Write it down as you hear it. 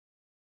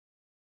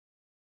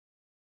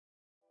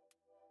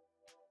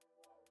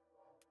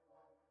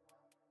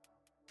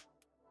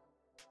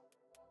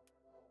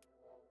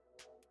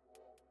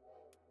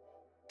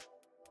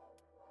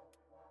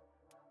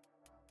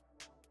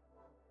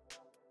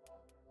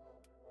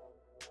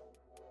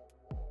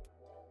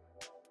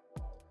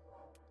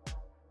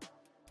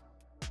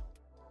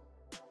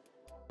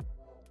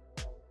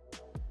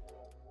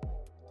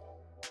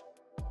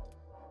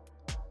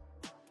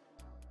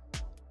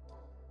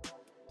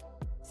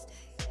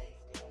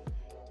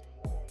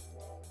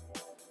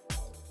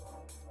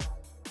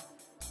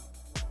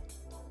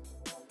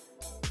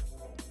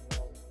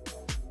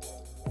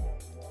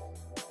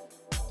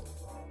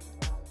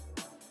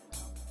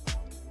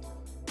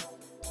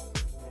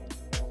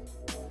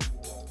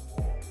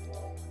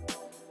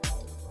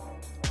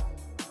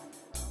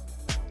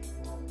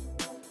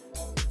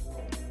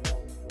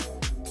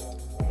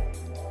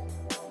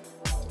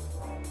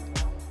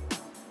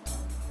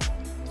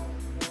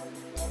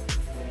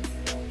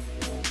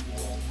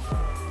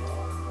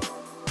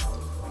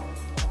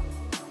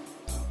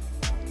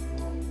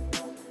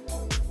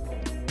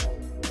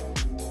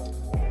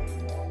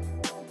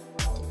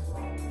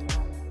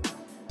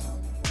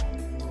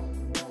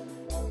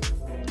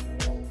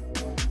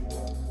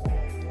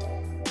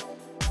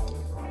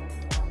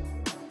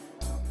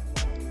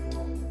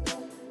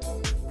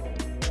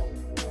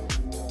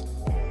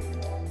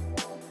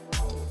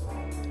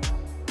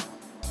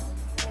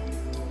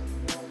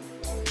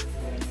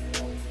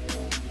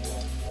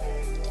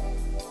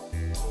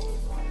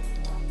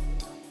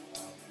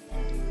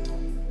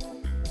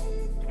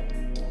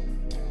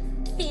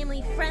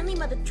friendly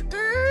mother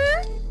trucker.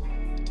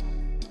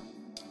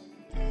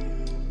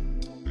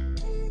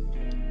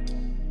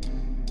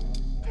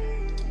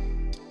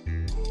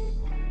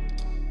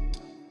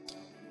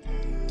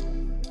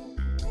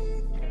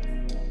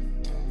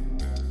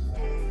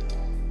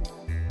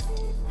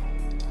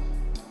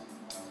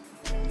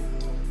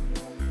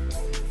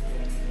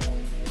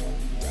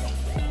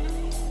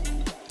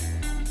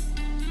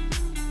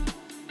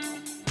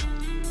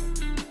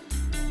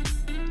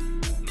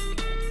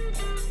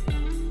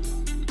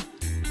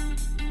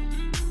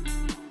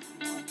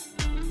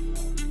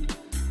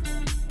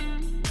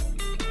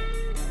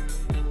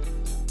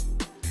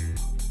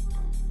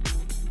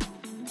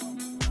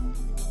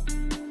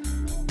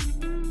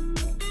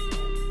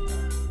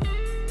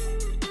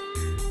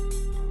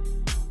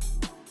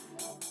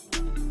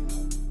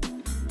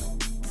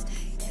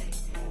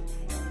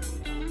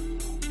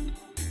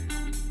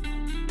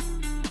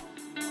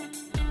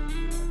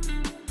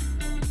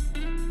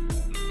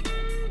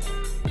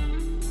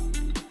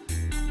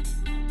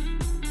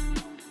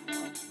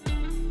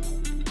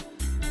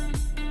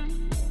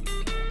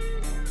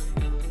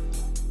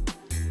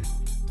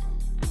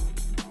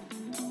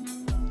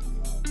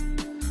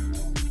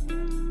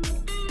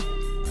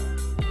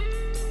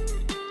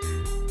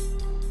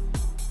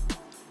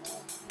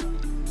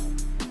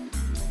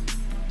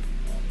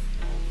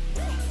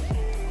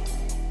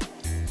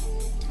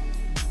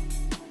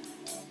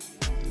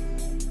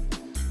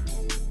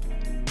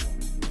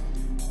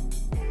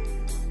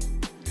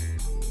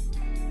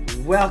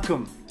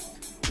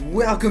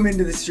 Welcome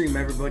into the stream,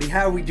 everybody.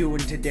 How are we doing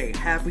today?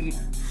 Happy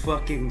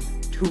fucking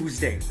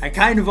Tuesday. I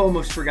kind of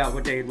almost forgot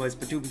what day it was,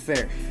 but to be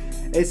fair,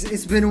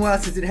 it's been a while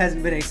since it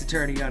hasn't been Ace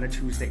Attorney on a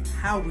Tuesday.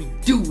 How we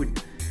doing,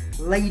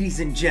 ladies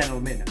and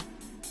gentlemen?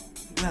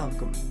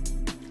 Welcome.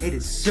 It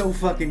is so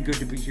fucking good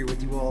to be here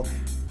with you all.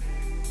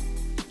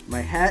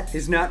 My hat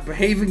is not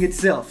behaving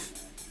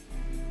itself.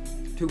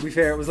 To be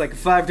fair, it was like a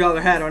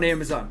 $5 hat on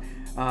Amazon.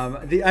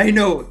 I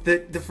know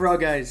that the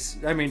frog eyes,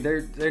 I mean,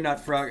 they're not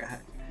frog.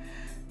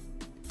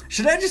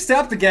 Should I just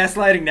stop the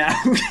gaslighting now?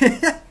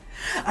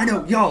 I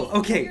know, y'all,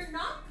 okay. You're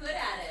not good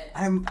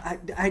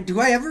at it. Do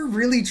I ever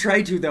really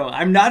try to, though?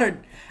 I'm not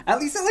at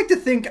least I like to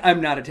think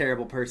I'm not a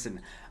terrible person.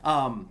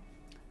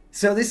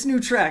 So this new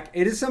track,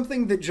 it is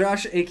something that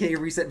Josh, aka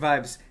Reset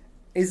Vibes,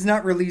 is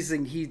not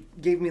releasing. He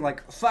gave me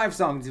like 5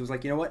 songs. He was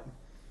like, you know what?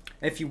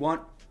 If you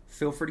want,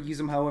 feel free to use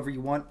them however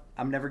you want.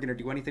 I'm never going to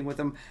do anything with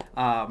them.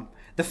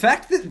 The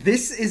fact that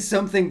this is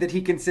something that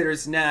he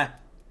considers, nah,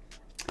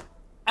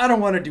 I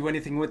don't want to do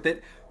anything with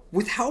it,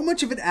 with how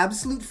much of an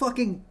absolute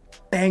fucking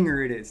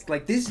banger it is.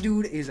 Like, this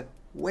dude is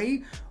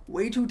way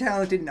too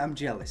talented, and I'm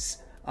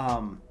jealous.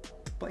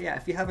 But yeah,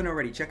 if you haven't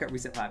already, check out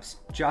Reset Vibes.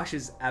 Josh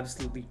is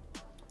absolutely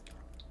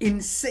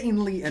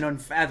insanely and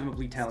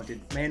unfathomably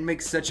talented. Man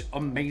makes such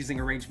amazing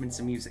arrangements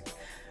of music.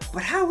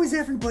 But how is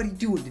everybody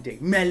doing today?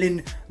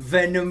 Melon,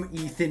 Venom,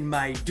 Ethan,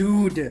 my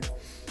dude.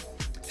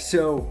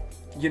 So,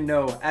 you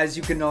know, as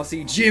you can all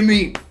see,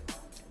 Jimmy,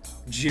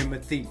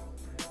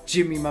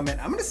 my man.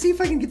 I'm gonna see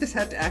if I can get this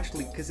hat to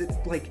actually, because it's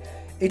like,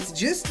 it's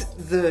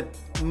just the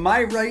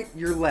my right,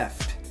 your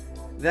left.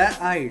 That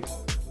eye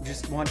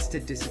just wants to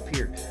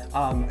disappear.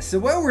 So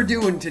what we're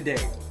doing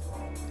today,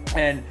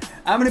 and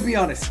I'm gonna be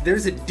honest,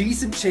 there's a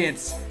decent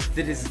chance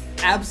that is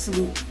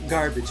absolute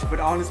garbage,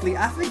 but honestly,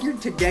 I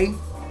figured today,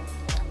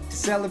 to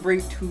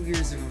celebrate 2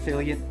 years of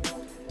affiliate,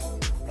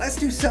 let's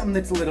do something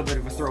that's a little bit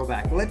of a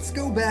throwback. Let's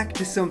go back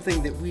to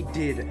something that we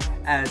did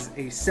as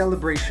a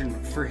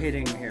celebration for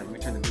hitting, here, let me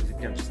turn the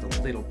music down just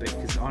a little bit,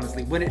 because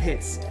honestly, when it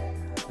hits,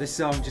 the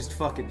song just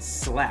fucking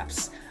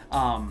slaps.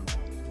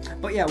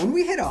 But yeah, when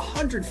we hit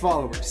 100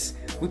 followers,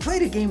 we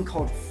played a game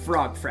called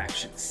Frog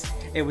Fractions.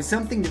 It was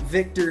something that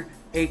Victor,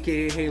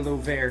 aka Halo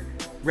Vare,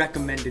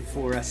 recommended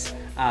for us,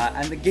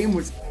 and the game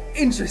was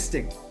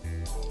interesting.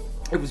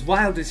 It was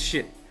wild as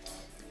shit.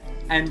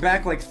 And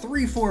back like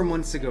 3-4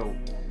 months ago,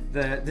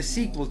 the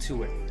sequel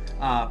to it,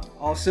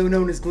 also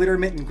known as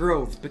Glittermitten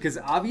Grove, because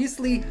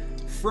obviously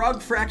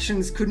Frog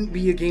Fractions couldn't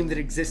be a game that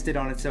existed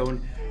on its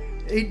own.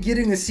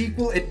 Getting a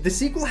sequel, the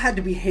sequel had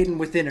to be hidden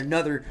within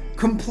another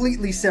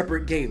completely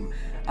separate game.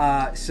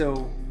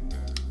 So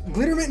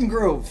Glittermitten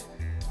Grove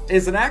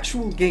is an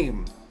actual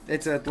game.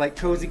 It's a like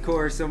Cozy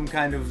Core, some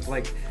kind of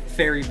like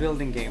fairy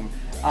building game.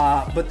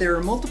 But there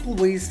are multiple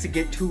ways to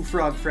get to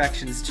Frog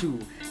Fractions 2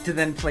 to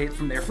then play it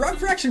from there. Frog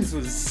Fractions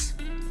was...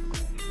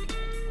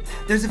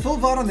 There's a full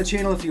VOD on the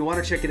channel if you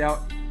want to check it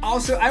out.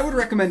 Also, I would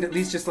recommend at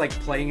least just like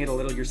playing it a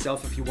little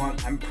yourself if you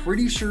want. I'm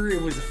pretty sure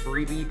it was a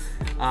freebie.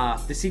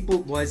 The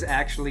sequel was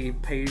actually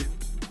paid.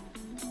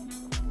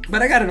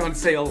 But I got it on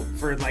sale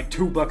for like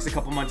 $2 a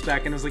couple months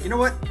back, and I was like, you know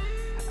what?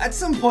 At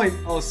some point,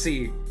 I'll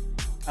see.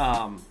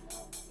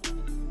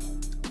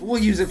 We'll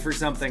use it for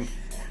something.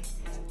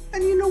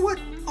 And you know what?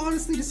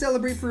 Honestly, to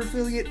celebrate for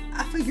affiliate,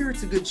 I figure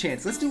it's a good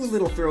chance. Let's do a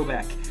little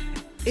throwback.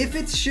 If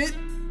it's shit,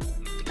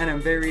 and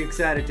I'm very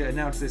excited to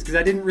announce this because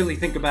I didn't really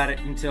think about it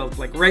until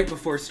like right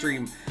before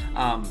stream.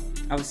 I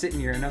was sitting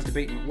here and I was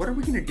debating, what are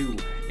we gonna do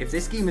if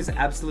this game is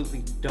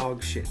absolutely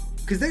dog shit?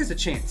 Because there's a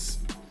chance.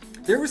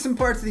 There were some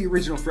parts of the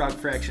original Frog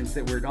Fractions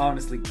that were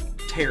honestly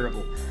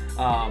terrible.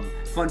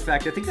 Fun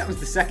fact, I think that was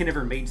the second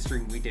ever maid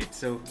stream we did,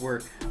 so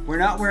we're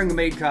not wearing a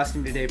maid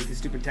costume today because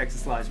stupid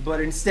Texas laws,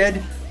 but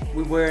instead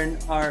we're wearing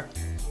our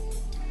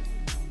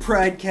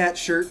Pride Cat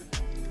shirt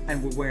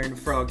and we're wearing a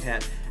frog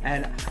hat.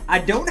 And I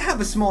don't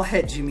have a small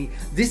head, Jimmy.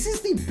 This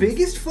is the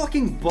biggest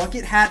fucking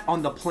bucket hat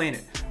on the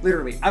planet.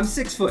 Literally, I'm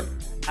 6 foot.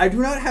 I do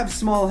not have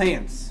small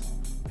hands.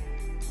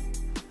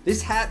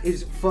 This hat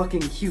is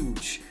fucking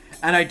huge.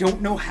 And I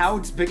don't know how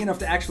it's big enough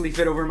to actually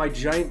fit over my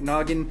giant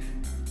noggin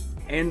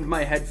and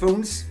my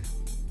headphones.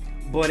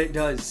 But it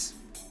does.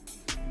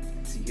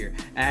 Let's see here.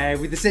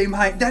 With the same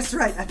height. That's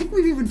right. I think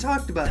we've even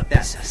talked about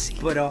that.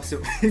 But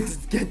also,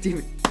 God damn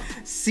it.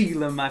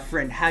 Sela, my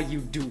friend, how you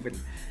doing?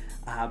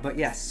 But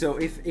yes, so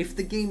if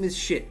the game is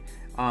shit,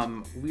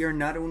 we are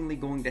not only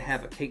going to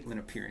have a Caitlyn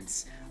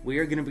appearance, we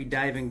are going to be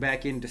diving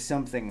back into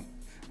something,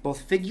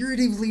 both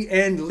figuratively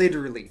and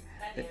literally.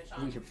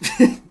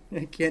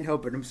 I can't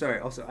help it, I'm sorry.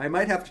 Also, I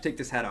might have to take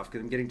this hat off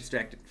because I'm getting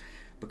distracted,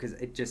 because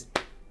it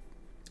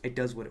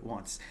does what it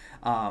wants.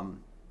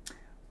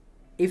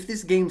 If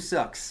this game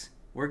sucks,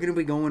 we're going to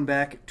be going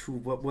back to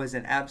what was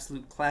an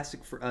absolute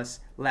classic for us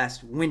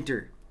last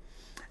winter.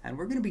 And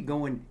we're going to be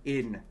going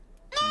in...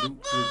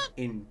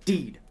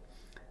 Indeed.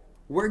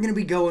 We're going to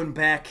be going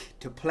back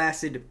to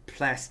Placid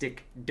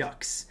Plastic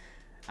Ducks.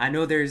 I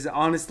know there's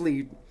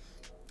honestly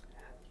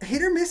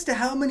hit or miss to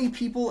how many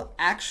people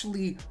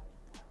actually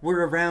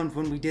were around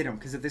when we did them,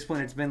 because at this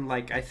point it's been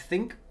like, I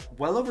think,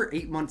 well over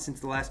 8 months since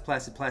the last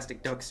Placid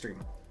Plastic Duck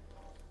stream.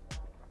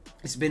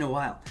 It's been a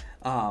while.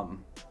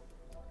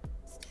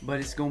 But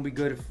it's going to be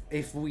good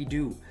if we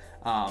do.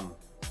 I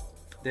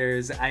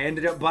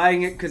ended up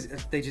buying it because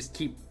they just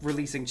keep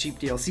releasing cheap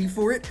DLC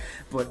for it.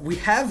 But we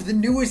have the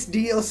newest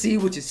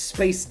DLC, which is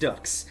Space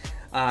Ducks.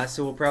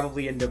 So we'll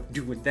probably end up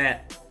doing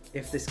that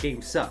if this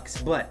game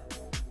sucks. But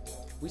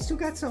we still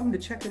got something to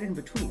check it in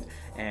between.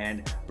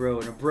 And bro,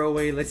 in a bro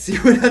way, let's see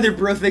what other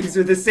bro things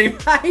are the same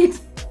height.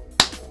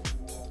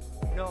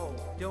 No,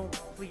 don't,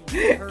 please.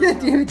 God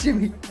damn it,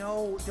 Jimmy.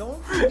 No,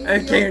 don't. I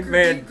can't,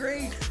 man.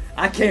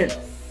 I can't.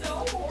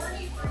 No.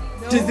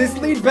 Does this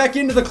lead back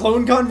into the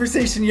clone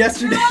conversation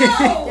yesterday?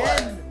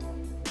 No!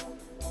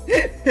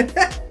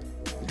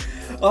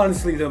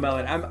 Honestly though,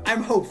 Melon,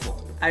 I'm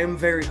hopeful. I am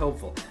very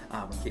hopeful.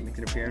 When Kate makes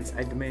an appearance,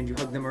 I demand you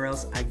hug them or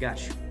else I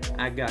got you.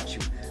 I got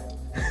you.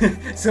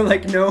 So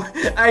like, no,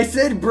 I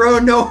said bro,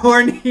 no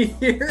horny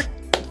here.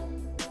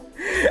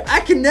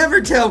 I can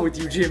never tell with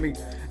you, Jimmy.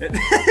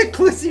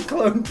 Pussy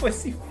clone,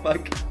 pussy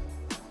fuck.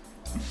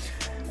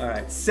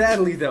 Alright,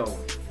 sadly though,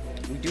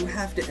 we do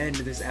have to end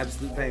this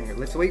absolute banger.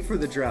 Let's wait for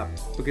the drop,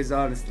 because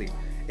honestly,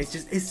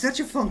 it's such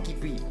a funky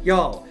beat.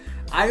 Y'all,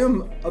 I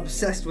am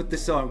obsessed with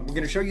this song. We're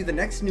going to show you the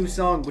next new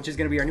song, which is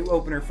going to be our new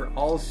opener for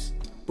all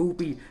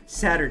Spoopy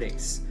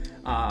Saturdays.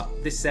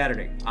 This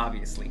Saturday,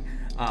 obviously.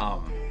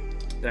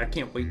 That I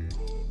can't wait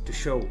to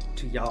show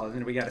to y'all. And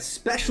then we got a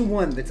special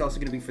one that's also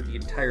going to be for the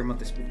entire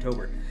month of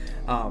Spooktober.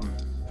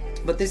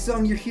 But this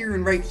song you're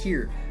hearing right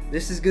here,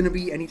 this is going to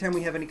be anytime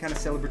we have any kind of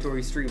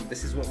celebratory stream.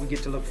 This is what we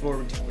get to look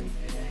forward to. And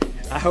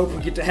I hope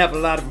we get to have a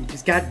lot of them,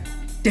 because god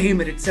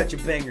damn it, it's such a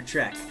banger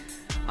track.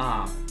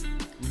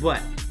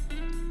 But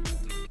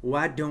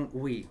why don't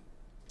we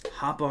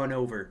hop on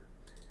over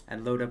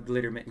and load up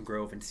Glitter Mitten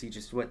Grove and see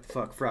just what the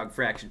fuck Frog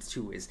Fractions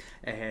 2 is.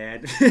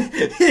 And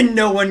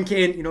no one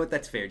can... You know what?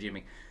 That's fair,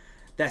 Jimmy.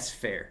 That's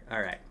fair.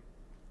 Alright.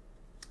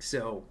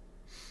 So,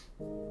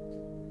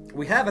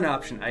 we have an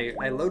option.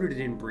 I loaded it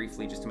in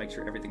briefly just to make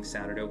sure everything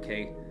sounded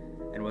okay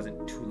and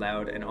wasn't too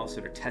loud, and also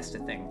to test a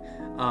thing.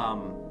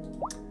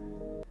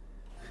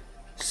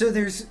 So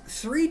there's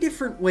 3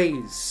 different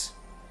ways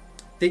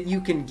that you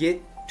can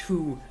get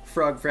to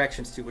Frog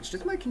Fractions 2, which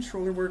does my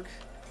controller work?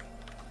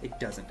 It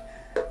doesn't.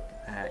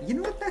 You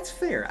know what? That's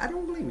fair. I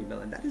don't blame you,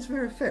 Millen. That is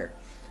very fair.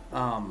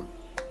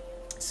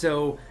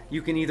 So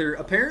you can either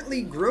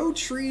apparently grow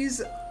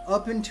trees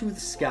up into the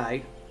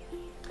sky.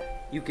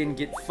 You can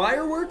get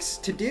fireworks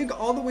to dig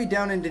all the way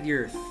down into the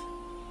earth.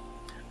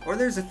 Or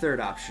there's a third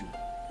option.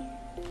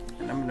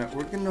 And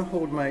we're gonna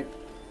hold my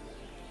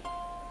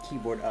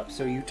keyboard up.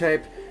 So you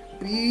type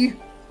B-U-T-T-S.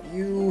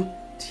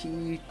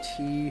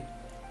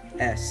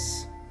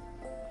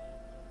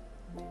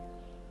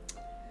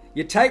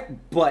 You type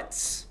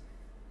butts.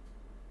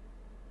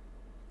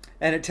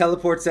 And it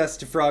teleports us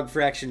to Frog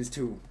Fractions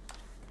 2.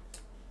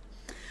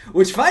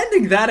 Which,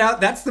 finding that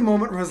out, that's the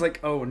moment where I was like,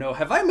 oh no,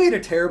 have I made a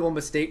terrible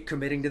mistake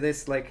committing to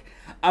this? Like,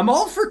 I'm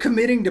all for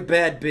committing to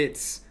bad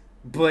bits,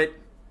 but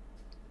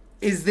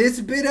is this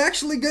bit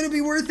actually gonna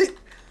be worth it?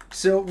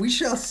 So, we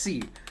shall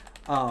see.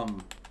 I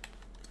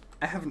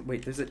haven't,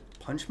 wait, does it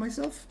punch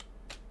myself?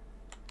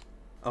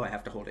 Oh, I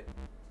have to hold it.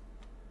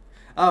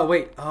 Oh,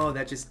 wait, oh,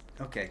 that just,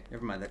 okay,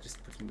 never mind, that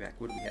just puts me back.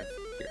 What do we have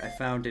here? I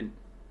found an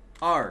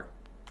R.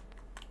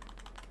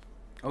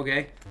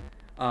 Okay.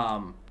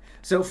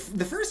 So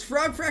the first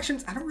Frog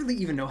Fractions, I don't really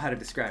even know how to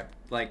describe.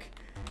 Like,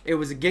 it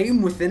was a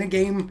game within a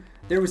game.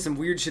 There was some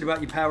weird shit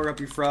about you power up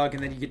your frog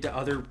and then you get to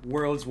other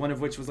worlds, one of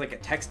which was like a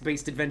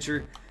text-based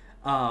adventure.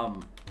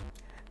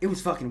 it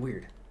was fucking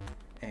weird.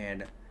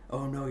 And,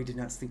 oh no, he did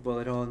not sleep well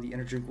at all, and the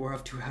energy drink wore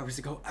off 2 hours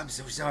ago. I'm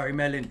so sorry,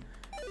 Melon.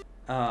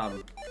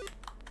 I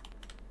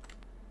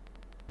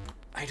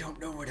don't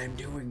know what I'm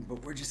doing,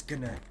 but we're just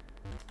gonna,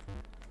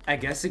 I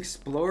guess,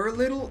 explore a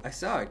little. I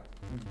saw a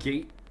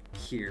gate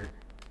here.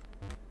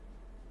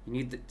 You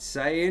need the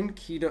cyan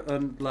key to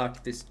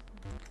unlock this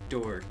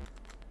door.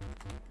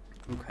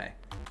 Okay.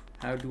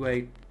 How do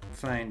I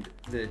find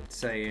the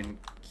cyan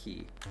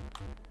key?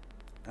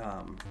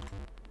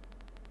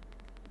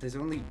 There's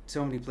only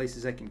so many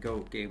places I can go,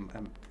 game.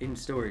 I'm in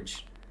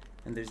storage,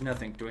 and there's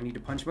nothing. Do I need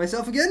to punch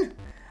myself again?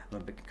 I'm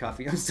gonna make a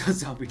coffee. I'm so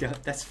zombied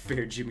out. That's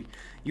fair, Jimmy.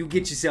 You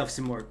get yourself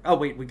some more. Oh,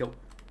 wait, we go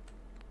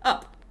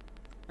up.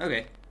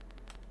 Okay.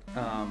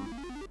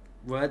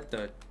 What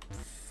the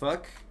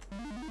fuck?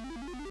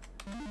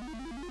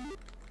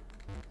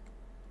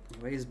 The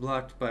way is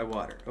blocked by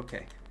water.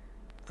 Okay.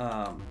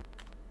 I'm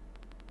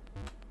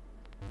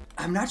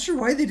not sure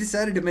why they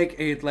decided to make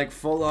a, like,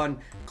 full-on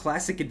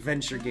classic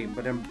adventure game,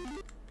 but I'm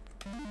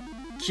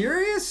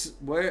curious.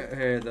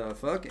 Where the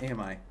fuck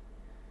am I?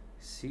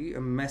 See a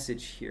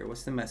message here.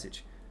 What's the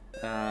message?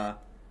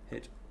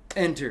 Hit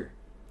enter.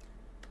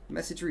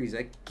 Message reads,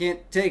 I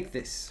can't take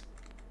this.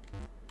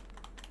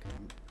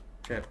 I'm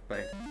trapped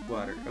by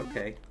water.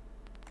 Okay.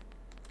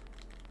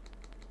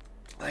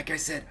 Like I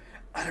said,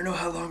 I don't know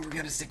how long we're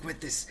gonna stick with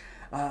this.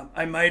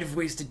 I might have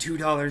wasted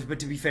 $2, but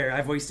to be fair,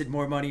 I've wasted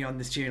more money on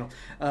this channel.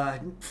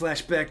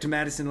 Flashback to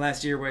Madison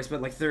last year where I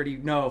spent like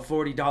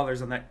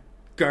 $40 on that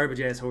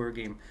garbage-ass horror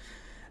game.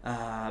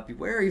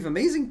 Beware of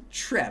amazing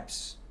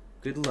traps.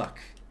 Good luck.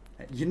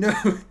 You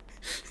know,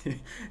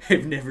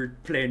 I've never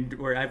planned,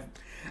 or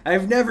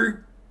I've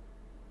never,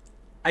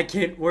 I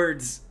can't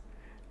words.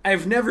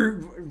 I've never,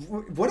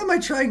 what am I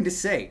trying to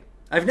say?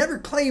 I've never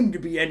claimed to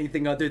be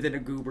anything other than a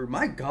goober.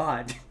 My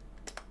God.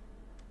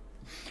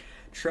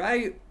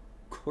 Try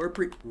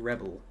corporate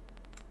rebel.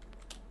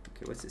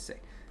 Okay, what's this say?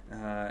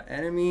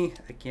 Enemy,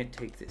 I can't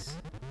take this.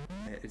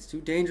 It's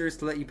too dangerous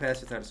to let you pass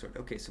without a sword.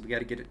 Okay, so we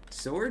gotta get a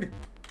sword?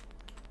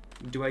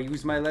 Do I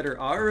use my letter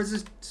R as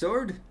a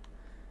sword?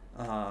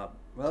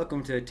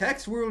 Welcome to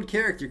Text World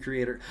Character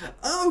Creator.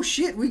 Oh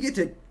shit, we get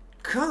to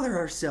color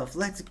ourselves.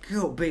 Let's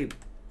go, babe.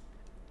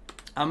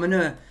 I'm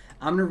gonna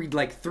read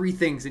like 3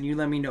 things and you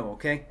let me know,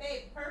 okay?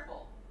 Babe,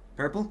 purple.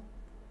 Purple?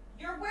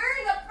 You're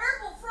wearing a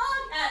purple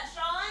frog hat,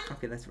 Sean!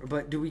 Okay, that's,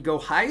 but do we go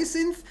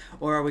hyacinth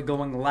or are we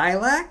going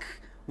lilac?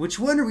 Which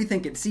one are we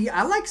thinking? See,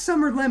 I like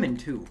summer lemon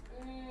too.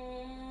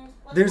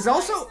 There's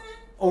also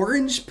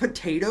orange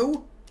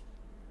potato.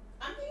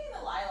 I'm thinking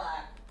the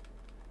lilac.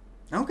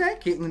 Okay,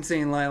 Caitlin's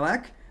saying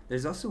lilac.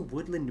 There's also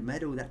woodland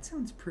meadow. That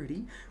sounds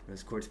pretty.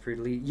 Rose quartz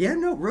prettily. Yeah,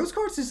 no, rose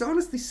quartz is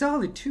honestly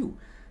solid too.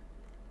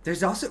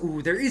 There's also,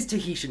 ooh, there is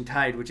Tahitian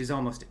tide, which is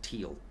almost a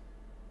teal.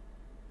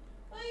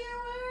 But you're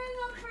wearing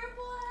a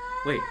purple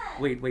hat.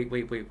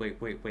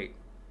 Wait.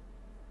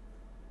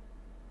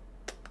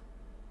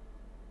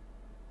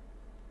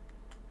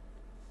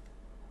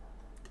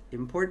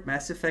 Import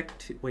Mass Effect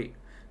 2. Wait.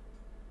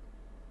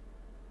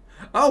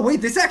 Oh,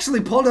 wait, this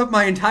actually pulled up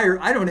my entire,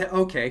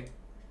 okay.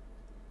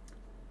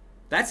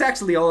 That's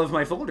actually all of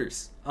my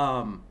folders.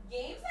 Games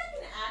that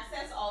can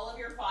access all of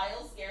your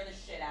files scare the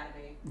shit out of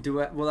me.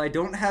 Well, I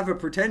don't have a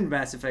pretend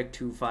Mass Effect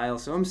 2 file,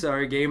 so I'm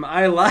sorry, game.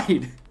 I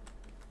lied.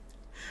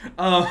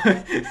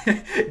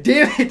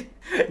 Damn it.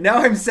 Now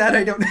I'm sad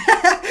I don't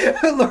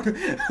Lord,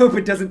 hope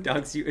it doesn't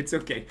dox you. It's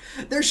okay.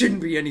 There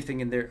shouldn't be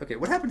anything in there. Okay,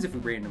 what happens if we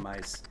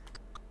randomize?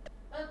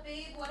 But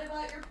babe, what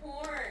about your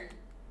porn?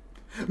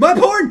 My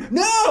porn!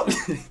 No!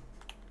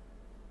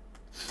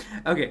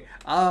 Okay,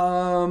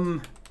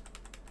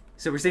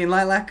 so we're saying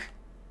lilac?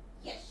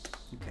 Yes.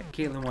 Okay,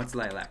 Caitlin wants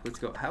lilac. Let's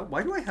go.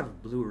 Why do I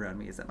have blue around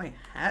me? Is that my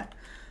hat?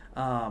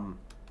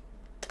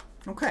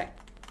 Okay.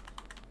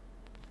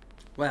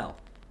 Well,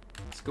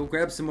 let's go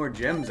grab some more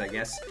gems, I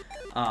guess.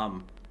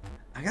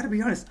 I gotta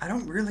be honest, I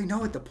don't really know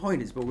what the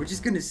point is, but we're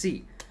just gonna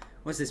see.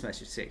 What's this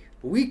message say?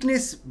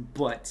 Weakness,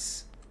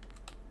 butts.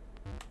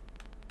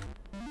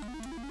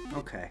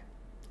 Okay.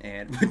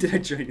 And what did I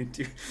join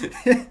into?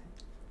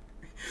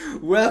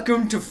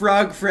 Welcome to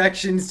Frog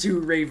Fractions 2,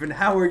 Raven.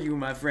 How are you,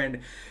 my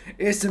friend?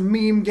 It's a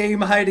meme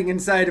game hiding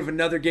inside of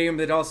another game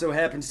that also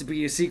happens to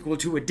be a sequel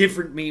to a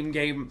different meme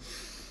game.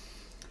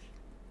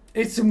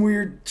 It's some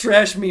weird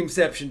trash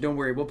memeception. Don't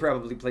worry, we'll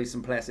probably play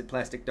some Placid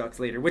Plastic Ducks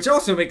later, which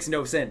also makes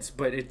no sense,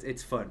 but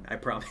it's fun, I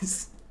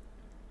promise.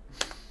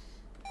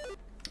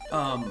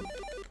 Am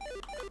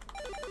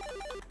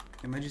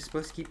I just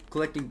supposed to keep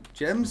collecting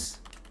gems?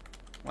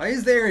 Why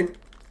is there an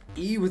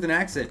E with an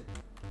accent?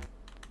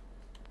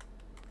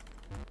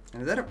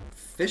 Is that a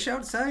fish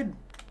outside?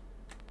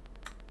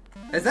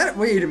 Is that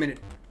wait a minute.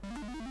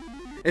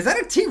 Is that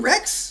a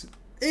T-Rex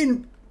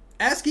in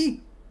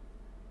ASCII?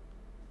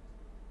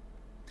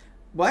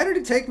 Why did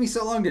it take me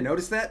so long to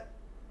notice that?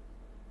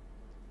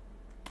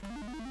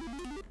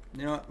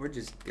 You know what? We're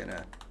just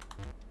gonna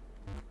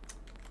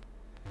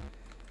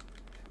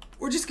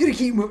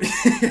keep moving.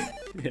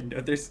 No,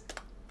 there's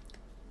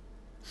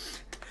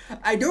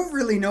I don't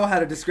really know how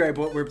to describe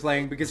what we're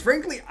playing because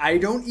frankly, I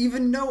don't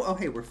even know. Oh,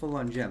 hey, we're full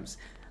on gems.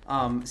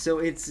 So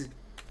it's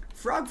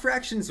Frog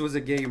Fractions was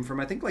a game from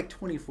I think like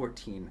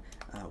 2014.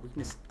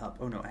 Weakness up.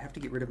 Oh no, I have to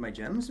get rid of my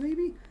gems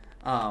maybe?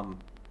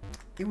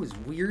 It was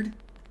weird.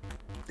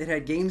 It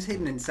had games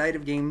hidden inside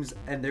of games,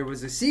 and there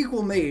was a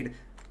sequel made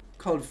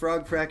called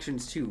Frog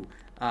Fractions 2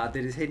 that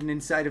is hidden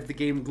inside of the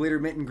game Glitter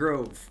Mitten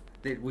Grove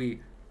that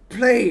we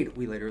played.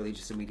 We literally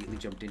just immediately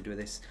jumped into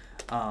this.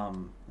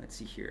 Let's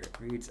see here. It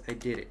reads, I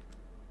did it.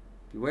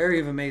 Be wary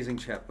of amazing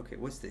chap. Okay,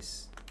 what's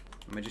this?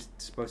 Am I just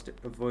supposed to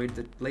avoid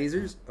the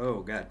lasers?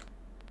 Oh, God.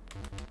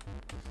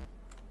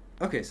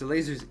 Okay, so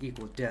lasers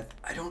equal death.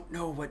 I don't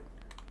know what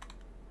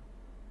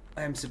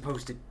I am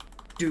supposed to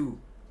do.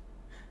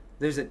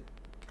 There's a...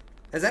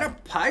 Is that a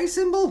pie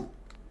symbol?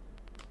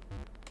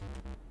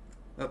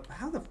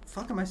 How the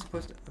fuck am I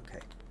supposed to... Okay.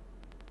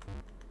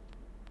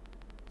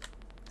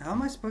 How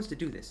am I supposed to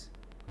do this?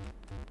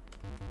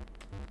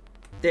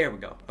 There we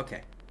go.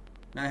 Okay.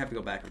 Now I have to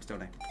go backwards,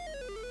 don't I?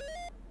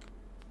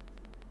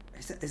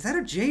 Is that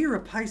a J or a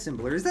pie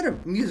symbol? Or is that a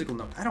musical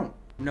note? I don't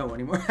know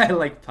anymore. I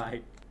like pie.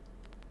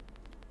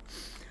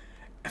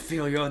 I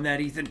feel you on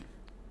that, Ethan.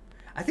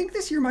 I think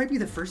this year might be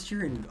the first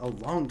year in a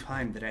long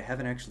time that I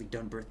haven't actually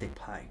done birthday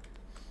pie.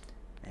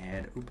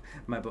 And, oop,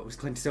 my butt was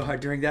clenched so hard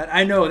during that.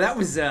 I know, that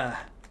was a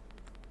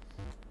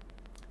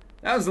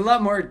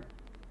lot more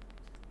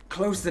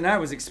close than I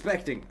was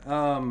expecting.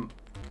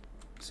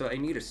 So I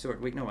need a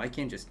sword. Wait, no, I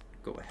can't just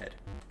go ahead.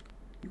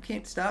 You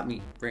can't stop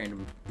me,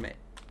 random man.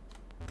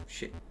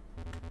 Shit.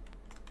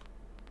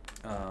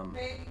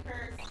 Baby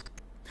curse.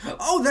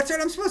 Oh, that's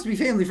right, I'm supposed to be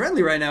family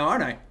friendly right now,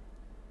 aren't I?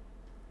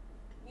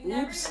 You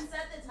never even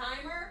set the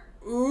timer?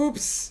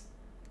 Oops.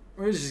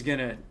 We're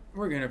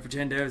gonna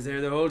pretend I was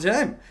there the whole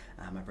time.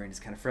 My brain is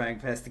kind of frying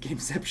past the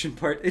gameception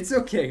part. It's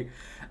okay.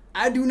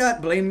 I do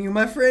not blame you,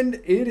 my friend.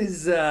 It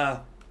is,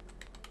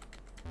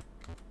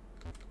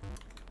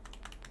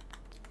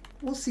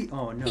 we'll see.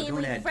 Oh, no,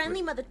 don't add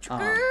friendly to it. mother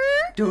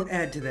Don't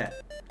add to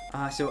that.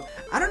 So,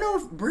 I don't know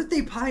if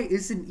birthday pie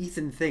is an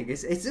Ethan thing.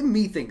 It's a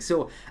me thing.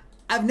 So,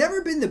 I've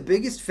never been the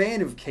biggest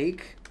fan of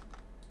cake.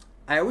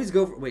 I always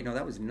go for... Wait, no,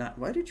 that was not...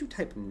 Why did you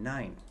type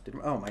 9?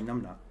 Oh, my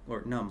num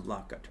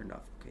lock got turned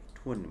off. Okay,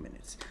 20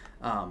 minutes.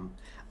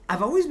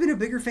 I've always been a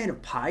bigger fan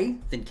of pie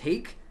than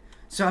cake.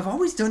 So I've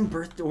always done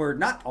or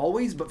not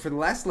always, but for the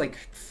last, like,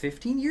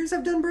 15 years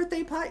I've done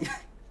birthday pie.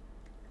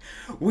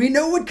 We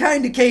know what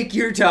kind of cake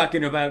you're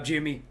talking about,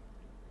 Jimmy.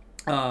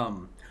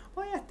 Well,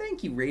 yeah,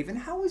 thank you, Raven.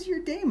 How was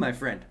your day, my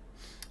friend?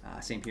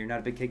 Same here, not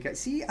a big cake guy.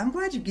 See, I'm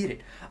glad you get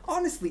it.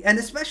 Honestly, and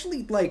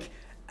especially, like,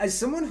 as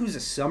someone who's a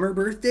summer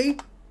birthday...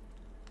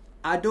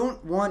 I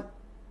don't want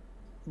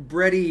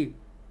bready,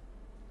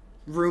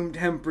 room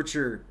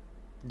temperature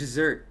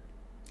dessert.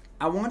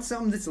 I want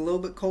something that's a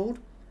little bit cold,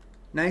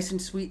 nice and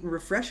sweet and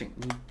refreshing.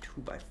 Need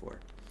 2x4.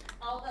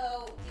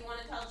 Although, do you want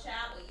to tell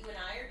chat what you and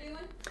I are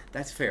doing?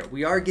 That's fair.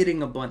 We are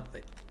getting a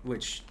buntlet,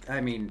 which, I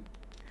mean,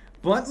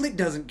 buntlet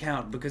doesn't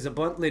count because a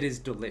buntlet is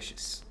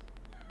delicious.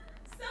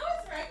 So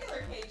is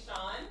regular cake,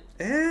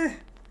 Sean.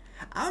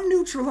 I'm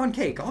neutral on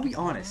cake, I'll be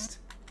honest.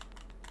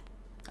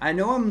 I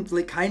know I'm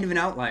like kind of an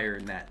outlier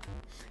in that.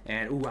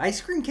 And ooh,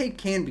 ice cream cake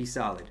can be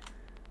solid.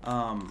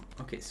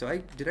 Okay,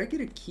 so did I get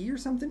a key or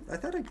something? I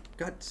thought I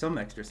got some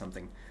extra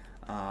something.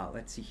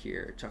 Let's see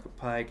here. Chocolate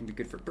pie can be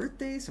good for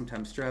birthdays,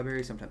 sometimes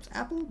strawberry, sometimes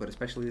apple, but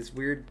especially this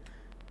weird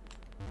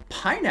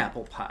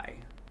pineapple pie.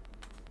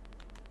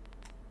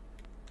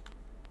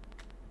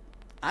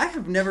 I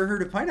have never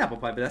heard of pineapple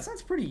pie, but that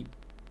sounds pretty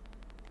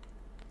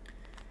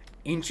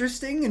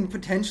interesting and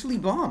potentially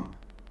bomb.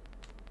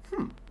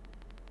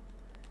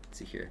 Let's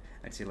see here.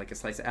 I'd say like a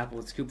slice of apple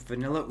with a scoop of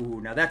vanilla. Ooh,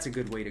 now that's a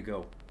good way to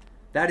go.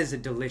 That is a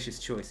delicious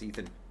choice,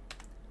 Ethan.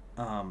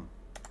 What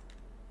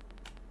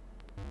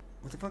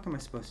the fuck am I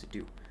supposed to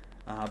do?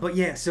 But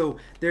yeah, so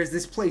there's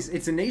this place.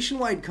 It's a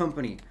nationwide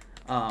company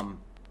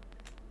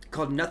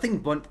called Nothing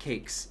Bundt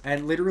Cakes.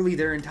 And literally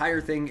their entire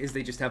thing is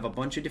they just have a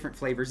bunch of different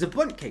flavors of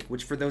bundt cake,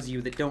 which for those of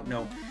you that don't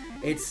know,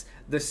 it's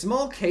the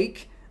small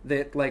cake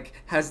that like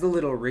has the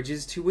little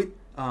ridges to it.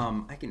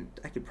 I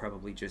could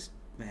probably just...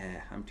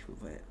 I'm too...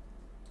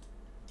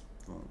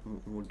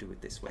 We'll do it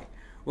this way.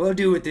 We'll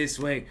do it this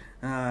way.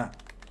 Let's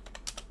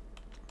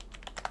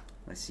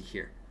see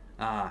here.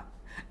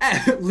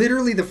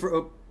 Literally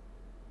the...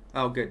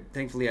 Oh, good.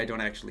 Thankfully, I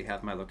don't actually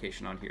have my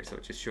location on here, so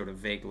it just showed a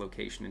vague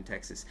location in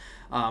Texas.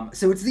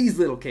 So it's these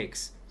little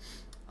cakes.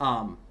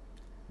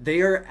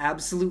 They are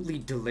absolutely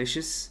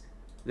delicious.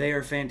 They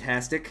are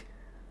fantastic.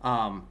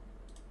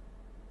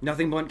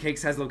 Nothing Bundt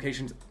Cakes has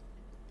locations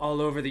all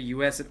over the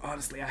U.S., and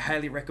honestly, I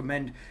highly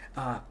recommend...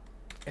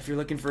 if you're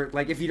looking for,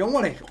 like, if you don't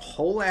want a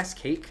whole-ass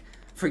cake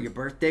for your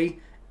birthday,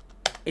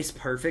 it's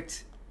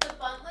perfect. The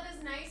buntlet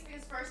is nice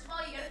because, first of all,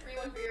 you get a free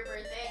one for your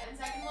birthday, and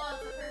second of all,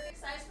 it's the perfect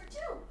size for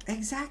 2.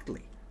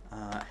 Exactly.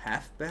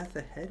 Half bath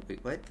ahead.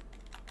 Wait, what?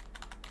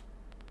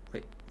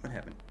 Wait, what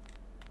happened?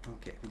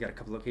 Okay, we got a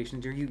couple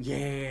locations near you.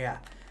 Yeah.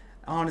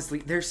 Honestly,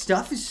 their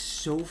stuff is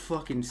so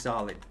fucking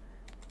solid.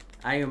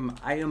 I am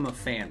a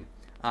fan.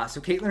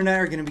 So Caitlin and I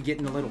are going to be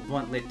getting a little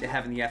blunt lit to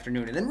have in the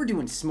afternoon, and then we're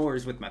doing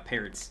s'mores with my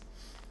parents.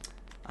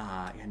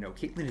 Yeah, no,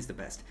 Caitlin is the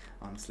best.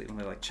 Honestly,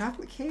 only like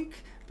chocolate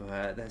cake,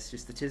 but that's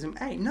just the tism.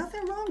 Hey,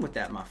 nothing wrong with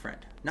that, my friend.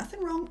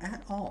 Nothing wrong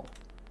at all.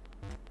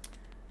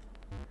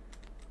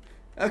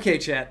 Okay,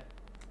 chat.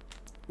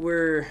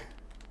 We're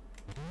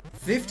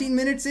 15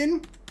 minutes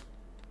in.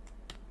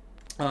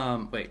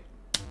 Wait.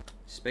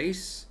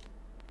 Space?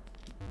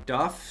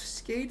 Doff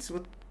skates?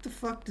 What the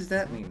fuck does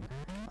that mean?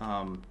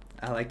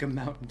 I like a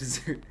mountain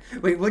dessert.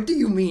 Wait, what do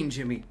you mean,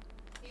 Jimmy?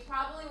 He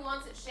probably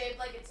wants it shaped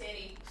like a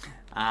titty.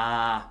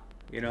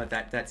 You know what,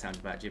 that sounds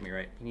about Jimmy,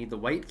 right? You need the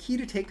white key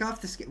to take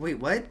off the skate. Wait,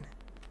 what?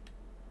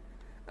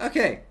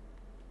 Okay.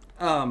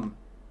 I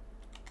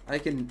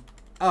can...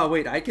 Oh,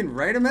 wait, I can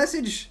write a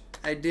message?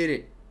 I did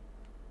it.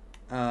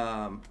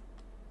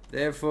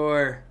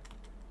 Therefore...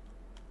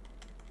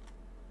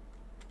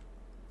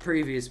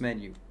 Previous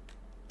menu.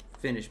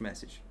 Finish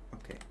message.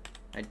 Okay.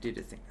 I did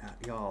a thing.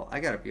 Y'all,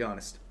 I gotta be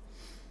honest.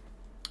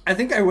 I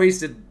think I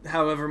wasted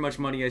however much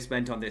money I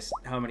spent on this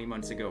how many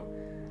months ago.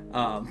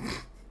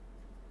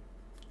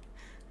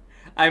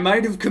 I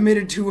might have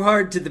committed too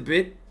hard to the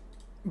bit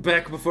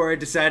back before I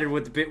decided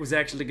what the bit was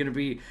actually going to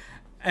be,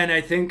 and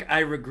I think I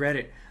regret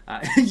it.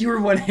 You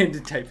were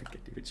one-handed typing.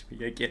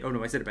 I can't. Oh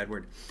no, I said a bad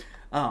word.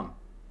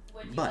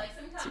 Would you like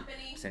some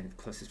company? Send the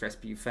closest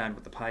recipe you found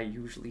what the pie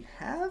you usually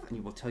have, and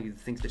you will tell you the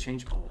things that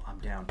change. Oh, I'm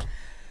down.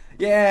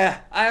 Yeah,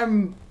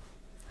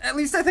 at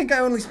least I think I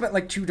only spent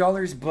like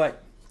 $2,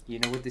 but you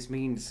know what this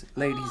means,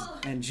 ladies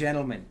and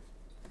gentlemen.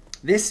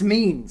 This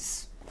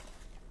means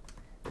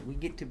that we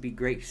get to be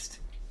graced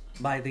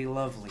by the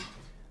lovely,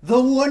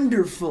 the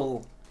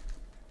wonderful,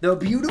 the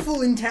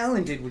beautiful and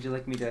talented. Would you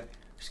like me to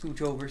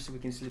scooch over so we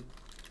can slip?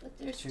 But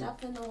there's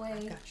stuff in the way.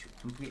 I got you.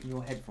 I'm getting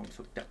your headphones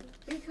hooked up.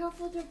 Be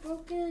careful, they're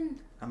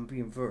broken. I'm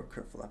being very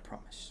careful, I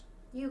promise.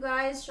 You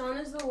guys, Sean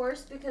is the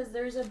worst because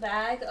there's a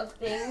bag of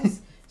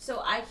things,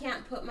 so I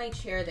can't put my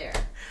chair there.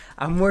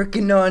 I'm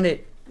working on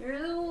it.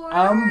 You're the worst.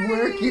 I'm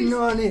working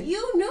on it.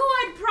 You knew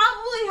I'd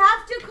probably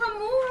have to come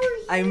over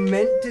here. I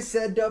meant to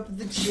set up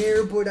the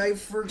chair, but I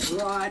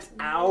forgot.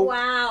 Ow.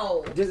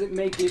 Wow. Does it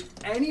make it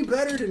any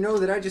better to know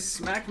that I just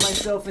smacked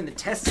myself in the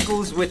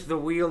testicles with the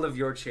wheel of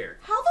your chair?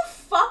 How the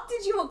fuck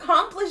did you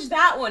accomplish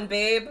that one,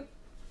 babe?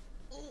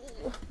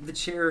 The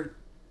chair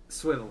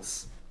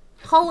swivels.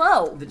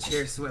 Hello. The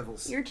chair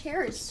swivels. Your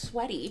chair is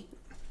sweaty.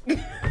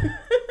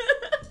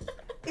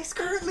 It's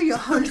currently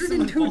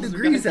 102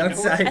 degrees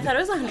outside. I thought it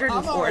was 104.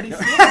 I'm already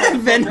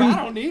Venom. I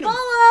don't need them.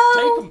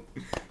 Hello. Take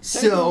them.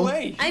 So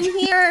away. I'm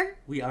here.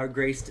 we are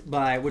graced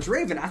by which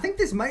Raven. I think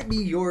this might be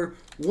your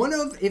one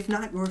of, if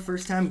not your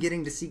first time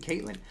getting to see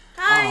Caitlin.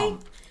 Hi.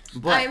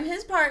 But I'm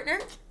his partner.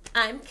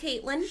 I'm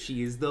Caitlin.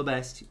 she is the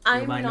best.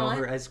 I'm you might know not.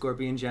 her as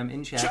Scorpion Gem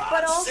in chat.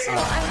 But also, I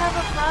have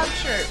a frog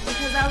shirt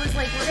because I was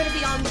like, we're gonna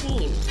be on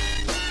team.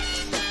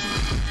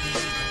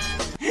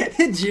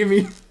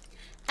 Jimmy.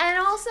 And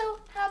also,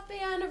 happy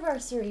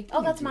anniversary.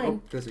 Oh, that's mine.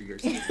 Oh, those are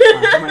yours. Mine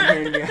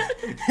handing me.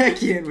 I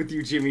can't with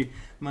you, Jimmy.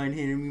 Mine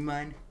handing me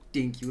mine.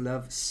 Thank you,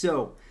 love.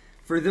 So,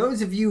 for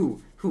those of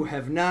you who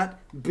have not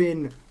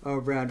been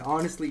around,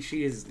 honestly,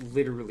 she is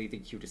literally the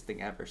cutest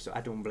thing ever. So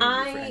I don't blame you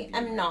for I envying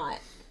am her. not.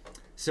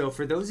 So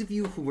for those of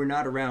you who were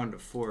not around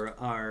for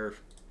our,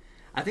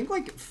 I think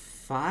like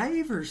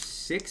 5 or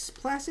 6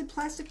 Placid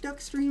Plastic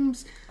Duck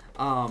streams,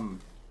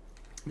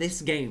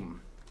 this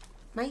game.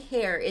 My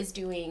hair is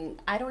doing,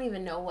 I don't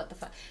even know what the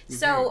fuck. You're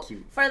So, very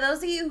cute. for those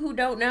of you who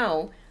don't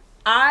know,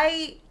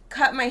 I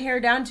cut my hair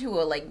down to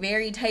a like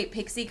very tight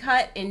pixie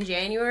cut in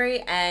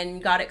January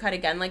and got it cut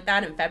again like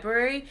that in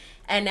February.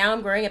 And now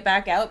I'm growing it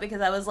back out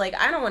because I was like,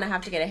 I don't want to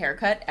have to get a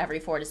haircut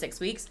every 4 to 6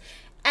 weeks.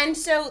 And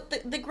so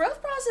the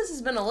growth process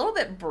has been a little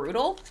bit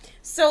brutal.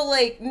 So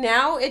like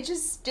now it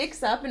just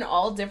sticks up in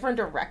all different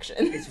directions.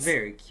 It's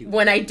very cute.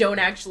 When I don't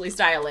actually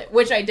style it,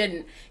 which I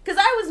didn't. Because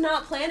I was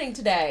not planning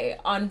today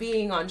on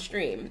being on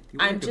stream. You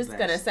were I'm the just best.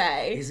 gonna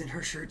say. Isn't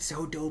her shirt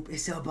so dope?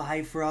 It's a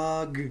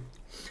bi-frog.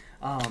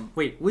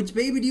 Wait, which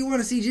baby do you want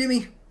to see,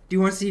 Jimmy? Do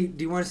you want to see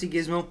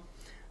Gizmo?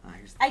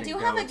 Here's the I thing, do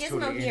have though. a It's Gizmo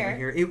totally here. anime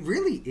hair. It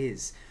really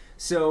is.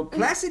 So,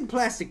 Placid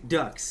Plastic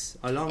Ducks,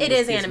 along It with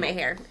is Gizmo. anime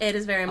hair. It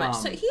is very much.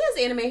 So he has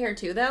anime hair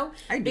too, though,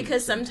 I do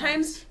because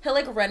sometimes he'll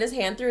like run his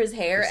hand through his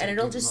hair Yes, I and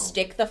it'll do just know.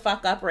 stick the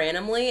fuck up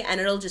randomly, and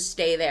it'll just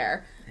stay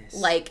there, Yes.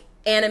 like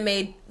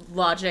anime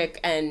logic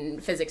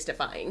and physics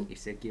defying. He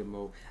said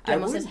Gizmo.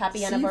 Gizmo would says happy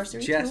see if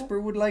anniversary, too. Jasper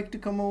would like to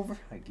come over.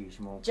 Hi,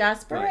 Gizmo.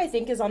 Jasper, But- I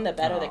think, is on the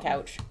bed or the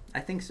couch. I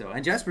think so.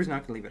 And Jasper's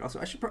not gonna leave it.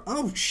 Also, I should.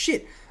 Oh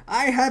shit!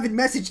 I haven't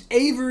messaged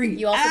Avery.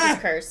 You also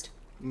just cursed.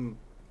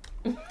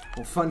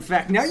 Well, fun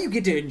fact. Now you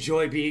get to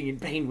enjoy being in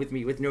pain with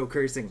me with no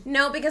cursing.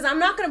 No, because I'm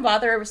not gonna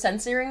bother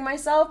censoring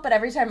myself. But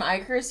every time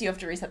I curse, you have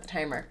to reset the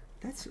timer.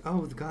 That's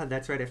god.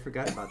 That's right. I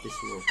forgot about this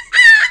rule.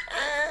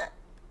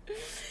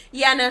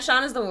 Yeah, no,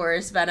 Sean is the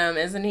worst, Venom,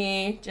 isn't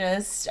he?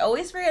 Just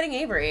always forgetting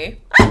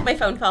Avery. Ah, my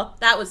phone fell.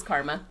 That was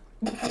karma.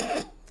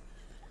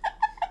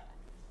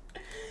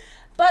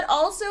 But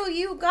also,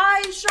 you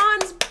guys,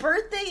 Sean's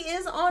birthday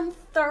is on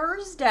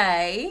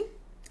Thursday.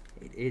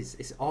 It is.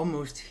 It's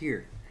almost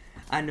here.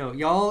 I know,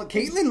 y'all.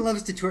 Caitlin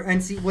loves to twerk,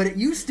 and see what it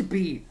used to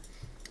be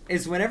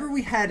is whenever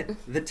we had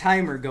the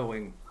timer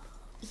going,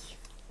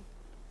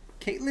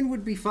 Caitlin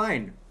would be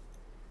fine.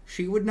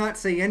 She would not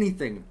say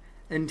anything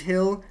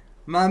until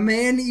my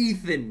man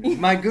Ethan,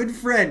 my good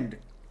friend,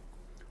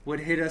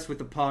 would hit us with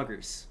the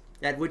poggers.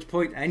 At which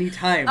point,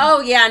 anytime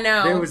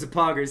there was a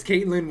poggers,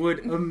 Caitlin would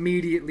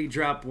immediately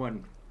drop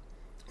one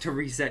to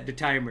reset the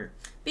timer.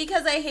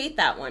 Because I hate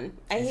that one.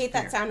 I hate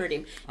that sound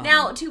redeem.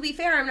 Now, to be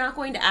fair, I'm not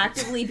going to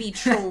actively be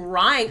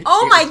trying.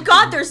 Oh my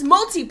god, there's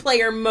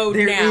multiplayer mode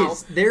now.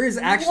 There is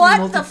actually what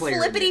multiplayer.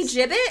 What the flippity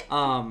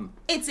gibbet?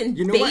 It's in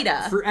beta.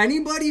 What? For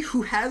anybody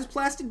who has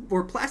Placid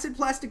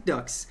plastic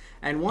ducks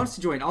and wants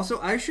to join, also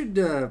I should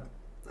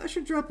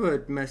drop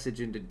a message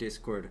into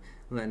Discord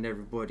letting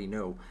everybody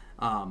know.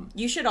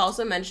 You should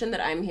also mention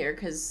that I'm here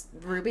because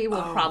Ruby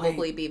will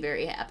probably be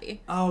very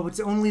happy. Oh, it's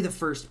only the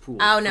first pool.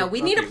 Oh no,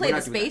 we need to play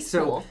the space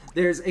pool. So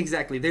there's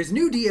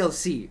new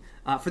DLC.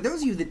 For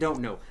those of you that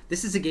don't know,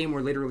 this is a game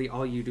where literally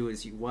all you do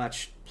is you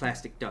watch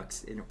plastic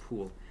ducks in a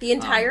pool. The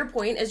entire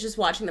point is just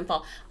watching them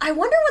fall. I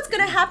wonder what's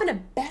going to happen to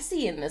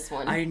Bessie in this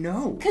one. I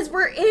know. Because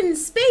we're in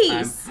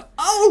space.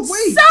 Oh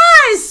wait!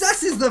 Sus!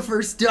 Sus is the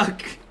first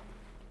duck.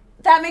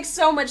 That makes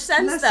so much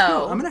sense,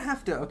 though. I'm gonna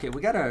have to. Okay,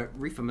 we gotta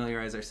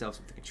refamiliarize ourselves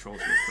with the controls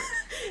real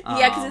quick.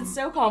 Yeah, because it's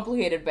so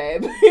complicated,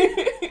 babe.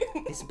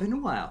 It's been a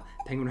while.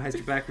 Penguin Heist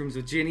your back rooms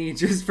with Ginny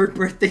just for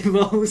birthday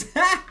lows.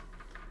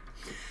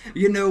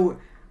 You know,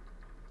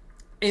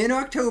 in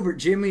October,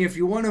 Jimmy, if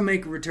you want to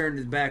make a return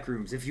to the back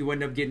rooms, if you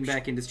end up getting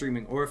back into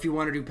streaming, or if you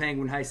want to do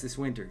Penguin Heist this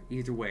winter,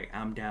 either way,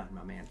 I'm down,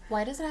 my man.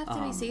 Why does it have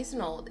to be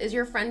seasonal? Is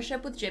your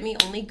friendship with Jimmy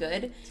only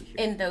good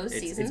in those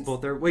seasons? It's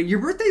both. Wait, your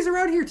birthday's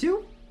around here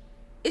too?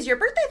 Is your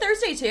birthday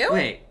Thursday too?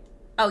 Wait.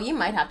 Oh, you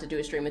might have to do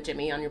a stream with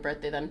Jimmy on your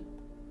birthday then.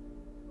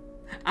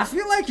 I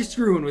feel like you're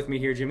screwing with me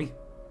here, Jimmy.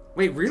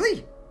 Wait,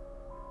 really?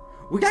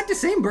 We got the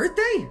same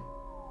birthday?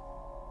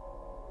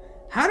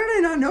 How did I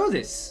not know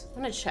this?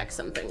 I'm gonna check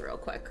something real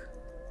quick.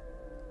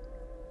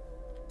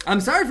 I'm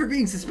sorry for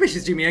being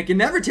suspicious, Jimmy. I can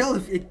never tell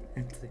if it...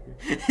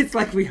 It's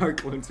like we are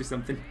clones or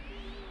something.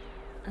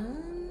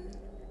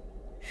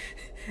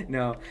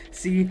 No.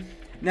 See...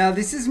 Now,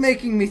 this is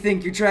making me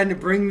think you're trying to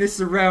bring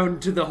this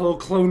around to the whole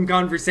clone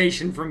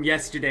conversation from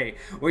yesterday,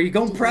 where you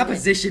gonna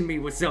proposition me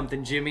with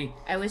something, Jimmy.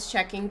 I was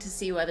checking to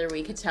see whether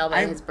we could tell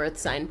by his birth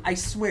sign. I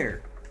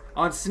swear,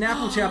 on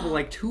Snapple Chapel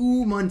like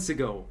 2 months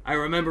ago, I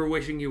remember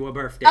wishing you a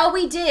birthday. Oh,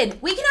 we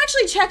did. We can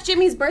actually check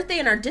Jimmy's birthday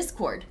in our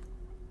Discord.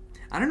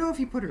 I don't know if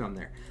you put it on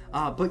there.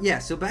 But yeah,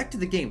 so back to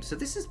the game. So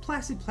this is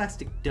Placid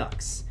Plastic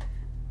Ducks.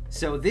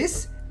 So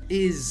this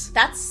is...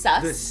 That's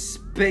sus. The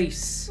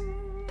space...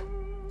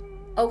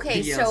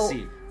 Okay, DLC. so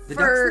the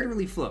ducks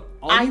literally float.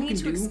 I need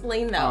to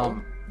explain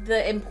though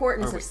the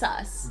importance of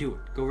sus. Do it.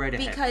 Go right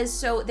ahead. Because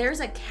so there's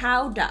a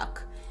cow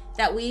duck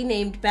that we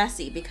named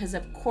Bessie because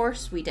of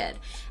course we did,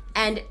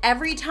 and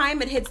every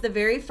time it hits the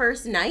very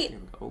first night,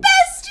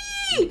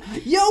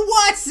 Bestie! Yo,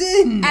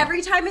 Watson!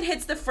 Every time it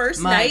hits the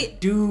first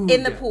night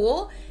in the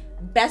pool,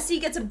 Bessie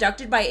gets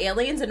abducted by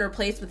aliens and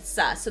replaced with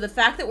sus. So the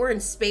fact that we're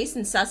in space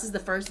and sus is the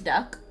first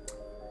duck.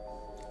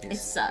 It's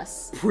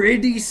sus.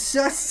 Pretty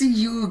sussy,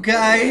 you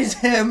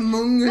guys.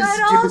 Among Us.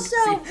 But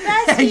also,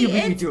 Bessie, you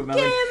beat me to it,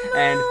 Melanie.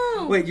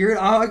 And wait, you're an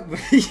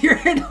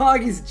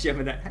August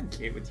Gemini. I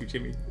can't with you,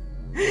 Jimmy.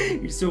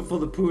 You're so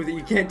full of poo that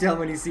you can't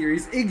tell any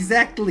series.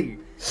 Exactly.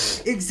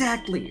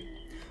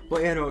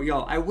 But yeah, no,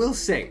 y'all. I will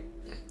say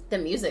the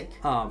music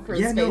for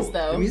space,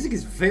 though. The music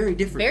is very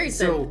different. Very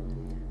so,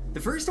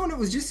 the first one, it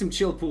was just some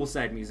chill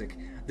poolside music.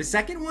 The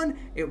second one,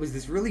 it was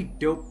this really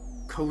dope,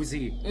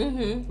 cozy,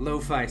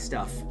 lo-fi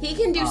stuff. He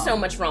can do so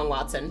much wrong,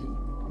 Watson.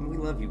 We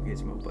love you,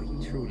 Gizmo, but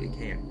he truly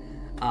can.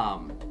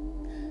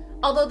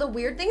 Although the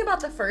weird thing about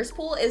the first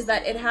pool is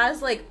that it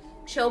has like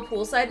chill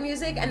poolside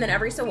music, and then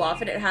every so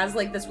often it has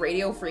like this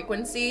radio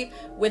frequency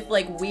with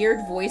like weird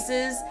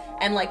voices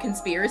and like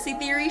conspiracy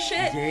theory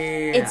shit.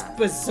 Yeah, it's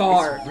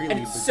bizarre. It's really and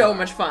it's bizarre. So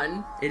much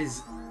fun. It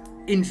is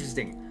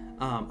interesting.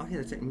 Oh yeah,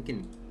 that's it. We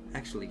can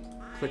actually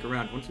click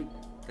around once we.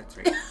 That's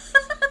right.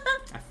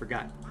 I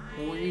forgot.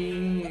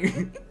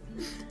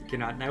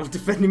 Cannot now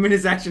defend him in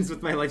his actions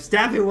with my life.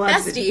 Stab it,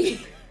 Watson.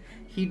 Bestie.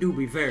 He do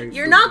be very.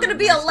 You're not going to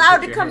be allowed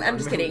to come. I'm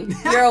just kidding.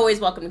 You're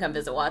always welcome to come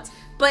visit Watts.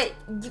 But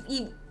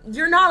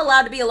you're not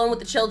allowed to be alone with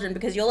the children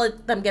because you'll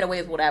let them get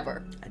away with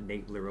whatever.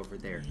 Enabler over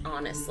there.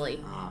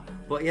 Honestly.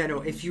 But yeah,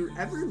 no. If you're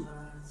ever.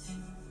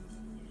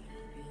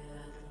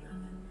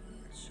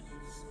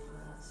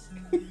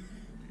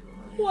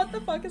 What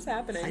the fuck is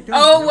happening?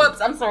 Oh, whoops.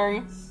 I'm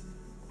sorry.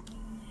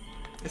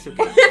 That's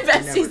okay.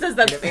 Bestie says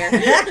that's fair.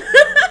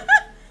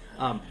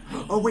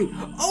 Oh wait.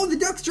 Oh, the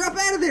ducks drop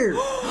out of there.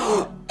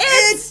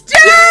 It's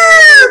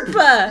Derp!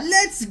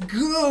 Let's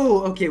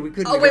go. Okay, we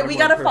couldn't. Oh wait, we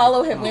gotta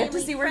follow him. We have to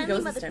see where he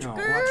goes this time. No,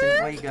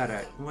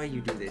 Watson, why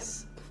you do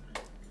this?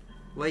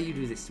 Why you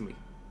do this to me?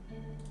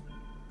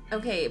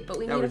 Okay, but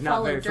we need to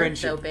follow Derp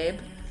though, babe.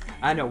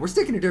 I know. We're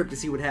sticking to Derp to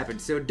see what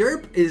happens. So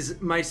Derp is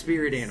my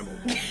spirit animal.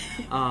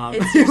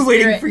 It's your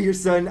waiting spirit for your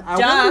son.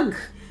 duck.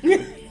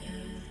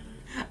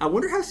 I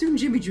wonder how soon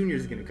Jimmy Jr.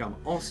 is going to come.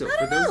 Also,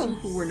 for those know.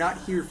 who were not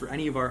here for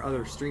any of our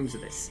other streams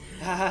of this,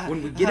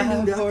 when we get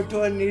a new duck,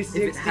 if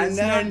it has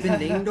not been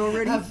named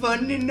already,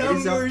 it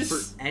is up for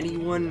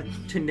anyone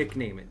to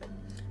nickname it.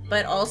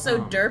 But also,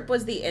 Derp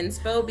was the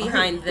inspo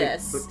behind Alright,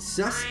 this. But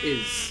Sus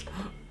is...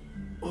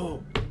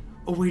 Oh,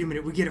 wait a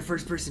minute. We get a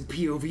first-person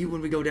POV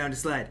when we go down to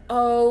slide.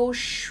 Oh,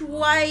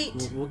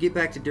 shwite. We'll get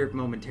back to Derp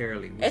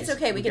momentarily. It's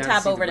okay. We can gotta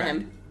tap see the over to ride.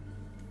 him.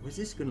 Where's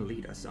this going to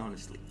lead us,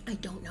 honestly? I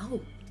don't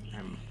know.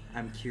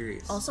 I'm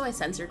curious. Also, I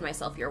censored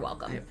myself. You're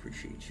welcome. I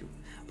appreciate you.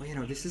 But,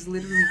 this is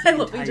literally I the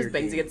love he entire just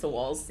bangs game. against the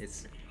walls.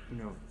 It's,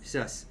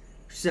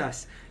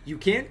 Sus. You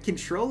can't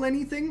control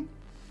anything?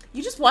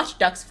 You just watch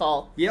ducks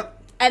fall. Yep.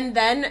 And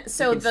then,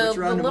 so You can the switch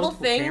around to little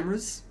multiple thing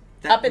cameras.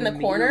 up in the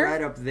meter corner,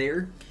 right up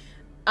there.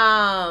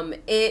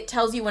 it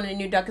tells you when a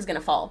new duck is gonna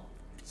fall.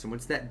 So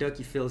once that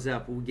ducky fills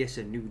up, we'll guess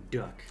a new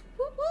duck.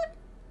 Woot woot.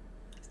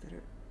 Is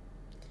that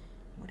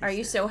what Are is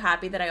you that? so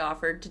happy that I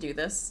offered to do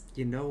this?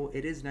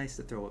 It is nice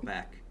to throw it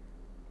back.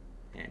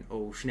 And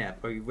oh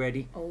snap, are you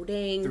ready? Oh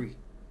dang. 3,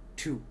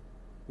 2,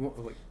 1.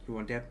 Oh, wait, you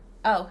want dab?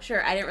 Oh,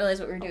 sure. I didn't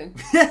realize what we were doing.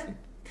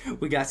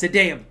 We got to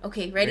damn.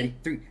 Okay, ready?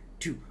 3,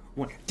 2,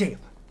 1, damn.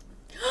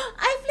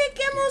 I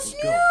flicked Emma's we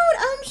snoot! go.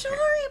 I'm sorry,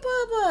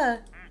 Bubba!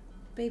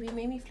 Baby,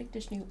 made me flick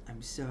the snoot.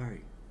 I'm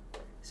sorry.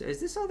 So is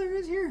this all there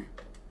is here?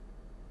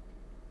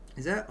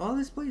 Is that all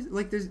this place?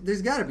 Like,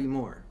 there's got to be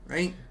more,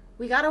 right?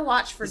 We gotta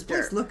watch for This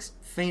place dirt. looks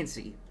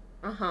fancy,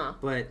 Uh-huh.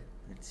 but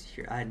let's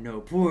hear. I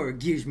know, poor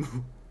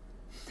Gizmo.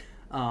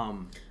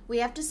 We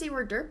have to see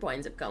where Derp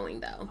winds up going,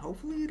 though.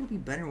 Hopefully it'll be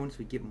better once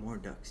we get more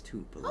ducks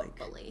too. But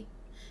Hopefully.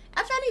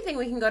 If anything,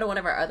 we can go to one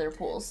of our other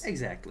pools.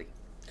 exactly.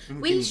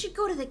 And We should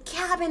go to the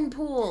cabin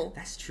pool.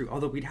 That's true.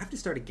 Although we'd have to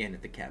start again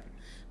at the cabin.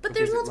 But because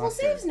there's it multiple lost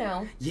saves our-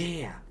 now.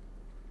 Yeah,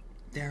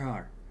 there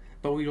are.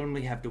 But we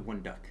only have the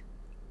one duck.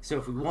 So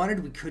if we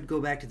wanted, we could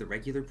go back to the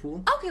regular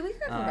pool. Okay, we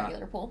could go to the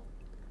regular pool.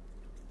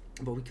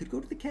 But we could go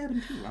to the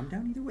cabin too. I'm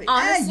down either way.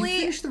 Honestly- you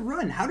finished the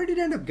run. How did it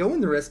end up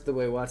going the rest of the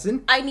way,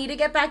 Watson? I need to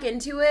get back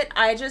into it.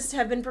 I just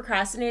have been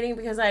procrastinating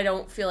because I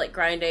don't feel like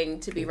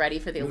grinding to be ready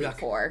for the Elite duck.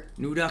 Four.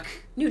 New duck.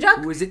 New duck?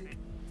 Who is it?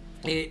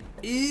 It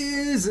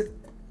is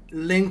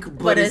Link, but,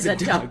 But is is a a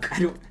duck.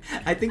 duck.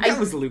 I think that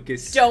was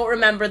Lucas. Don't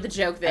remember the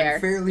joke there.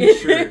 I'm fairly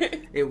sure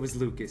it was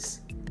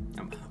Lucas.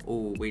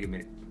 Oh, wait a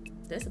minute.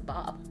 This is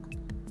Bob.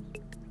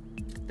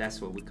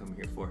 That's what we come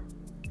here for.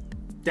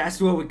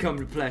 That's what we come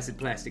to Placid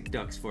Plastic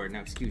Ducks for.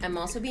 Now, excuse me. I'm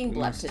also being We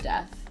blessed must- to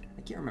death.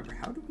 I can't remember.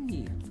 How do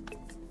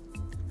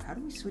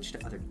we switch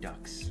to other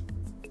ducks?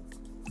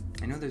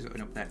 I know there's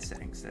no that's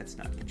settings. That's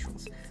not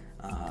controls.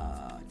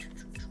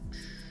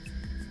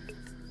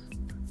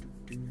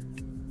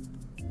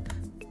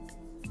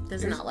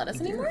 Does it not let us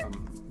anymore?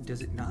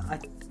 Does it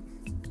not?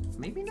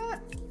 Maybe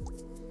not.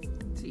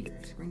 Let's see here.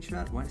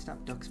 Screenshot. Why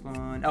stop duck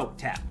spawn? Oh,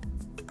 tap.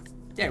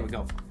 There we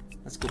go.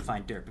 Let's go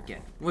find Derp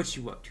again. What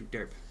you up to,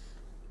 Derp?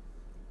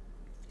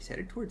 He's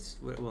headed towards.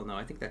 Well, no,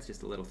 I think that's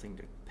just a little thing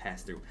to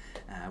pass through.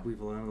 We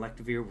will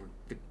Electivire. We're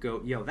the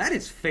go. Yo, that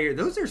is fair.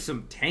 Those are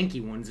some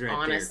tanky ones right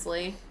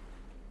Honestly.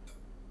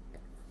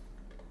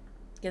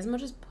 Gizmo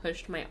just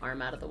pushed my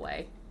arm out of the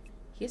way.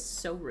 He is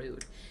so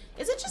rude.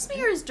 Is it just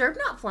me or is Derp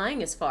not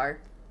flying as far?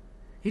 there.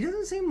 He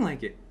doesn't seem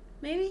like it.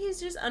 Maybe he's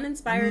just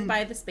uninspired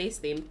by the space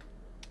theme.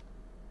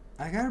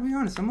 I gotta be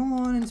honest. I'm a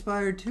little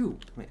uninspired too.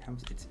 Wait,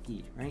 it's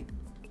E, right?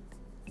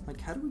 Like,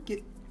 how do we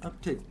get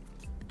up to?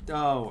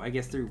 Oh, I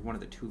guess through one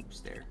of the tubes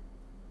there.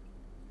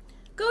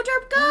 Go,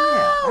 Derp, go!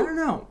 Yeah, I don't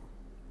know.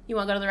 You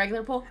want to go to the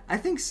regular pool? I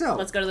think so.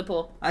 Let's go to the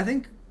pool. I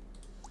think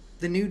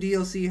the new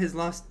DLC has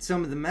lost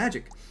some of the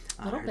magic.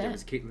 I Little heard there bit.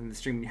 was Caitlin in the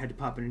stream and you had to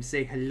pop in and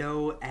say,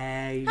 hello,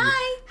 Ash.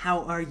 Hi.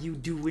 How are you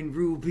doing,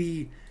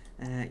 Ruby?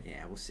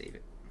 Yeah, we'll save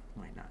it.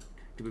 Why not?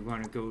 Do we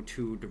want to go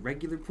to the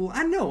regular pool?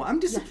 I know, I'm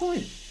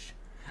disappointed.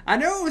 I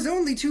know it was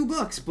only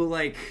 $2, but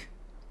like,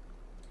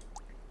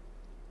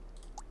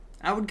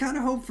 I would kind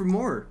of hope for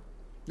more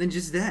than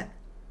just that.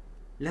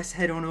 Let's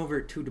head on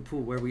over to the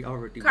pool where we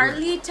already were.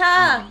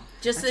 Carlita!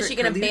 Just so that's she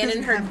right, can Carlita abandon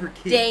doesn't her, have her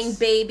kids. dang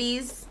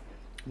babies.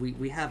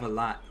 We have a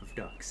lot of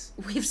ducks.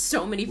 We have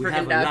so many We freaking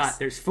have a ducks. lot.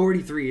 There's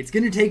 43. It's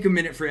gonna take a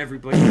minute for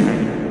everybody. Did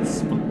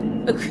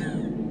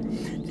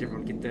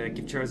everyone get the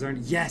gift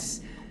Charizard?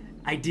 Yes,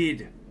 I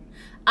did.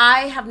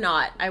 I have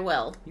not. I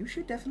will. You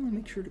should definitely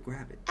make sure to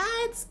grab it.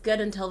 It's good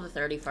until the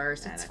 31st.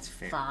 It's that's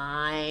fair.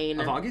 fine.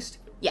 Of August?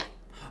 Yeah.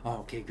 Oh,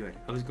 okay, good.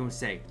 I was gonna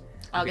say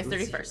August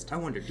let's see. 31st. I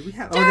wonder, do we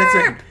have? Oh, that's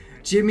right.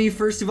 Jimmy.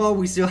 First of all,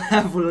 we still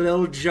have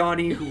little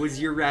Johnny, who was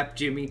your rap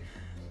Jimmy.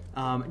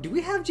 Do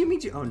we have Jimmy?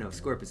 Oh no,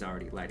 Scorp is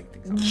already lighting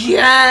things on.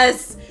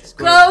 Yes! Scorp.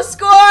 Go,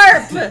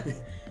 Scorp!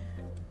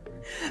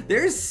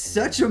 There's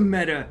such a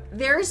meta.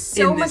 There's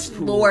so in this much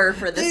pool. lore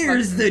for this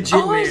There's one. the Jim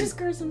Oh, I Man. just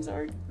cursed. I'm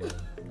sorry.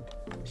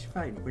 It's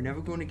fine. We're never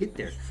going to get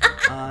there.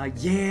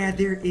 Yeah,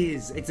 there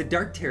is. It's a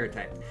dark Terra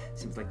type.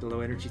 Seems like the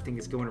low energy thing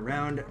is going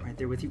around right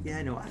there with you.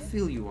 Yeah, no, I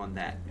feel you on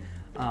that.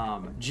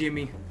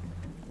 Jimmy,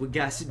 We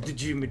got the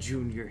Jimmy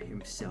Jr.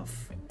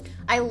 himself.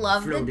 I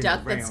love the Floating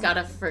duck that's around. got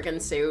a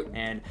friggin' suit.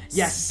 And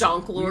yes,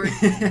 Stonk Lord.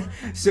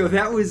 So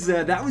that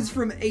was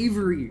from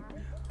Avery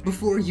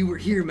before you were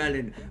here,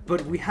 Melon.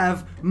 But we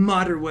have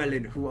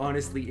Motherwellen, who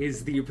honestly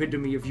is the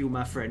epitome of you,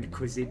 my friend,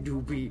 because it do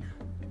be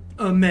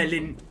a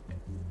melon.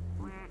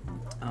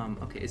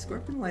 Okay, is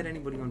Scorp gonna light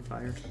anybody on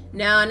fire?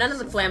 No, none of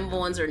the flammable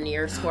ones are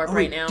near Scorp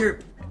right now.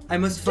 Derp. I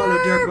must follow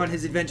Derp on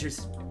his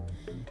adventures.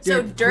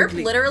 So Derp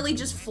quickly. literally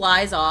just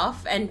flies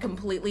off and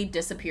completely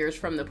disappears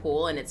from the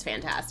pool, and it's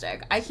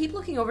fantastic. I keep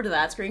looking over to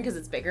that screen because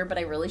it's bigger, but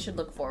I really should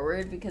look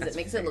forward because it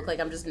makes it look like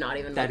I'm just not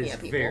even looking at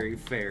people. That is very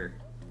fair.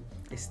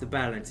 It's the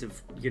balance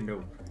of,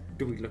 do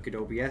we look at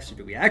OBS or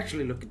do we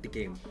actually look at the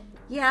game?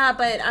 Yeah,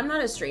 but I'm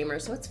not a streamer,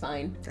 so it's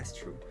fine. That's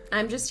true.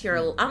 I'm just here.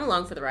 I'm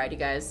along for the ride, you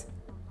guys.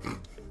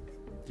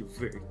 You're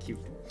very cute.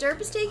 Derp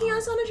is taking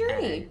us on a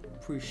journey.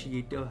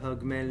 Appreciate the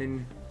hug,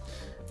 Melon.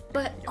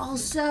 But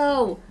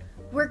also,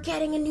 we're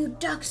getting a new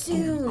duck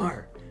soon. We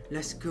are.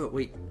 Let's go.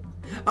 Wait.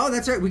 Oh,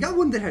 that's right. We got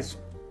one that has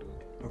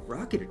a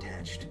rocket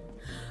attached.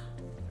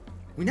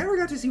 We never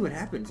got to see what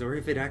happens or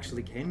if it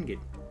actually can get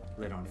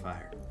lit on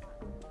fire.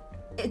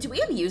 Do we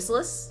have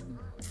useless?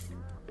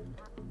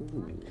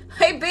 Ooh.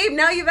 Hey, babe,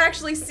 now you've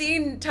actually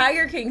seen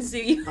Tiger King, so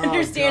you Oh,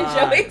 understand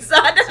God. showing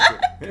Sada.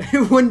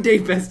 One day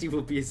Bestie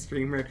will be a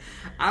streamer.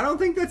 I don't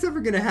think that's ever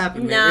gonna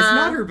happen, man. Nah. It's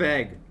not her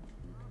bag.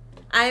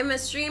 I'm a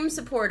stream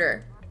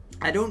supporter.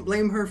 I don't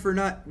blame her for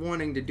not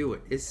wanting to do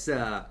it. It's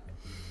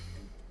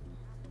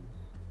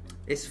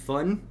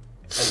fun,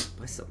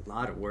 but it's a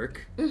lot of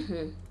work.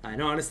 Mm-hmm.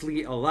 And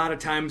honestly, a lot of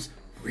times,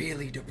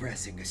 really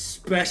depressing,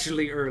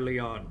 especially early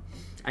on.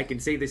 I can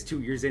say this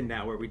 2 years in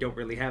now, where we don't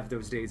really have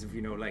those days of,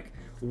 like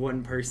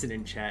one person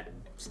in chat.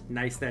 It's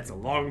nice, that's a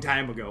long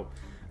time ago.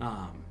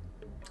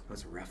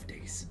 Those are rough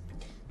days.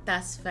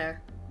 That's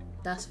fair.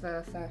 That's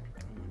very fair.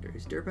 I wonder,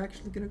 is Derp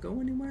actually gonna go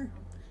anywhere?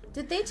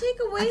 Did they take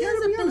away I gotta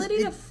his be honest,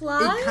 ability to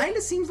fly? It kind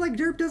of seems like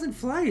Derp doesn't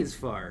fly as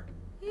far.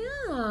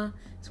 Yeah.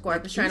 Scorp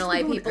Like, is trying to he's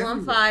light going people on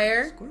everywhere.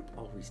 fire. Scorp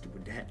always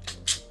doing that.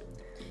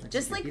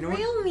 Just like You know what?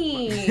 real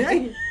me.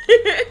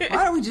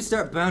 Why don't we just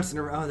start bouncing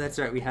around? Oh, that's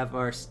right. We have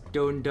our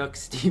Stone Duck,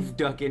 Steve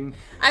Duckin.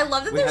 I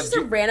love that We there's have just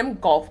a random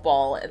golf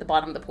ball at the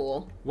bottom of the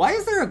pool. Why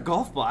is there a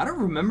golf ball? I don't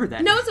remember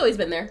that. No, it's always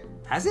been there.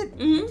 Has it?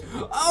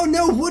 Mm-hmm. Oh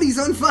no, Woody's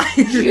on fire!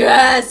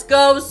 Yes,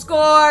 go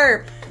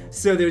Scorp!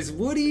 So there's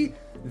Woody,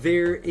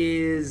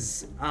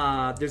 there's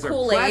our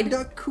Kool-Aid. Plaid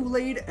Duck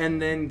Kool-Aid,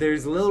 and then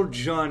there's little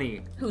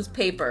Johnny, Who's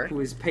paper. who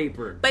is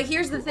paper. But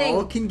here's the thing.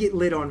 All can get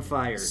lit on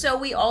fire. So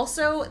we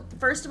also,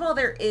 first of all,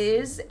 there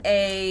is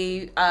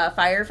a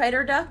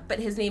firefighter duck, but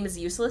his name is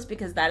useless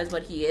because that is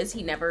what he is.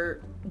 He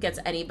never gets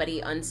anybody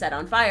unset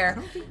on I fire.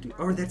 don't think.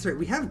 Oh, that's right.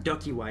 We have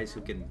Ducky Wise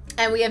who can.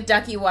 And we have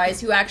Ducky Wise,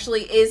 who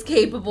actually is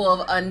capable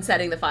of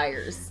unsetting the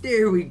fires.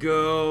 There we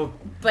go.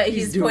 But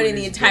he's doing pointing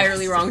the his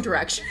entirely best. wrong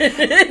direction.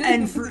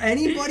 And for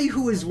anybody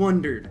who has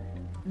wondered,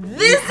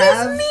 This we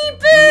have is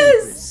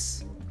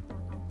Meepus!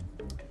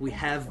 We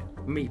have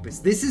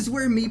Meepus. This is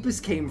where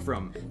Meepus came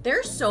from. There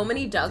are so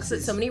many ducks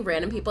that so many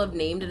random people have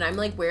named, and I'm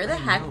like, where the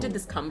heck know. did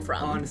this come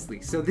from?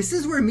 Honestly. So this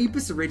is where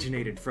Meepus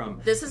originated from.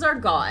 This is our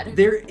god.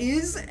 There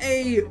is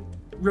a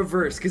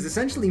reverse, because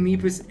essentially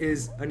Meepus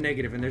is a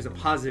negative and there's a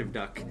positive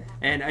duck.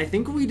 And I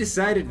think we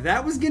decided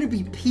that was going to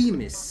be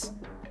Peemus.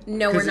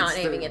 No, we're 'Cause not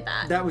it's aiming at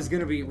that. That was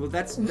gonna be, well,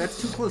 that's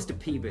too close to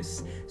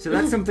Peebus. So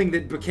that's something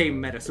that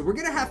became meta. So we're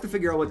gonna have to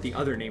figure out what the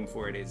other name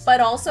for it is. But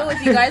also, if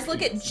you guys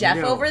look at Jeff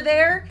No. over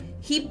there,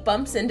 he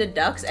bumps into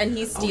ducks and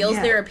he steals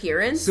yeah. their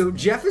appearance. So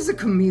Jeff is a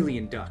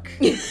chameleon duck.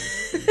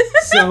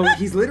 So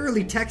he's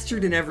literally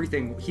textured and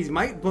everything. He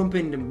might bump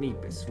into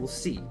Meepus. We'll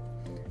see.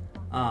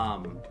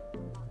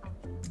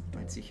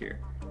 Let's see here.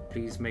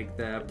 Please make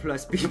the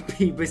plus be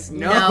Peebus.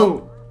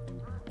 No.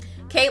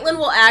 Caitlin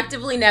will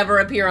actively never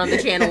appear on the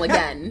channel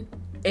again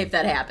if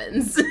that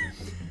happens.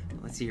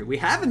 Let's see here. We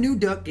have a new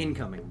duck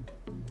incoming.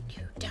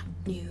 New duck,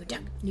 new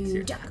duck,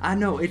 new duck. I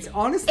know, it's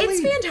honestly...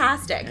 It's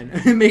fantastic.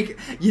 And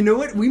you know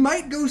what? We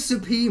might go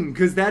Supreme,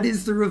 because that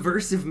is the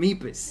reverse of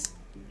Meepus.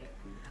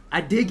 I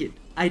dig it.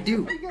 I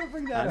do. You gotta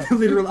bring that up. The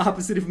literal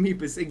opposite of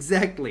Meepus,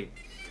 exactly.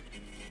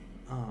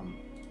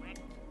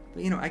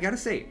 But I gotta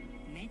say,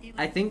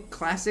 I think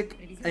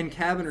Classic and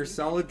Cabin are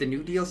solid. The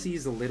new DLC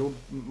is a little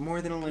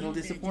more than a little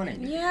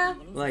disappointing. Yeah.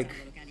 Like,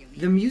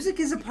 the music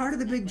is a part of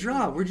the big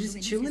draw. We're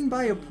just chilling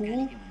by a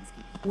pool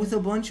with a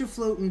bunch of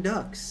floating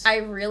ducks. I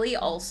really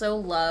also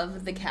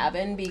love the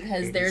cabin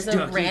because It there's is a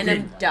ducky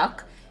random then.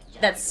 duck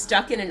that's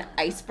stuck in an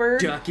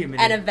iceberg Duck him in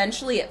and it.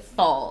 eventually it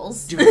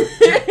falls. Duck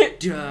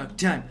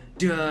time.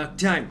 Duck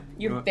time.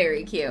 You know You're what?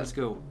 very cute. Let's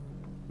go.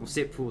 We'll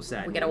sit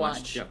poolside. We gotta We'll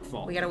watch. Duck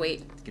fall. We gotta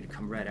wait. It's gonna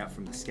come right out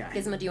from the sky.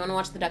 Gizmo, do you want to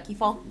watch the ducky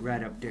fall?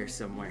 Right up there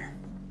somewhere.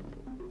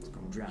 It's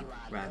gonna drop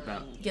right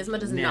about Gizmo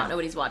does now. not know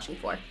what he's watching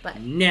for, but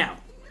Now.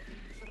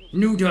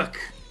 New duck.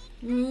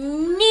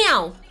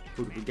 meow.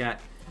 Who do we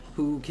got?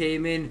 Who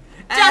came in?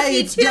 Ducky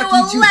it's 2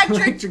 Ducky 2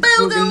 Electric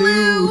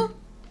Boogaloo.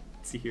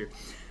 Let's see here.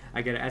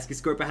 I gotta ask,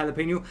 is Scorp a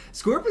jalapeno?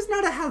 Scorp is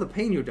not a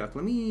jalapeno duck.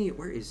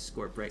 Where is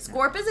Scorp right now?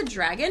 Scorp is a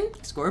dragon?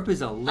 Scorp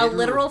is a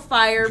literal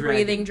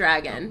fire-breathing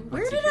dragon.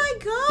 Where did I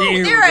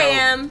go? There I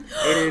am.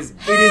 It is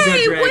a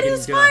Hey, dragon what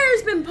his duck.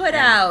 fire's been put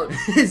out?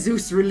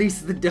 Zeus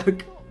released the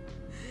duck.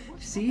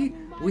 See?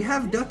 We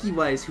have Ducky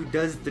Wise who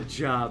does the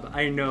job.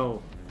 I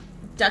know.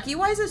 Ducky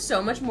Wise is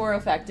so much more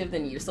effective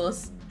than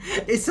useless.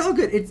 It's all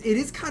good. It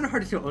is kind of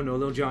hard to tell. Oh no,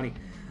 little Johnny.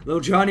 Little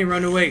Johnny,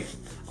 run away.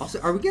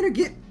 Also, are we gonna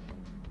get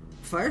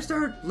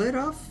Firestar lit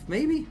off?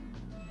 Maybe?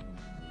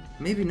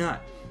 Maybe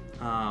not.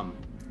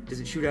 Does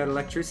it shoot out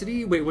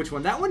electricity? Wait, which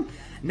one? That one?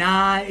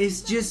 Nah,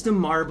 it's just a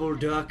marble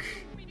duck.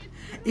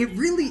 It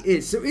really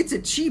is. So it's a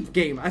cheap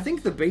game. I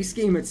think the base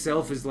game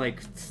itself is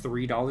like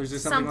 $3 or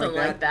something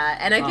like that.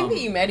 And I think that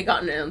you might have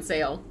gotten it on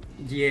sale.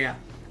 Yeah.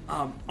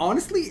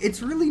 Honestly,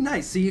 it's really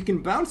nice. So you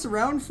can bounce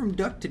around from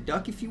duck to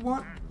duck if you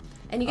want.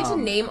 And you get to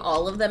name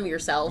all of them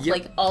yourself. Yep.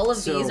 Like, all of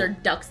So these are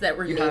ducks that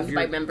were named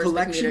by members of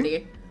the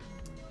community.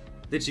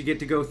 That you get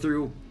to go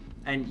through,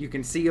 and you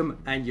can see them,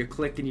 and you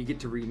click, and you get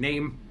to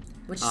rename.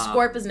 Which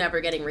Scorp is never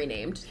getting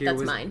renamed.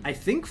 That's mine. I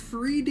think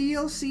free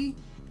DLC.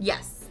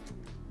 Yes.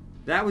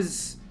 That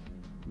was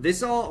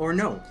this all or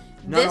no?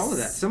 Not all of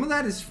that. Some of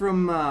that is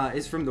from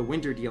the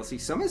winter DLC.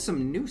 Some is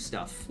some new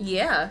stuff.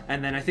 Yeah.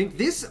 And then I think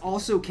this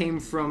also came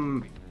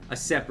from a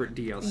separate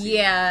DLC.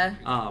 Yeah.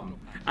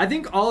 I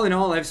think all in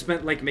all, I've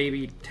spent like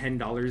maybe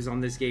 $10 on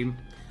this game.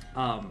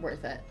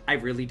 Worth it. I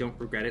really don't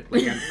regret it.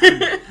 Like,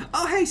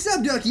 oh hey,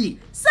 Sub Ducky!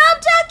 Sub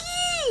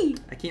Ducky!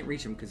 I can't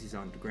reach him because he's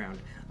on the ground.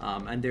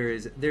 And there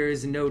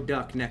is no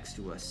duck next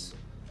to us.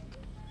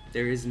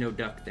 There is no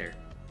duck there.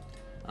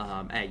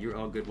 Hey, you're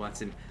all good,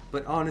 Watson.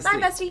 But honestly,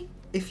 bye, bestie.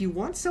 If you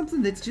want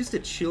something that's just a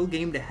chill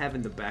game to have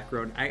in the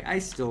background, I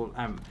still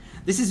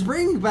this is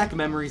bringing back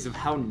memories of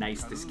how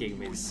nice this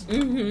game is.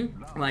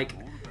 Mm-hmm. Like,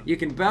 you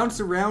can bounce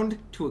around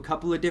to a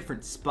couple of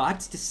different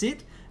spots to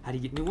sit. How do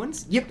you get new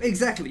ones? Yep,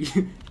 exactly.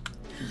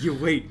 You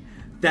wait.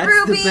 That's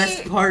Ruby! the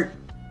best part.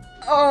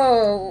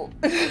 Oh.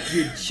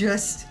 You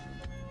just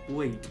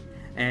wait.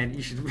 And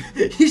you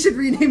should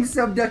rename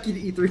Sub Ducky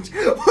to Etheridge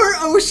or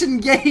Ocean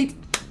Gate.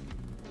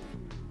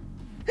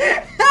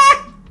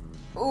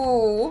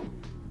 Ooh.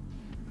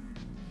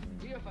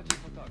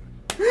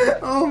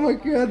 Oh my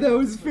god, that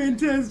was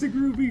fantastic,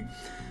 Ruby.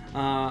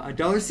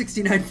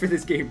 $1.69 for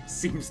this game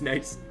seems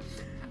nice.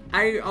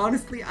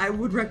 I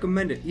would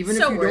recommend it, even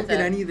if you don't get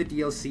any of the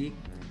DLC.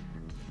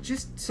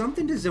 Just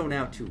something to zone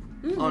out to,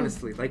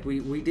 honestly. Like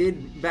we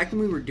did back when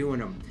we were doing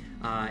them,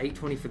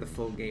 $8.20 for the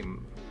full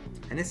game,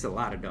 and it's a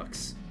lot of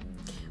ducks.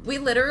 We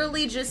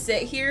literally just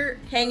sit here,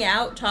 hang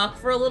out, talk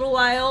for a little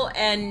while,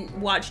 and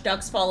watch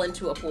ducks fall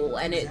into a pool,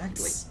 and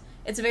it's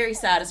a very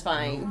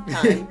satisfying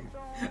time.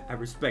 I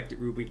respect it,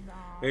 Ruby.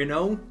 You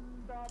know,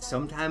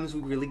 sometimes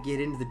we really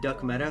get into the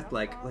duck meta.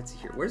 Like, let's see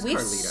here. Where's Carlita? We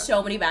have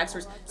so many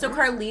backstories. So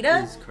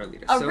Carlita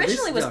So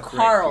originally was duck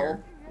Carl.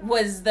 Right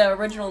was the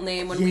original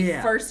name when we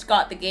first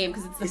got the game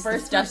because it's the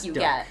first duck you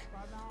get.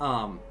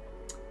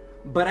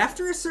 But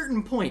after a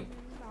certain point,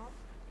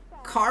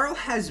 Carl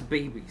has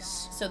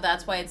babies. So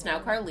that's why it's now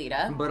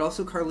Carlita. But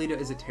also Carlita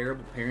is a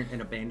terrible parent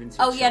and abandons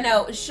her Oh yeah,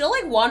 no. She'll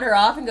like wander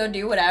off and go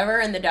do whatever,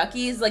 and the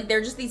duckies, like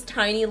they're just these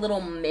tiny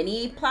little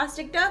mini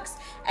plastic ducks,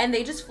 and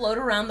they just float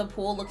around the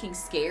pool looking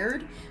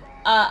scared.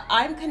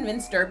 I'm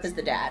convinced Derp is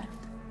the dad.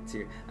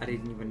 See, I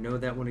didn't even know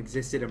that one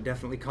existed. I'm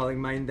definitely calling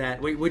mine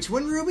that. Wait, which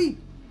one, Ruby?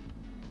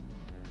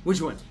 Which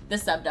one? The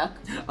sub duck.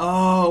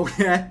 Oh,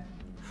 yeah.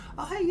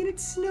 Oh, hey, and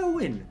it's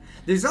snowing.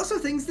 There's also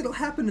things that'll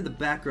happen in the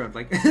background,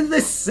 like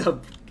the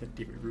sub. God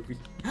damn it, Ruby.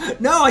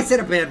 No, I said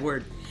a bad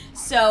word.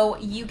 So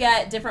you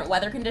get different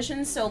weather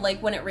conditions. So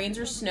like when it rains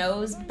or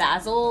snows,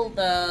 basil,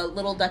 the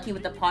little ducky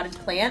with the potted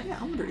plant, Yeah,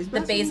 I wonder, is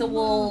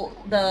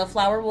the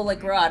flower will like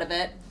grow out of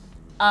it.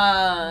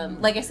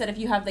 Like I said, if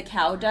you have the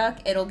cow duck,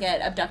 it'll get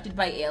abducted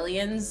by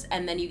aliens,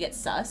 and then you get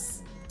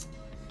sus.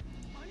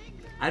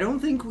 I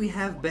don't think we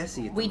have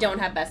Bessie. We don't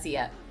have Bessie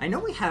yet. I know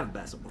we have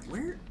Basil, but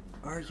where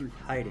are you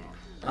hiding?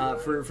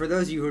 For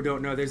those of you who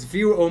don't know, there's a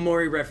few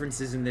Omori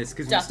references in this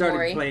because we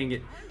started playing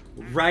it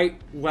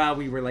right while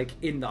we were like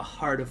in the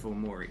heart of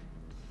Omori.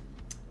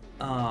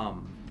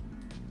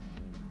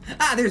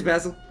 There's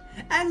Basil.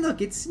 And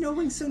look, it's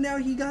snowing, so now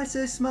he got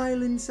a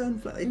smiling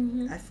sunflower.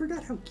 I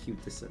forgot how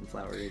cute the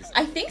sunflower is.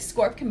 I think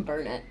Scorp can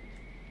burn it.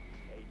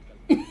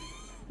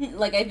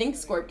 Like, I think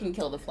Scorp can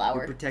kill the flower.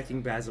 We're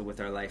protecting Basil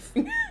with our life.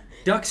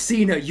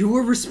 Duxina, you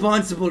were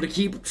responsible to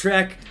keep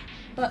track.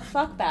 But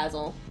fuck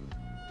Basil.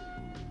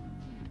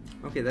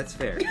 Okay, that's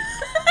fair.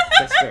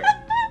 That's fair.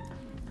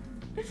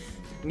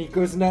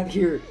 Nico's not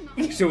here,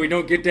 so we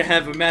don't get to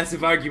have a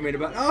massive argument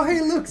about, oh,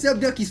 hey, look,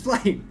 Subducky's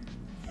flying.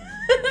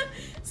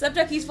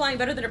 Subducky's flying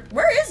better than Derp.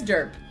 Where is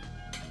Derp?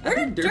 I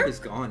think Derp is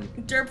gone.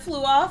 Derp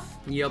flew off?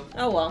 Yep.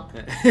 Oh, well.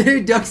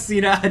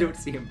 Duxina, I don't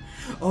see him.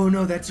 Oh,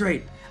 no, that's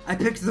right. I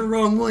picked the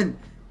wrong one.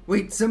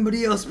 Wait,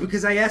 somebody else,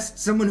 because I asked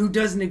someone who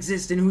doesn't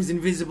exist and who's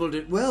invisible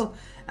to... Well,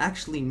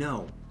 actually,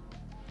 no.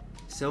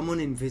 Someone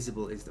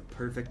invisible is the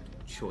perfect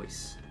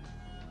choice.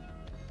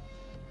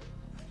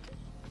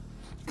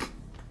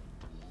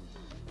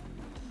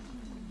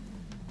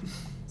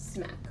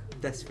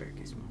 That's fair,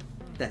 Gizmo.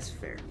 That's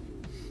fair.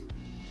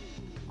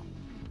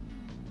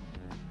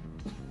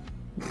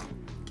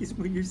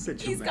 Gizmo, you're such a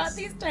mess. He's got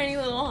these tiny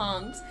little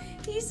honks.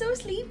 He's so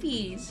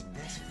sleepy.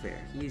 That's fair.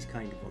 He is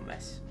kind of a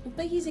mess.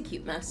 But he's a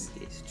cute mess.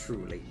 He is,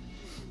 truly.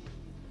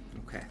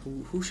 Okay,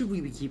 who should we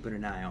be keeping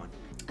an eye on?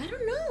 I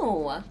don't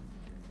know.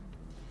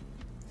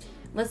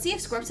 Let's see if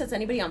Scorp sets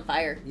anybody on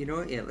fire. You know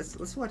what? Yeah,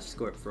 let's watch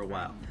Scorp for a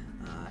while.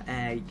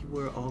 You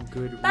were all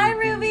good. Bye,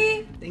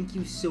 Ruby. Thank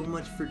you so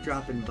much for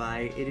dropping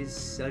by. It is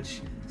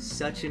such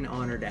an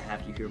honor to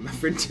have you here, my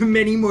friend. To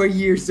many more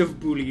years of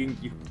bullying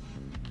you.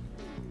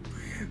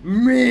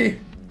 Meh.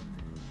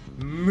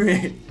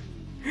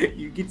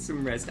 You get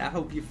some rest. I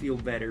hope you feel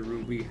better,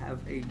 Ruby. Have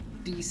a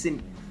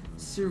decent,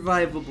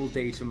 survivable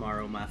day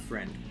tomorrow, my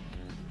friend.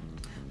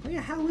 Oh yeah,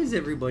 how is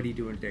everybody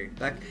doing today?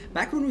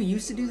 Back when we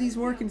used to do these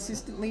more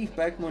consistently,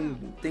 back when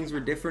things were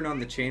different on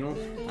the channel.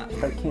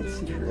 I can't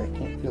see her. I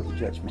can't feel the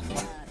judgment.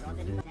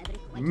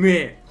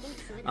 Meh.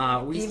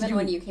 Even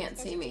when you can't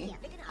see me,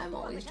 I'm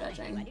always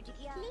judging.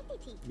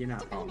 You're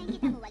not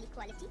wrong.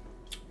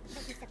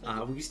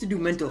 We used to do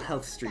mental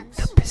health streams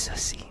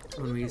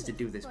when we used to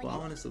do this, but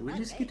honestly, we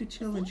just get to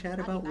chill and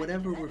chat about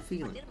whatever we're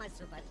feeling.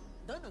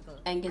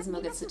 And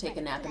Gizmo gets to take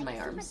a nap in my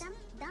arms.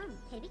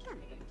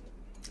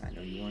 I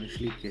know you want to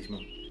sleep,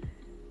 Gizmo.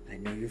 I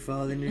know you're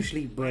falling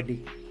asleep,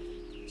 buddy.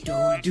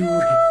 Don't do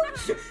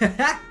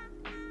it.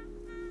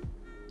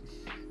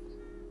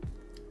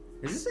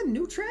 Is this a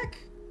new track?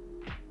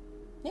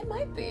 It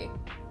might be.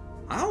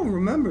 I don't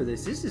remember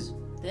this. This is a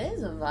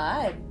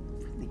vibe.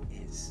 It really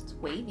is. It's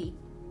wavy.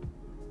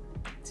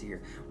 It's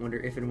here. Wonder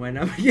if and when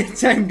I'm gonna get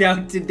timed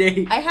out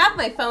today. I have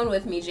my phone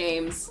with me,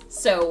 James,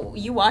 so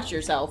you watch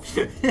yourself.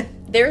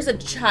 There's a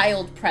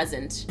child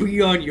present.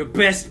 Be on your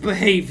best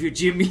behavior,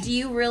 Jimmy. Do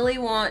you really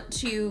want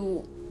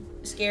to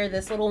scare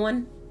this little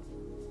one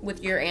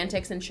with your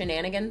antics and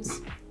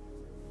shenanigans?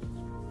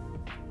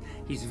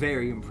 He's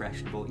very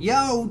impressionable.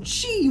 Yo,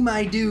 Chi,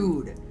 my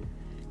dude.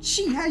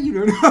 Chi, how you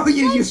doing? Oh,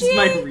 you used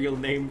my real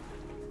name.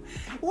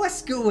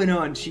 What's going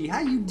on, Chi?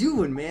 How you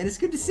doing, man? It's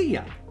good to see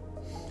ya.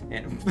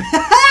 And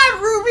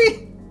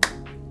Ruby!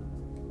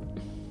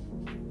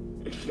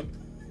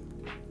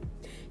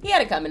 He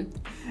had it coming.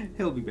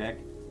 He'll be back.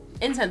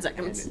 In 10 And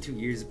seconds. 2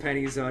 years of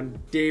pennies on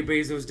Dave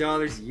Bezos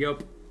dollars.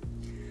 Yup.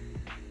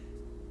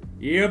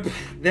 Yep.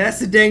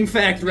 That's a dang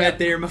fact right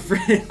there, my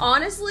friend.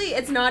 Honestly,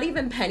 it's not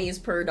even pennies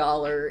per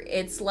dollar.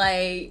 It's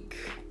like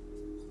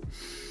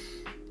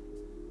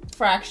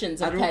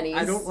fractions of pennies.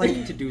 I don't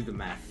like to do the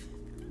math.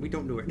 We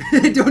don't do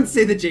it. Don't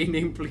say the J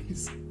name,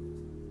 please.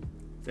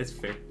 That's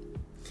fair.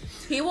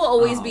 He will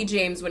always be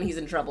James when he's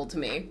in trouble to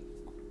me.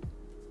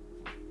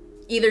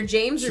 Either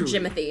James or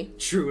Jimothy.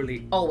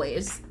 Truly.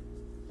 Always.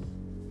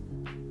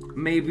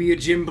 Maybe a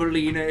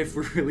Jimbolina if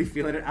we're really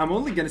feeling it. I'm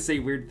only gonna say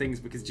weird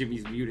things because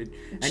Jimmy's muted.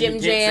 And Jim he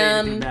can't Jam. say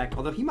anything back,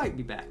 although he might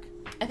be back.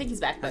 I think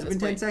he's back by Has it this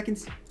been 10 point.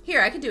 seconds?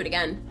 Here, I can do it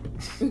again.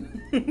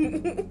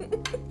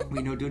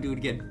 Wait, no, don't do it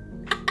again.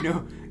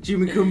 No,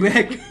 Jimmy, come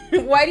back.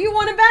 Why do you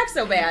want him back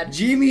so bad?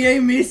 Jimmy, I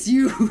miss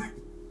you.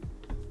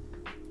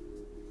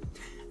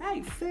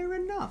 Hey, fair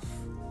enough.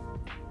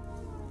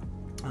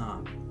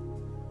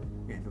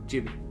 Yeah, no,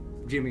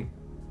 Jimmy.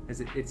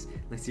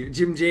 Let's hear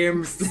Jim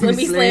Jam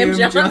Slimmy Slam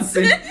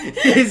Johnson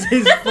is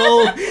his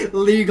full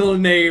legal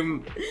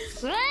name.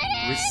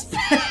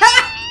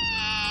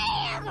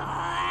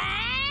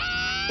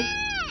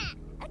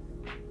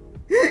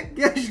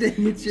 Gosh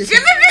dang it,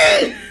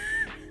 Jimmy!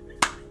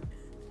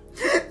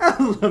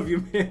 I love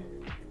you, man.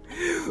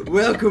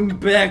 Welcome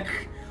back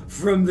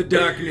from the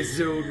darkness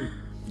zone.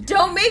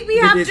 Don't make me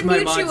have to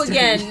mute you monster.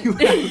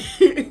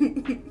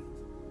 again.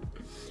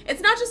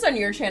 It's not just on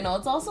your channel,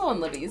 it's also on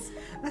Libby's.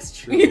 That's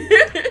true.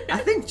 I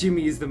think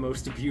Jimmy is the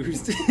most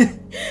abused.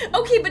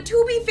 Okay, but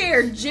to be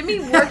fair, Jimmy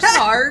works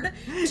hard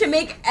to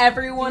make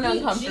everyone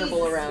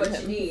uncomfortable around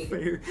him.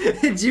 Fair.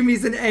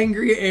 Jimmy's an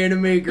angry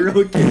anime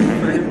girl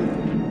confirmed.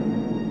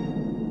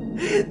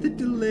 The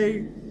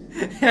delay.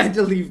 Had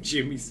to leave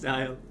Jimmy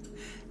style.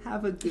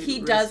 Have a good He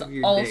rest does of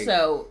your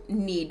also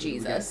need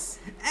Jesus.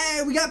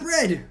 Hey, we got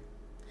bread.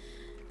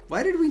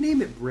 Why did we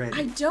name it bread?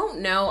 I don't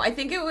know. I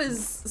think it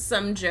was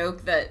some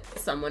joke that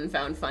someone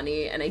found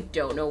funny, and I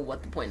don't know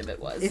what the point of it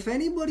was. If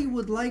anybody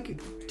would like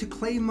to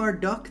claim our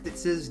duck that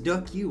says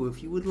Duck You,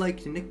 if you would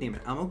like to nickname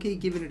it, I'm okay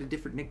giving it a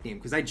different nickname,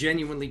 because I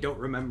genuinely don't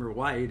remember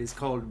why it is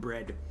called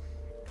bread.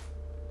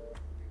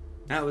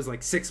 That was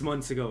like 6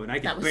 months ago, and I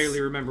can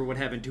barely remember what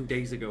happened 2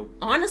 days ago.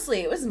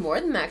 Honestly, it was more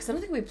than that, because I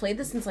don't think we played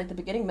this since like the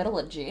beginning, middle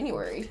of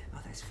January.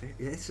 Oh, that's fair.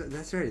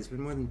 That's right. It's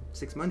been more than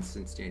 6 months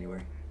since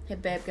January. Hey,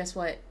 babe, guess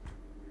what?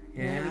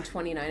 Yeah. I'll be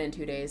 29 in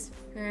 2 days.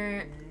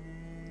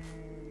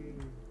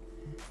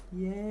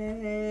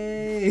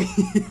 Yay!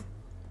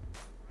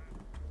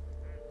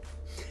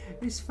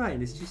 It's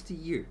fine. It's just a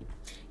year.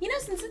 You know,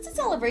 since it's a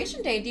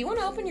celebration day, do you want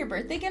to open your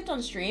birthday gift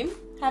on stream?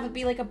 Have it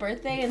be like a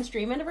birthday and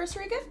stream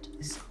anniversary gift?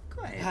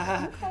 Go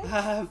ahead.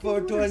 For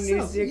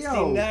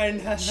 2069,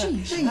 have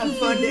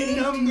fun in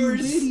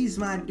numbers. Biddies,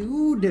 my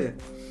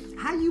dude.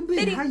 How you been?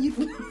 Biddy. How you?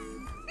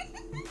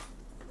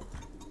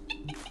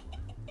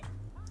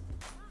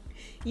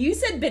 You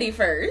said Biddy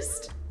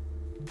first.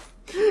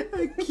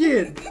 I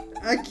can't.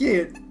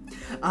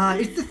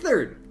 It's the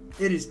 3rd.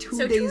 It is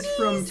 2 days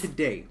from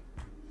today.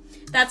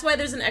 That's why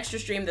there's an extra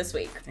stream this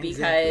week,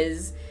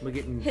 because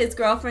his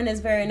girlfriend is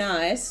very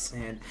nice.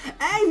 And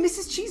hey,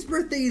 Mrs. Cheese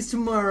birthday is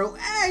tomorrow.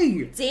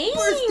 Hey, Dang.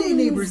 Birthday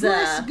neighbors,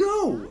 let's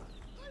go.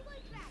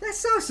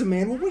 That's awesome,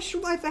 man. Well, wish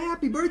your wife a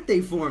happy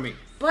birthday for me.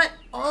 But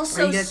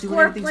also,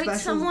 Scorp light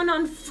someone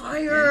on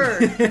fire.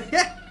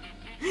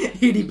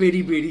 Itty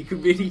bitty bitty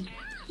kabitty.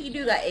 He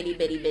do got itty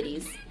bitty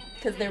bitties,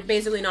 because they're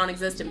basically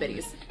non-existent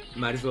bitties.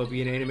 Might as well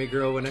be an anime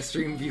girl when I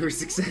stream viewers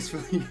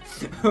successfully.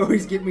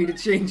 Always get me to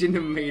change into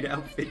maid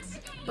outfits.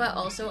 But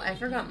also, I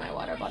forgot my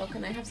water bottle.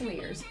 Can I have some of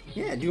yours?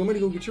 Yeah, do you want me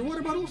to go get your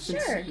water bottle?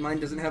 Since sure. Mine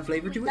doesn't have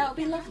flavor to it? That would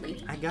be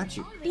lovely. I got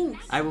you.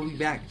 Thanks. I will be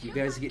back. You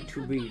guys get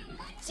to be...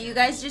 So you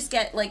guys just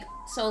get, like,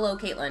 solo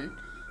Caitlyn.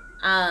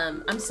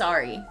 I'm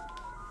sorry.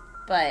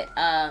 But,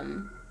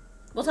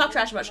 we'll talk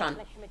trash about Sean.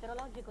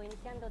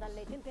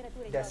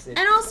 That's it.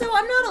 And also,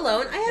 I'm not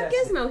alone. I have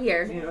Gizmo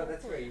here. You know,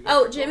 that's right.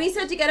 Oh, Jimmy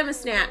said to get him a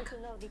snack.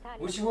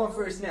 What you want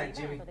for a snack,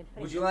 Jimmy?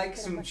 Would you like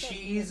some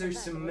cheese or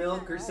some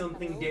milk or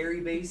something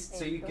dairy-based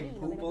so you can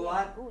poop a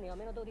lot?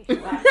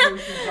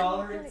 Lactose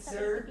intolerant,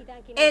 sir?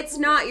 It's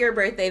not your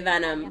birthday,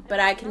 Venom, but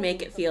I can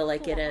make it feel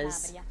like it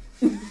is.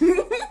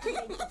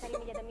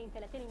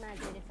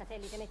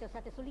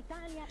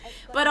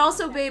 But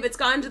also, babe, it's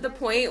gotten to the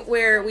point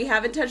where we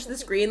haven't touched the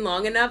screen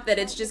long enough that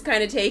it's just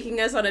kind of taking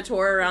us on a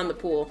tour around the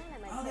pool.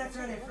 Oh, that's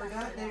right. I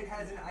forgot that it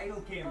has an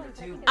idle camera,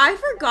 too. I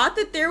forgot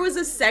that there was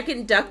a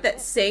second duck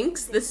that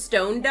sinks, the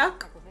stone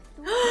duck.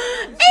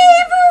 Avery!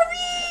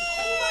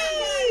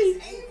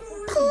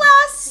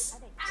 Plus,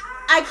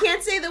 I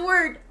can't say the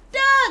word,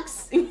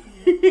 ducks!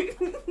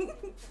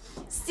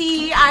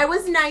 See, I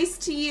was nice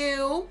to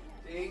you.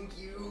 Thank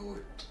you.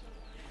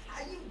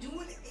 How you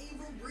doing,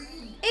 Avery?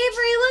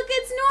 Avery, look,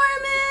 it's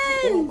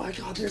Norman! Oh my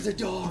god, there's a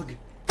dog.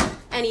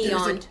 And he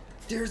yawned.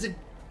 There's a...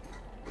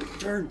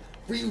 Turn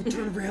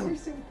around.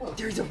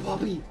 There's a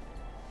puppy.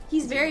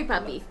 He's very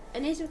puppy,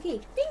 and it's okay.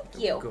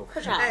 Thank you. Go.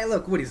 Good job. Hey,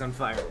 look, Woody's on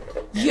fire.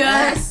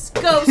 Yes!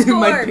 Go score!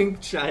 My pink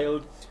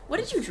child.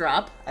 What did you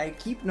drop? I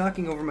keep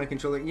knocking over my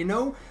controller. You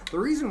know, the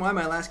reason why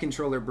my last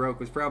controller broke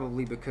was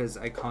probably because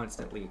I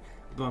constantly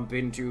bump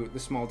into the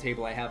small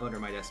table I have under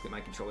my desk that my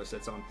controller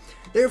sits on.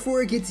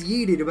 Therefore, it gets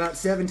yeeted about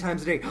 7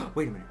 times a day.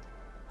 Wait a minute.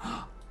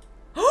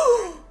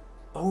 Oh.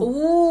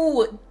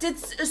 Ooh,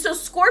 so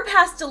Scorp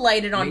has to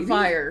light it on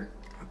fire.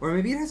 Or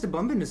maybe it has to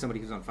bump into somebody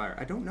who's on fire.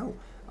 I don't know.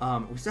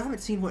 We still haven't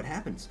seen what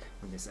happens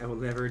when this. I will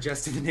never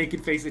adjust to the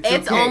naked face. It's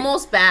okay.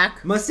 Almost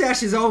back.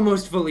 Mustache is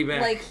almost fully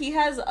back. Like, he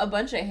has a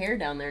bunch of hair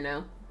down there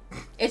now.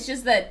 It's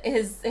just that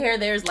his hair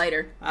there is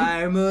lighter.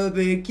 I'm a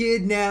big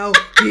kid now.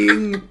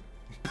 Ding.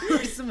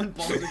 Someone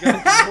balls a gun. You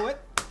know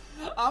what?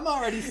 I'm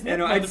already sniffing.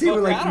 know, I'd say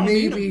we're like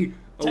maybe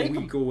a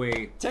week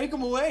away. Take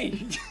him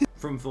away.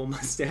 From full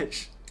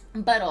mustache.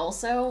 But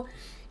also,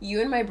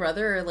 you and my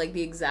brother are like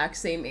the exact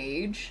same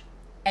age,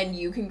 and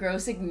you can grow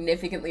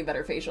significantly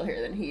better facial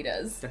hair than he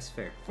does. That's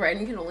fair.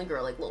 Bryden can only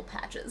grow like little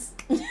patches.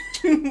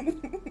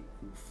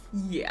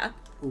 Yeah.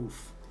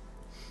 Oof.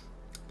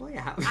 Well,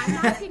 yeah.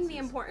 I'm asking the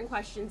important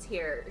questions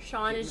here.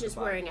 Sean is just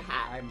wearing a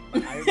hat.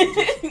 I'm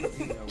just,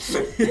 you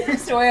know.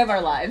 Story of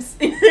our lives.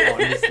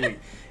 Honestly.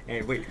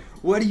 Hey, wait.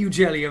 What are you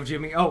jelly of,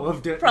 Jimmy? Oh,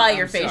 of the... Probably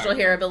your facial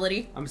hair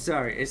ability. I'm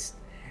sorry.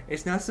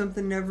 It's not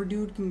something every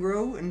dude can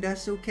grow, and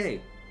that's okay.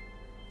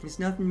 It's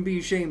nothing to be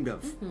ashamed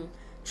of. Mm-hmm.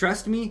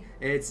 Trust me,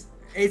 it's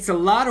a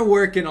lot of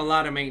work and a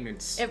lot of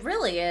maintenance. It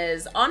really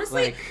is.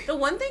 Honestly, the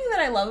one thing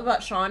that I love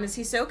about Sean is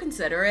he's so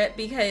considerate,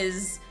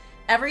 because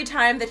every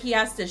time that he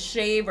has to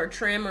shave or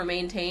trim or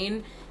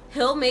maintain,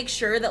 he'll make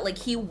sure that like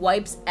he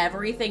wipes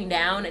everything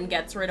down and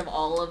gets rid of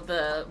all of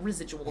the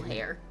residual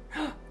hair.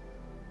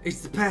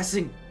 It's the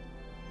passing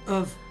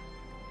of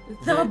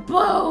the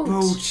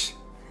boat.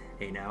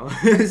 Hey now,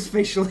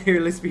 facial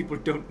hairless people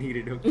don't need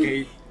it,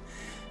 okay?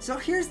 So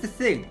here's the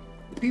thing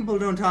people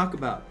don't talk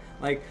about.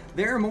 Like,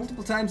 there are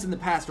multiple times in the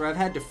past where I've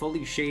had to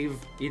fully shave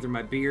either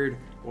my beard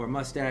or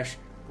mustache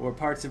or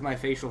parts of my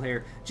facial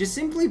hair just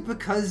simply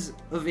because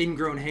of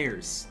ingrown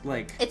hairs.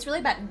 Like, it's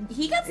really bad.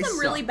 He gets them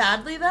really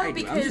badly though,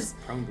 because I'm just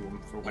prone to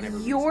them for whatever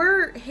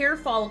your hair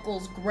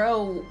follicles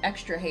grow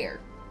extra hair.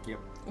 Yep.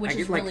 Which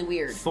is really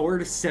weird. 4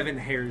 to 7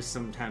 hairs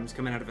sometimes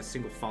coming out of a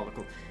single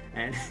follicle.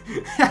 And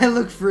I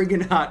look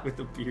friggin' hot with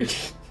a beard.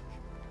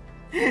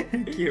 I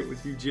can't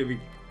with you, Jimmy.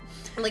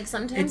 Like,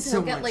 sometimes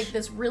he'll get, like,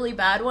 this really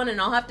bad one, and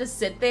I'll have to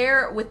sit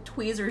there with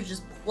tweezers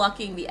just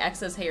plucking the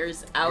excess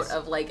hairs out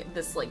of, like,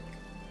 this, like...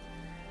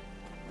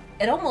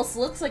 It almost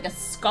looks like a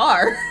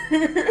scar.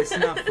 It's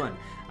not fun.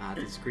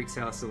 There's great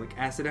salicylic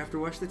acid after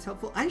wash that's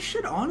helpful. I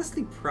should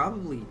honestly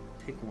probably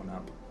pick one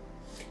up.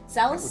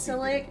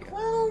 Salicylic,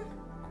 well...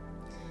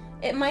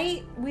 It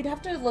might... We'd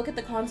have to look at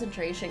the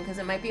concentration, because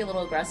it might be a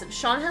little aggressive.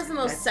 Sean has the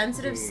most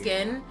sensitive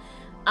skin.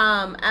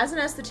 As an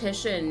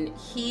esthetician,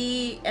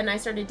 he and I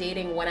started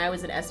dating when I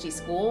was at ST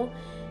school,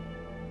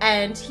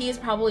 and he is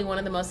probably one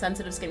of the most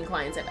sensitive skin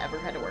clients I've ever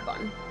had to work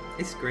on.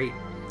 It's great.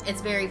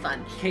 It's very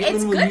fun. Caitlin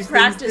It's will good use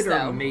practice, things that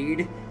though. are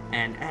made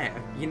And,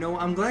 you know,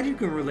 I'm glad you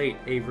can relate,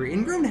 Avery.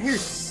 Ingrown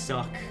hairs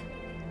suck.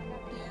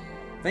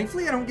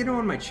 Thankfully, I don't get them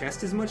on my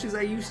chest as much as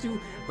I used to,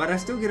 but I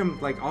still get them,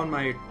 like, on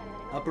my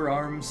upper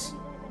arms.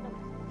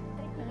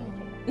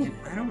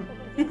 I don't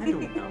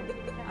know.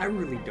 I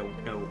really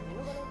don't know.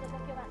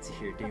 Let's see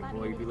here, damn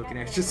boy, you be looking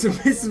extra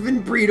submissive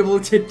and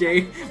breedable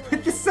today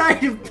with the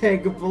side of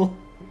peggable.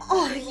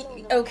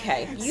 Oh,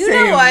 okay. You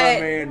Sam, know what? my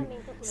man.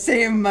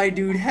 Sam, my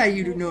dude, how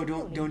you do? No,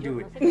 don't do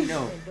it.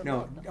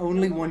 No,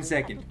 only 1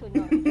 second.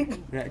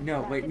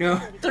 No, wait,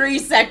 no. 3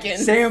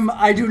 seconds. Sam,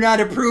 I do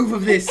not approve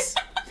of this.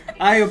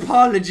 I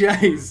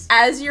apologize.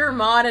 As your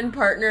mod and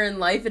partner in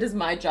life, it is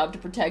my job to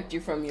protect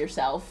you from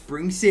yourself.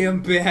 Bring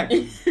Sam back.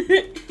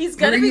 He's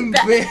gonna Bring be him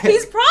back. back.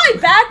 He's probably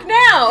back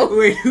now.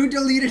 Wait, who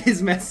deleted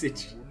his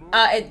message?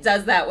 It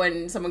does that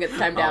when someone gets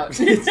timed out.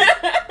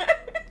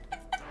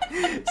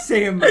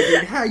 Sam, my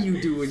dude, how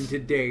you doing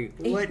today?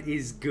 What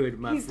is good,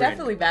 my He's friend?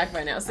 definitely back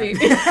by now. See.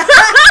 Sam,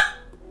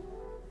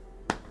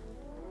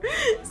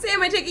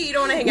 I take it you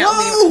don't want to hang out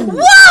with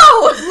me.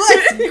 Whoa!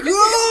 Let's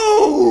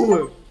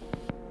go!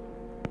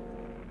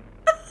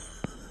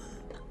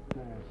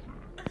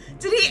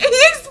 Did he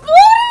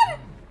exploded?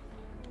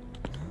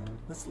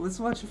 Let's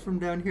watch it from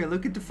down here.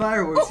 Look at the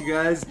fireworks, you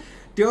guys.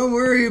 Don't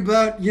worry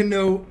about, you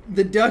know,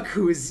 the duck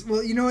who is...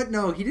 Well, you know what?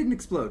 No, he didn't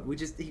explode.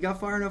 He got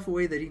far enough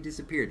away that he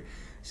disappeared.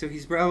 So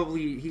he's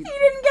probably... He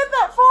didn't get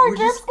that far.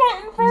 Just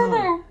gotten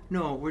further.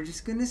 No, we're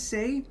just gonna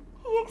say...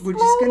 He exploded. We're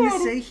just gonna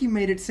say he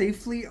made it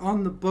safely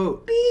on the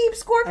boat. Beep,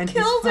 Scorp And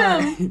killed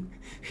him.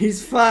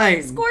 He's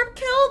fine. Scorp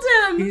killed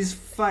him. He's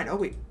fine. Oh,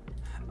 wait.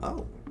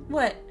 Oh.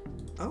 What?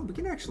 Oh, we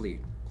can actually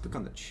click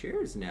on the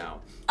chairs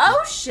now.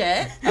 Oh,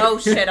 shit. Oh,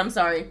 shit. I'm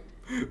sorry.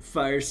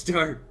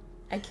 Firestar.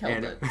 I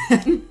killed it.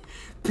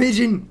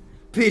 Pigeon,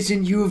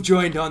 you have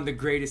joined on the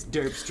greatest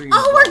derp stream.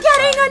 Oh, we're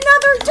getting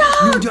another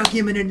New dog! duck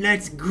imminent,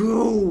 let's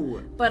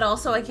go! But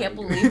also, I can't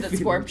believe that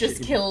Scorp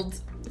just killed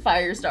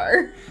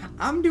Firestar.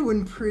 I'm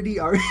doing pretty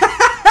alright.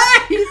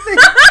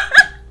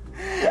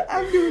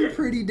 I'm doing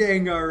pretty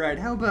dang alright.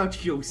 How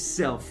about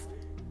yourself?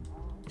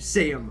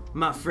 Sam,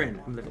 my friend,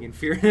 I'm living in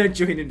fear and I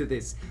joined into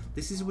this.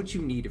 This is what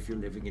you need if you're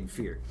living in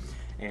fear.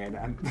 And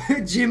I'm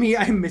Jimmy,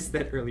 I missed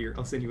that earlier.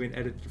 I'll send you an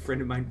edit. A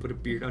friend of mine put a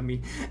beard on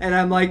me. And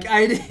I'm like,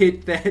 I'd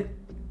hit that.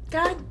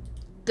 God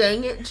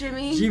dang it,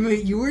 Jimmy.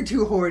 Jimmy, you were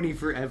too horny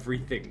for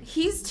everything.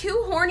 He's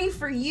too horny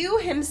for you,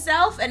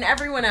 himself, and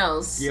everyone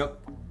else. Yep.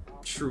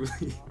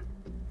 Truly.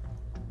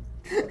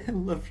 I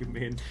love you,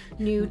 man.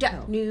 New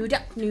duck, new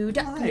duck, new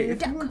duck, Hi, new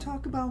if you want duck. to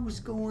talk about what's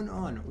going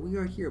on, we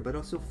are here, but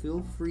also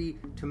feel free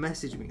to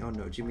message me. Oh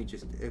no, Jimmy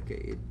just,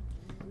 okay.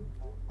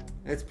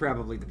 That's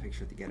probably the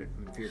picture to get it.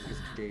 I'm in fear because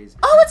of today's.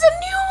 Oh, it's a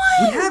new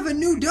one! We have a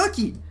new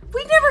ducky!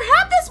 We've never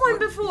had this one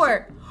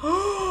before!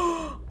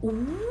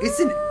 It's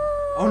an,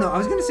 oh no, I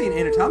was gonna say an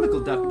anatomical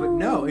duck, but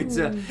no, it's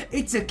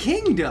a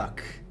king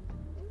duck.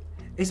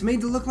 It's made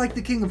to look like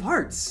the King of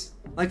Hearts.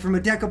 Like from a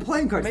deck of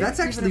playing cards. That's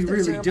actually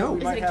really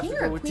dope. Is it a king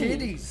or a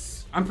queen?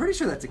 I'm pretty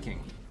sure that's a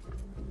king.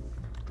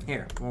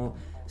 Here, well,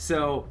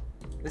 so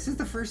this is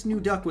the first new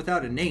duck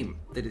without a name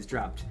that is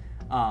dropped.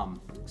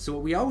 So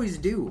what we always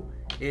do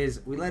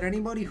is we let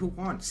anybody who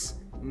wants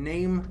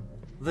name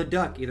the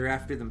duck either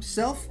after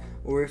themselves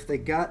or if they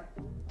got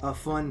a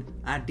fun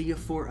idea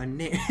for a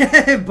name.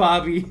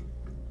 Bobby.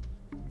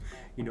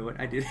 You know what?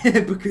 I did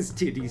because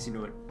titties, you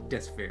know what?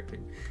 That's fair.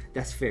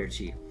 That's fair,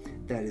 Chi.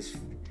 That is...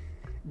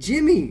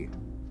 Jimmy!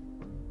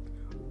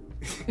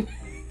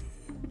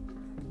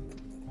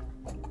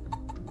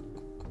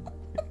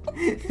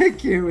 I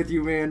can't with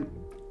you, man.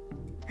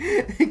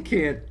 I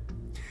can't.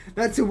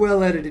 That's a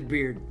well-edited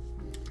beard.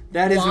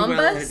 That is a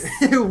well-edited...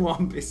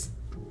 Wombus.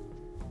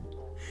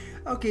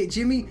 Okay,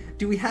 Jimmy,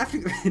 do we have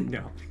to...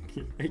 No,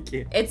 I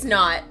can't. It's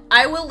not.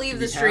 I will leave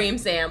the stream,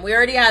 Sam. We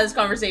already had this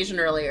conversation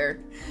earlier.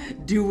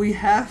 Do we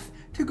have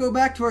to go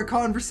back to our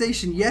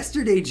conversation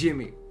yesterday,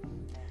 Jimmy?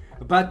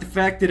 About the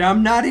fact that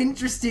I'm not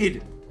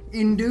interested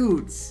in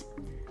dudes.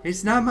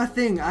 It's not my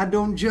thing. I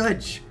don't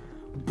judge.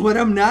 But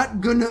I'm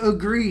not gonna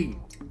agree.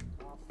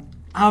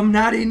 I'm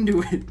not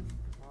into it.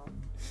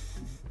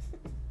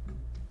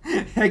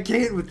 I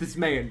can't with this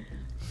man.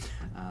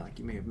 Like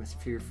you may have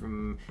missed fear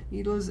from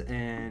needles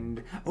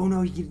and... Oh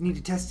no, you need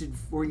to test it,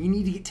 or you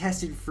need to get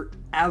tested for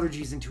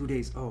allergies in 2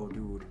 days. Oh,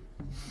 dude.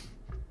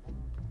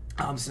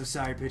 I'm so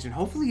sorry, Pigeon.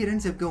 Hopefully it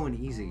ends up going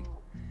easy.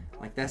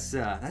 Like that's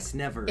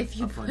never a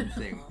fun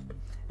thing.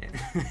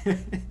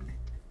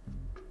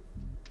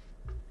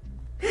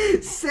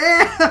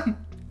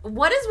 Sam!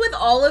 What is with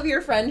all of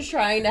your friends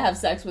trying to have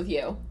sex with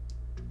you?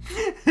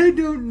 I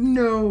don't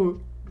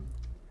know.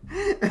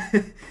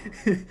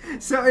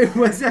 So it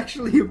was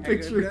actually a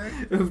picture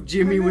of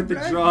Jimmy with the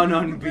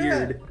drawn-on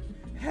beard.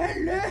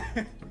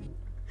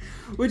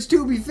 Which,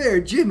 to be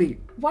fair, Jimmy...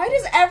 Why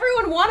does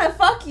everyone want to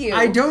fuck you?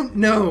 I don't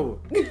know.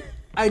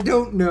 I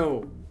don't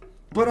know.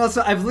 But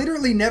also, I've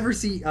literally never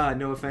seen...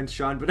 no offense,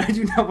 Sean, but I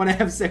do not want to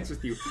have sex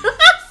with you.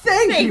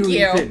 Thank you,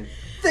 Ethan.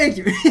 Thank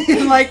you.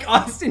 Like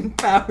Austin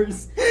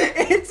Powers.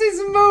 It's his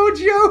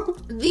mojo.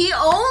 The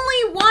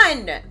only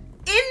one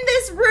in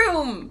this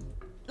room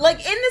like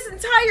in this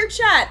entire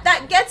chat,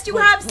 that gets to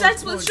have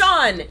sex with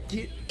Sean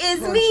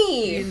is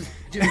me.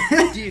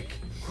 Dick.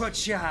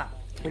 Quacha.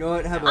 You know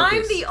what? How about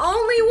I'm this? the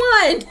only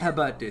one. How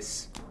about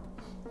this?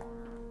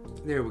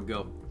 There we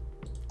go.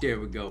 There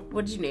we go.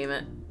 What'd you name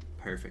it?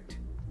 Perfect.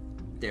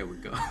 There we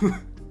go.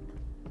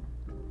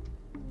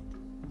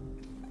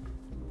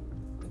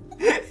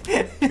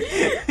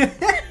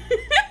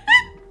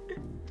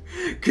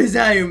 Cause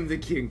I am the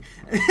king.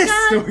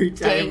 Story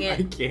time. dang it.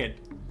 I can't.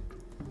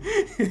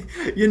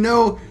 You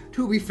know,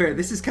 to be fair,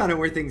 this is kind of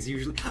where things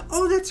usually.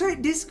 Oh, that's right,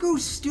 Disco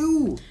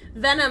Stew.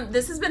 Venom,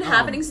 this has been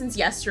happening since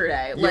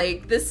yesterday.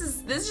 Like this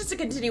is just a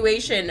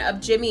continuation of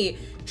Jimmy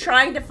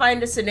trying to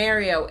find a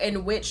scenario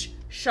in which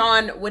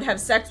Sean would have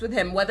sex with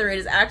him, whether it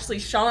is actually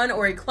Sean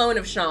or a clone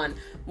of Sean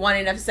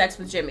wanting to have sex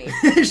with Jimmy.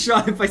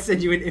 Sean, if I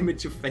send you an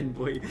image of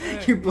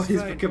Fenboy, your boy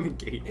is fine. becoming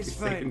gay in 2 It's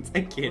fine. seconds.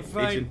 I can't, We're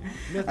fine. Pigeon.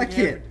 Nothing I can't.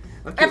 happened.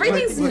 Okay,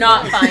 Everything's what-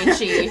 not fine,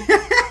 Chi.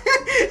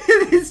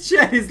 This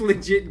chat is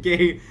legit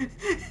gay.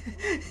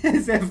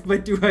 As F,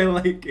 but do I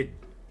like it?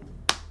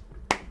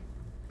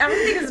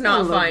 Everything is I not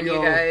love fine, you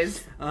y'all.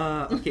 guys.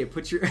 Okay,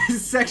 put your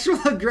sexual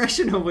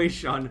aggression away,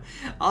 Sean.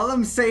 All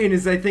I'm saying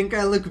is I think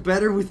I look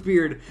better with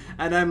beard,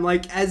 and I'm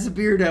like, as a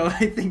beardo,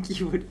 I think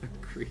you would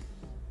agree.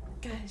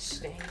 Gosh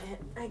dang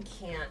it. I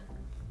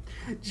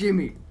can't.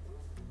 Jimmy.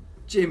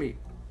 Jimmy.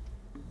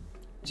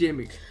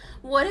 Jimmy.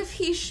 What if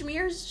he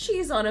smears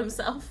cheese on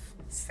himself?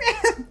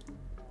 Sam!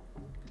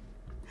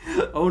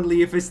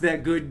 Only if it's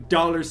that good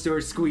dollar store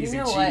squeezy You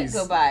know cheese.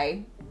 what? Go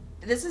bye.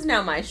 This is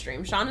now my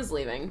stream. Sean is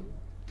leaving.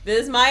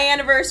 This is my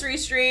anniversary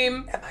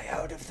stream. Am I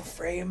out of the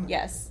frame?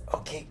 Yes.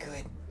 Okay,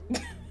 good.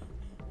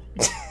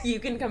 You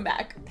can come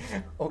back.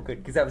 Oh, good,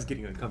 because I was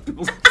getting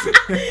uncomfortable.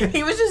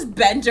 He was just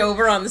bent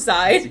over on the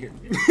side.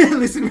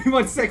 Listen, we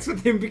want sex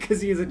with him because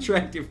he is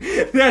attractive.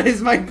 That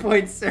is my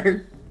point,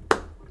 sir.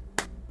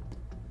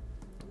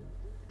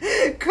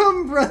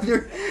 Come,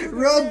 brother,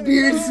 rub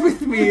beards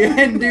with me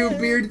and do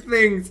beard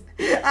things.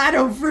 I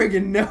don't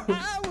friggin' know.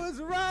 I was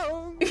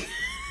wrong.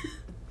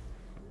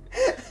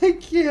 I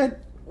can't.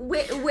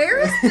 Where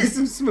is this?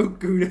 Some smoke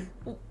gouda.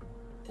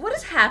 What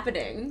is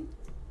happening?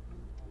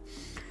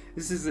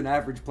 This is an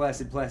average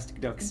Placid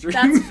plastic duck stream.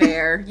 That's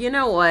fair. You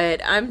know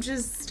what? I'm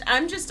just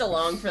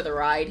along for the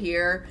ride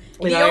here.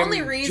 And The I'm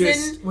only reason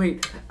just-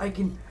 wait, I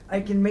can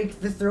make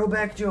the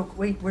throwback joke.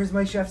 Wait, where's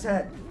my chef's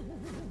hat?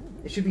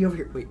 It should be over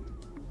here. Wait.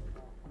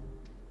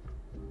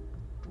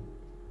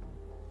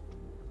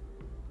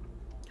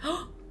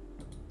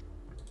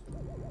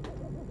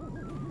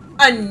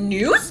 a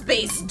new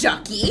space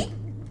ducky?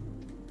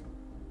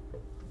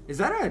 Is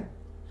that a...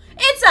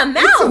 It's a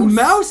mouse. It's a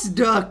mouse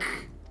duck.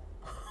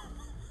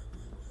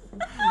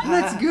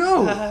 Let's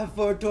go.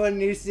 For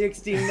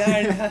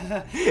 2069.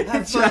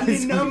 I found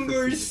the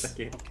numbers.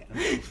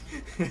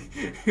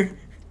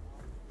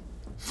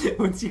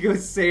 Once you go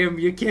Sam,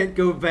 you can't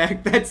go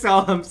back. That's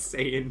all I'm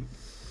saying.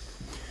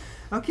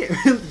 Okay,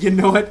 you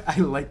know what? I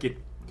like it.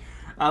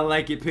 I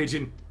like it,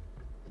 Pigeon.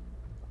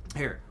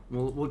 Here,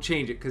 we'll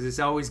change it because it's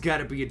always got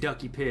to be a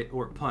ducky pit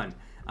or a pun.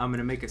 I'm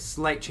gonna make a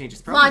slight change.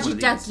 It's probably one of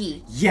these.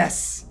 Logiducky.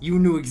 Yes, you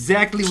knew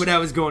exactly what I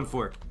was going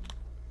for.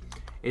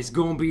 It's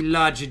gonna be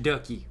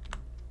Logiducky.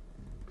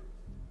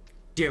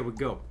 There we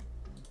go.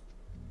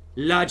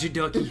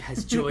 Logiducky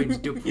has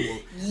joined the pool.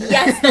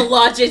 Yes, the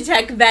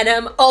Logitech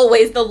Venom.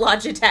 Always the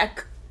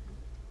Logitech.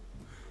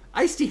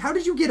 Ice-T, how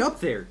did you get up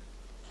there?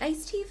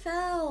 Ice-T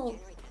fell.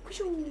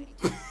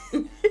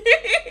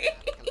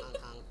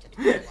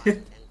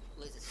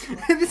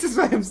 This is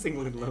why I'm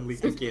single and lonely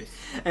as a kid.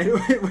 And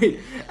wait,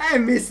 I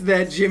missed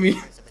that, Jimmy.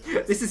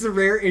 This is a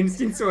rare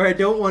instance where I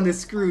don't want to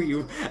screw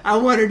you. I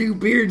want to do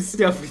beard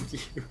stuff with you.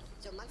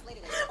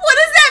 What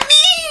does that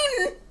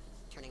mean?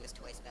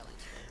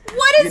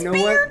 What is You know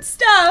beard what?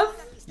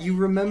 stuff? You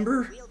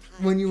remember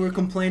when you were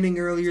complaining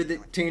earlier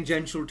that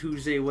Tangential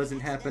Tuesday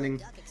wasn't happening?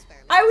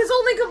 I was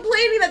only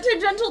complaining that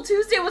Tangential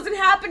Tuesday wasn't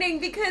happening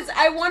because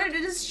I wanted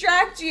to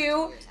distract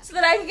you so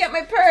that I could get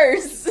my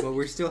purse. Well,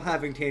 we're still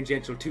having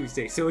Tangential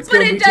Tuesday, so it's But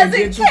going to it be doesn't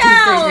Tangential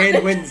count. Tuesday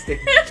and Wednesday.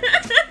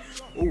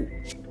 Ooh.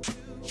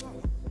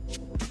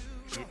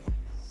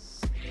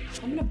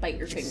 I'm gonna bite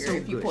your finger so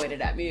if you good. point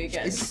it at me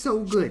again. It's so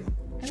good.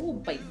 I will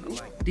bite you.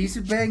 These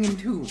are banging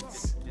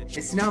tunes.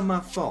 It's not my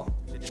fault.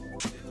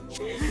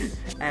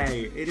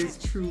 Hey, it is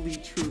truly,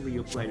 truly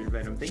a pleasure,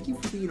 Venom. Thank you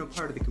for being a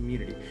part of the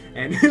community.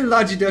 And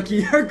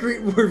Logiducky, our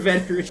great war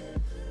veteran.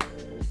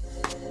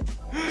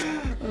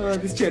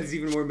 This chat is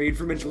even more made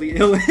for mentally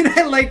ill, and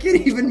I like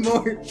it even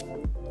more.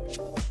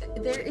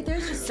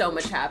 There's just so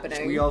much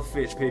happening. We all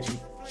fit, Pigeon.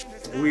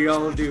 We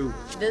all do.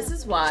 This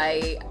is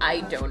why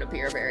I don't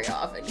appear very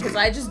often, because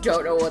I just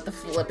don't know what the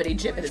flippity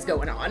gibbet is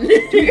going on.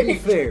 To be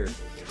fair.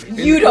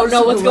 You don't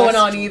know what's going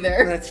on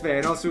either. That's fair.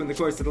 And also in the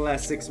course of the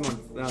last 6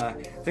 months,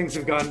 things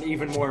have gone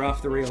even more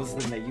off the rails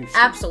than they used to.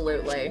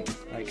 Absolutely.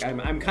 Like,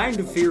 I'm kind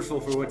of fearful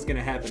for what's going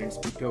to happen in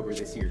Spooktober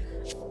this year.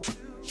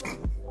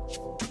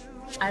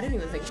 I didn't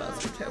even think about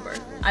Spooktober.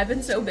 I've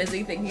been so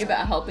busy thinking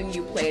about helping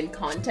you plan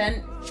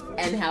content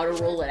and how to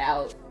roll it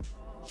out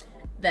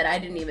that I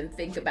didn't even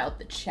think about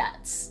the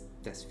chats.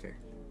 That's fair.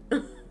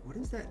 What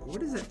is that? What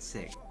does that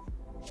say?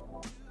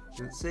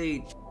 Does it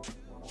say?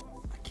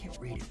 I can't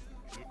read it.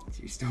 So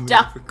you're still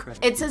Duck. for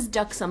credit. It says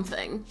duck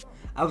something.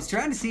 I was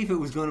trying to see if it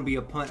was going to be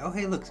a pun. Oh,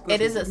 hey, look.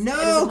 It is a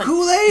no pun.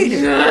 Kool-Aid.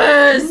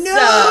 Yes!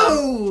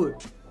 No.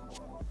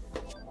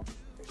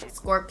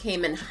 Scorp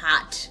came in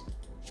hot.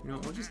 You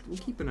know, we'll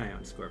keep an eye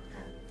on Scorp.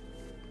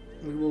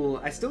 We will.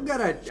 I still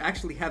gotta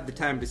actually have the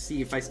time to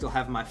see if I still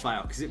have my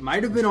file, because it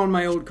might have been on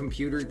my old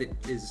computer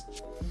that is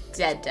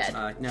Dead.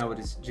 now it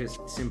is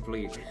just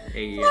simply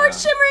a Lord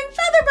Shimmering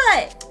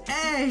Featherbutt!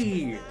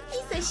 Hey!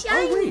 He's so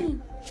shiny! Oh wait,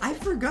 I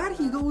forgot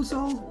he goes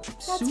all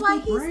super why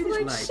he's bright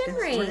Lord at night.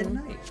 Shimmering. That's red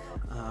night.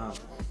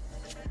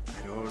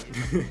 I don't.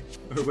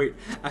 Or wait,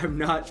 I'm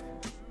not.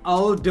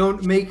 Oh,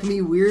 don't make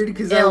me weird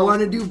because I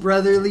want to do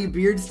brotherly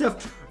beard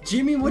stuff.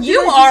 Jimmy, what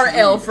You are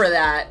ill for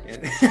that.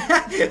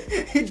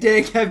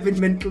 Dang, I've been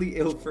mentally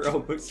ill for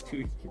almost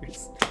 2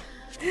 years.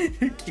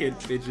 I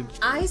can't fidget.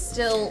 I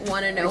still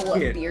want to know what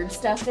beard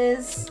stuff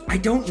is. I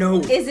don't know.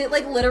 Is it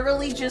like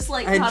literally just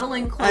like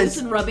cuddling close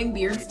and rubbing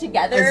beards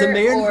together? As a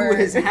man who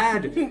has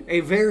had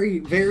a very,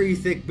 very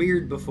thick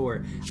beard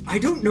before, I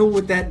don't know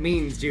what that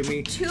means,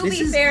 Jimmy. To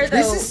be fair, though,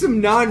 this is some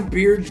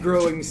non-beard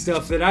growing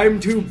stuff that I'm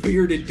too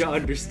bearded to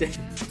understand.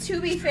 To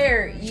be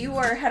fair, you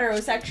are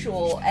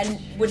heterosexual and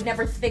would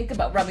never think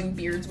about rubbing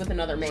beards with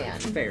another man.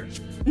 Fair.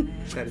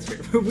 That is fair.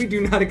 But we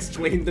do not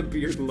explain the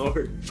beard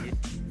lore.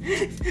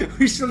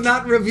 We shall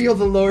not reveal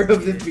the lore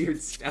of the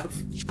beard stuff.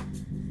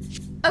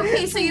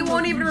 Okay, so you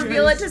won't even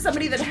reveal it to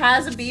somebody that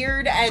has a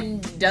beard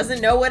and doesn't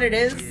know what it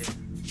is?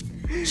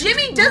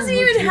 Jimmy doesn't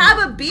even have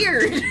a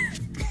beard.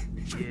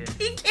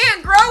 He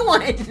can't grow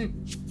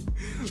one.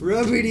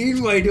 Rub it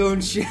in, why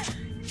don't you?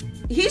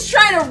 He's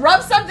trying to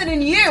rub something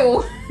in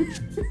you.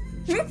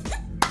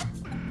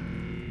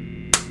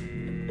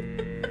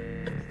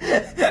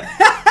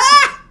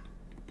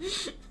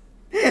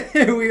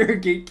 We are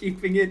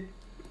gatekeeping it.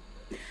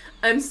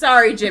 I'm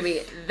sorry,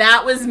 Jimmy.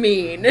 That was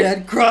mean.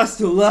 That crossed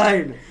the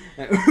line.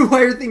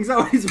 Why are things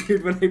always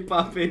weird when I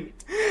pop in?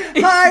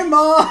 Hi,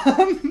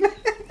 Mom!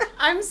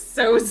 I'm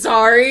so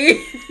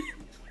sorry.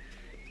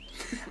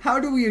 How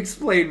do we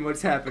explain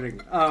what's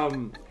happening?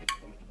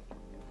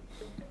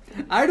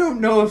 I don't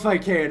know if I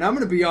can. I'm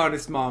gonna be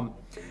honest, Mom.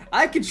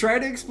 I could try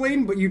to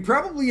explain, but you'd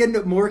probably end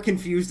up more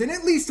confused and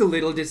at least a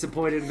little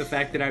disappointed in the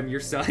fact that I'm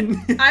your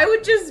son. I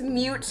would just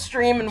mute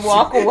stream and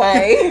walk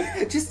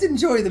away. Just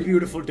enjoy the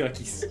beautiful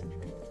duckies.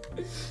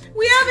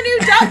 We have a new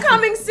duck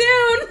coming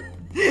soon.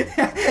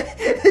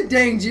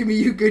 Dang, Jimmy,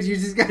 you good. You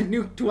just got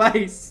nuked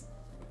twice.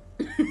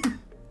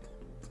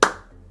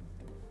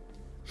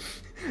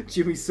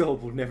 Jimmy's soul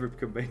will never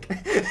come back.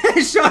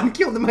 Sean,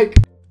 kill the mic.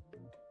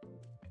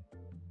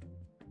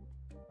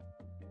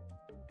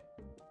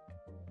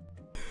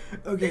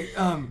 Okay,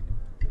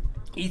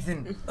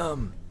 Ethan,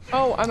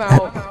 Oh, I'm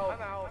out.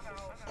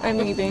 I'm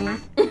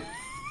leaving.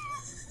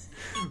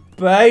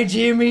 Bye,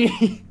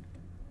 Jimmy.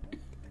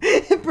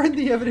 Burn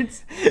the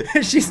evidence.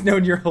 She's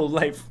known your whole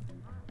life.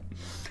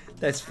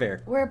 That's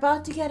fair. We're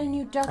about to get a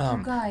new duck,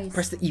 you guys.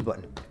 Press the E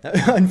button.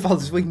 Unfollow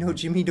this way. No,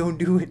 Jimmy, don't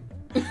do it.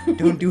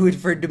 Don't do it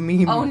for the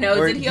meme. Oh no,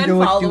 or, did he you know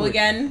what, unfollow do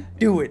again?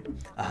 Do it.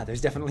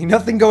 There's definitely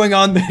nothing going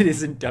on that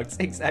isn't ducks.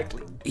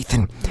 Exactly.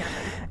 Ethan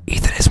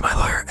is my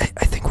lawyer.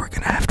 I think we're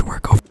gonna have to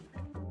work over.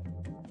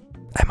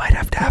 I might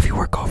have to have you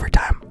work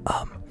overtime.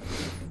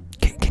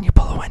 Can you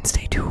pull a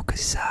Wednesday too?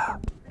 Cause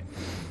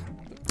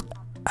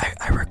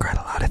I regret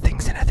a lot of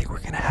things, and I think we're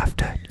gonna have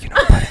to, you know,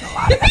 put in a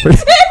lot of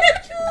effort.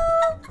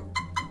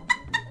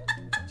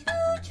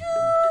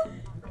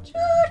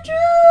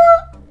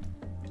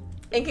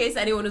 In case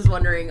anyone is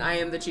wondering, I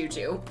am the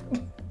choo-choo.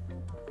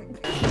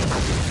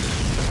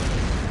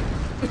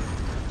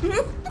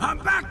 I'm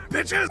back,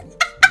 bitches!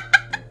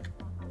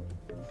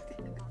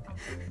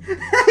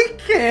 I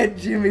can't,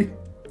 Jimmy.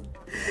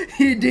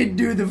 He did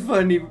do the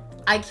funny.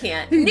 I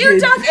can't. He New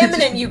did. duck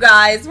imminent, you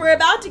guys. We're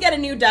about to get a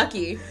new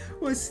ducky.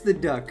 What's the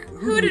duck?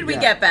 Who did we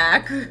got? get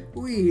back?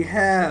 We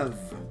have.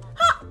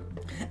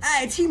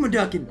 It's Hemo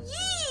Duckin.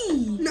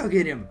 Yee! Look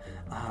at him.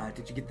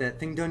 Did you get that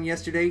thing done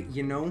yesterday?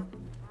 You know?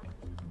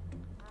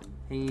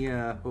 Hey,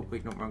 oh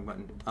wait, no, wrong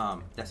button.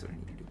 That's what I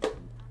need to do.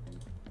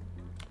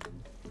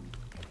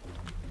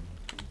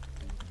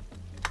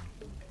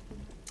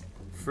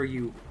 For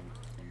you.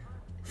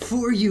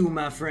 For you,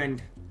 my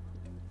friend.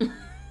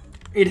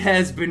 It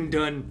has been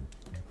done.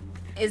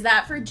 Is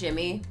that for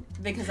Jimmy?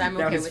 Because I'm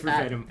okay That was with for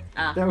that. Venom.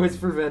 Ah. That was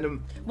for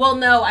Venom. Well,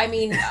 no, I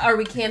mean, are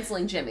we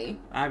canceling Jimmy?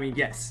 I mean,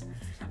 yes.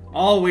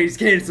 Always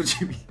cancel,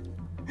 Jimmy.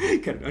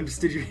 Kind of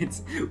understood your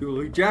hints. We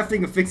will be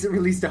drafting a fix-it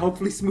release to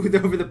hopefully smooth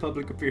over the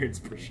public appearance.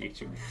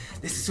 Appreciate you.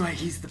 This is why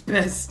he's the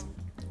best.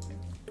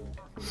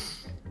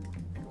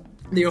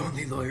 The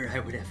only lawyer I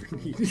would ever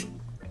need.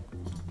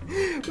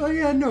 Well,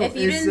 yeah, no. If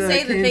you it's, didn't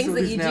say the things canceled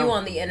that is you now. do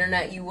on the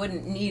internet, you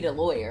wouldn't need a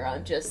lawyer.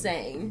 I'm just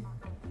saying.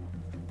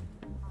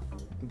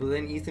 But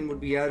then Ethan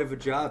would be out of a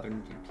job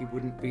and he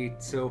wouldn't be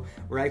so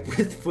ripe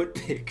with foot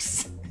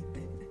pics.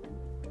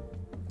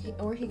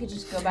 Or he could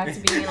just go back to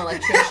being an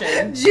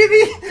electrician.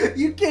 Jimmy,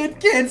 you can't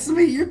cancel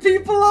me. Your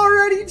people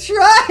already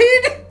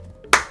tried.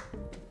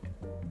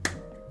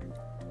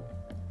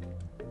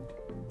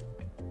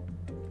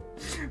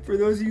 For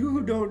those of you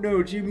who don't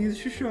know, Jimmy is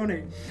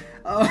Shoshone.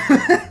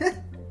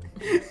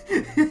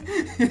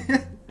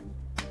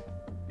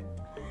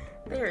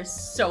 There is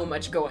so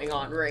much going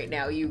on right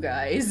now, you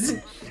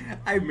guys.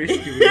 I miss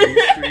doing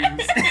these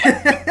streams.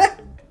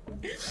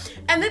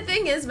 And the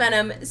thing is,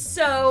 Venom,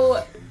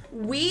 so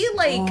we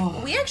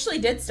actually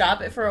did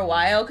stop it for a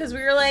while because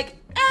we were like,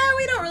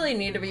 we don't really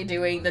need to be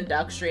doing the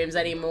duck streams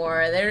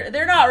anymore.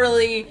 They're not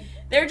really,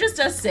 they're just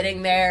us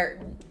sitting there.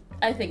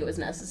 I think it was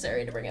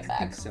necessary to bring it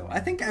back. I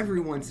think every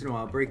once in a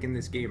while breaking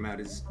this game out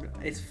it's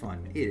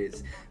fun. It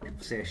is.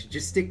 People say I should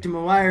just stick to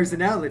my wires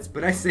and outlets,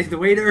 but I say the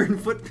way to earn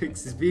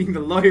footpicks is being the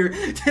lawyer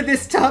to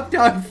this top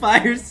dog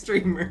fire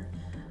streamer.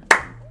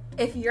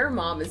 If your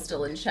mom is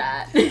still in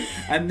chat.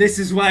 And this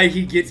is why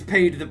he gets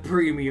paid the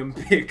premium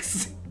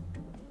picks.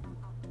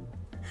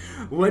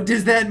 What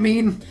does that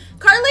mean?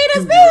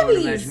 Carlita's To your own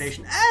babies!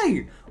 imagination.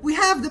 Hey! We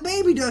have the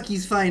baby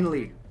duckies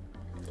finally!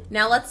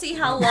 Now let's see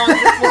how long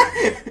before...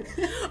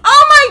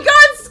 Oh my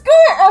god,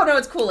 Score! Oh no,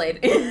 it's Kool-Aid.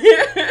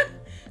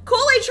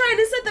 Kool-Aid trying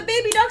to set the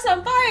baby ducks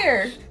on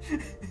fire!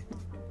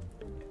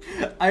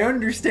 I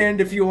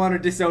understand if you want to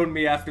disown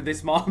me after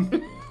this, Mom.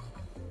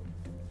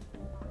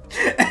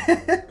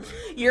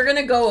 You're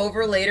gonna go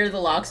over later, the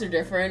locks are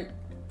different.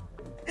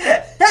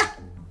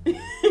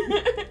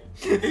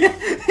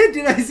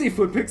 Did I say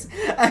foot pics?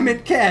 I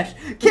meant cash.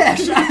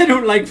 Cash! I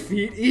don't like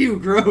feet. Ew,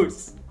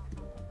 gross.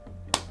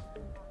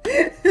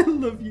 I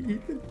love you,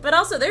 Ethan. But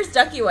also, there's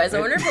Ducky Wise. I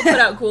wonder if he'll put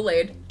out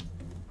Kool-Aid.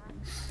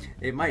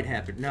 It might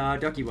happen. Nah,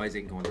 Ducky Wise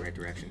ain't going the right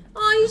direction.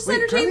 Oh, you just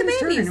entertain the Carlita's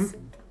turning babies.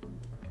 him.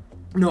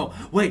 No,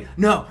 wait,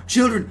 no,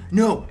 children,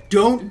 no,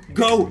 don't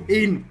go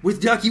in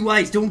with Ducky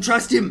Wise. Don't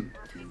trust him.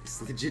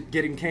 It's legit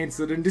getting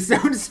canceled and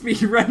disowned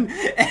speedrun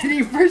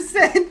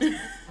 80%.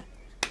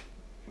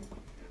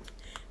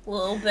 A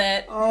little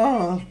bit.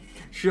 Oh,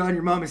 Sean,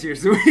 your mom is here,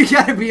 so we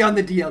gotta be on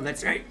the deal.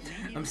 That's right.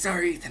 I'm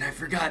sorry, Ethan, I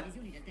forgot.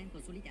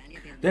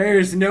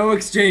 There's no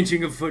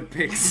exchanging of foot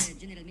pics.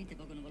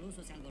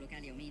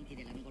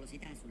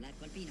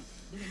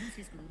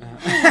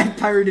 I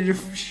pirated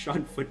a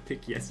Sean foot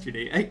pic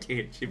yesterday. I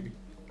can't, Jimmy.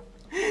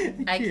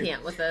 I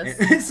can't with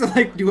this. So,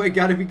 like, do I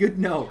gotta be good?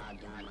 No.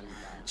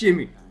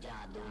 Jimmy.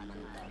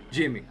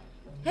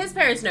 His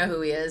parents know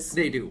who he is.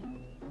 They do.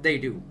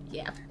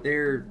 Yeah.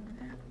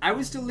 I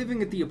was still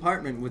living at the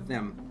apartment with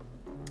them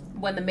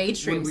When the maid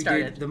stream when we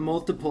started. did the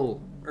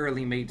multiple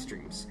early maid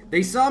streams.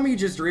 They saw me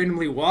just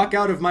randomly walk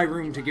out of my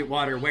room to get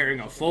water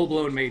wearing a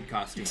full-blown maid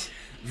costume.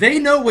 They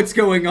know what's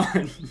going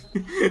on.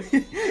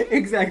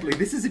 Exactly.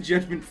 This is a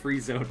judgment-free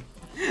zone.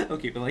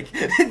 Okay, but like,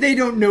 they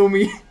don't know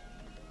me.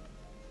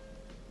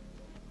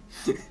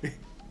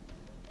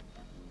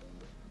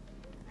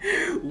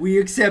 We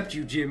accept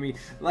you, Jimmy.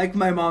 Like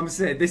my mom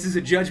said, this is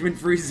a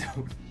judgment-free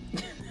zone.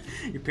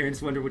 Your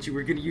parents wonder what you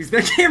were gonna use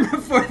that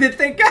camera for that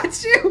they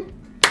got you.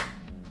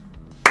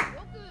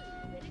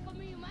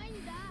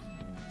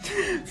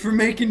 For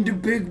making the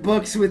big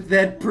bucks with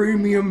that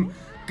premium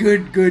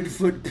good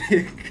foot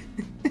pick.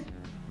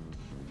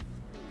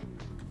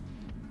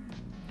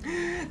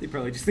 They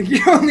probably just think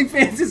your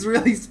OnlyFans is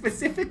really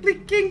specifically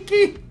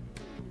kinky.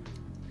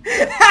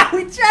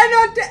 We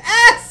try not to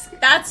ask.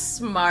 That's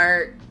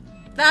smart.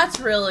 That's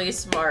really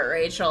smart,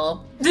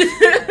 Rachel.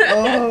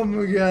 Oh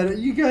my god,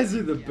 you guys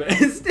are the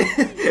best.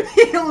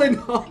 Healing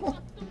home.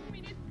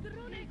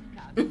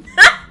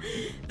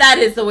 That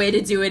is the way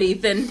to do it,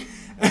 Ethan.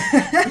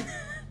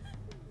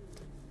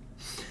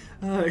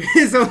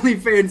 His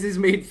OnlyFans is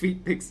made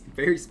feet pics,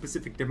 very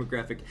specific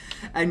demographic.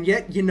 And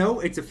yet, you know,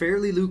 it's a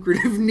fairly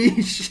lucrative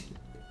niche.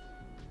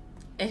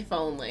 If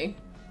only.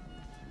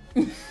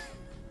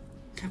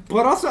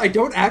 But also, I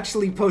don't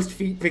actually post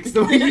feet pics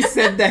the way you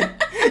said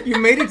that. You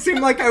made it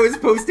seem like I was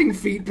posting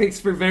feet pics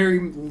for very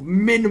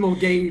minimal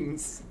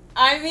gains.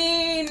 I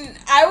mean,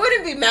 I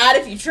wouldn't be mad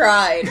if you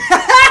tried.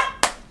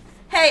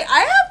 Hey, I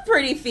have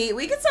pretty feet.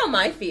 We could sell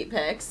my feet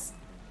pics.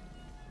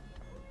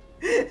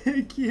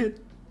 I can't.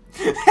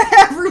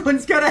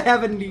 Everyone's gotta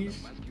have a niche.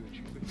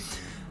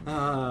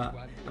 I'm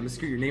gonna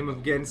screw your name up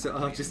again, so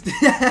I'll just...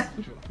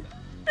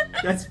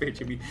 That's fair,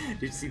 Jimmy.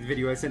 Did you see the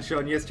video I sent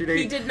Sean yesterday?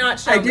 He did not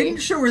show I me.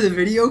 didn't show her the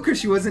video because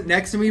she wasn't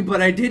next to me,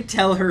 but I did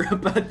tell her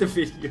about the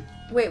video.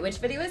 Wait, which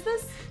video is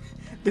this?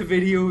 The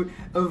video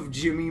of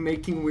Jimmy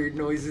making weird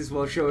noises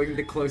while showing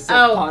the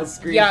close-up pause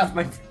screen of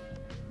my...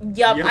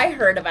 Yup, Yep. I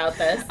heard about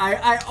this.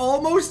 I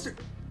almost,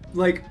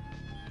 like,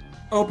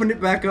 opened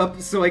it back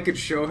up so I could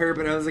show her,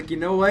 but I was like, you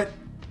know what?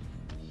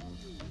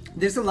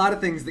 There's a lot of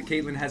things that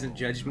Caitlin hasn't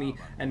judged me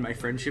and my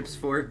friendships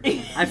for.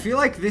 I feel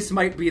like this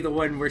might be the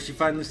one where she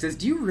finally says,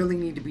 do you really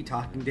need to be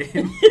talking to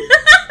him?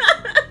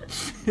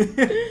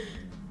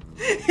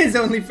 His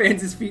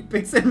OnlyFans is feet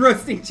pics and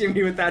roasting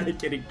Jimmy without it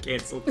getting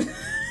canceled.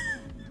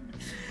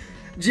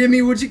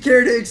 Jimmy, would you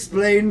care to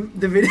explain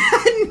the video?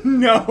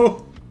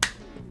 No.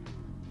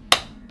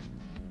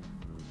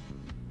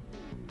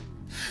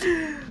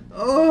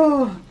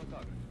 Oh,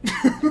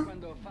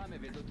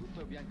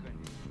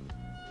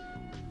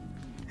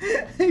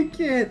 I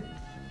can't.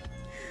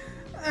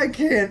 I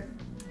can't.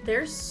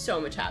 There's so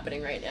much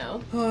happening right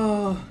now.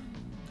 Oh.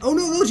 Oh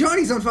no, little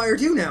Johnny's on fire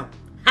too now.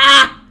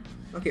 Ha!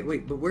 Okay,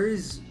 wait, but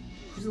who's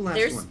the last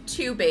There's one?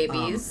 2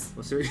 babies.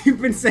 Well, sir,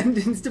 you've been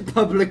sentenced to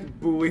public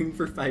booing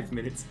for 5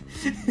 minutes.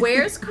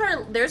 There's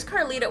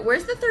Carlita.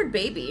 Where's the 3rd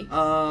baby?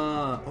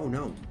 Oh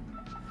no.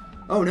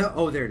 Oh no,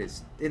 oh there it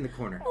is, in the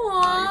corner.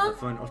 Aww. Have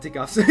fun, I'll take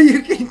off so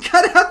you can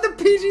cut out the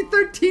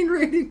PG-13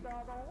 rating.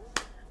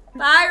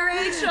 Bye,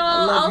 Rachel.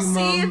 I'll you,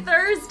 see you Mom.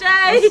 Thursday.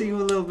 I'll see you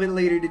a little bit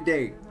later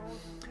today.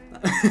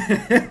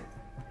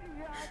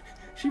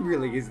 She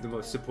really is the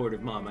most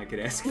supportive mom I could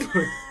ask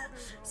for.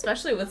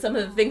 Especially with some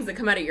of the things that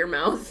come out of your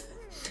mouth.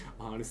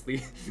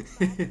 Honestly.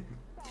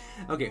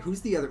 Okay,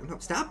 who's the other? No,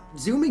 stop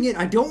zooming in.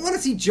 I don't want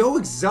to see Joe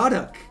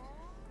Exotic.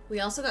 We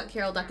also got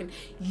Carol Duck and...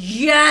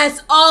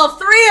 Yes! All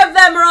 3 of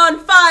them are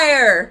on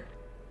fire!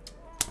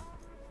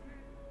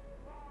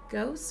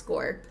 Go,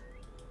 Scorp.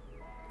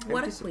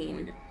 What a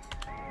queen.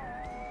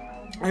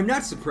 I'm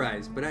not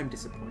surprised, but I'm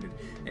disappointed.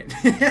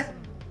 I'm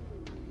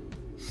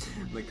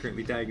like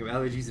currently dying of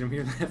allergies and I'm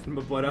here laughing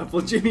my butt off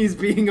while Jimmy is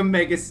being a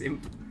mega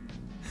simp.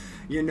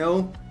 You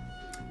know,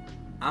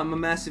 I'm a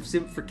massive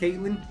simp for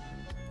Caitlyn.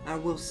 I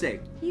will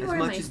say, You as are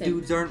much my as simp,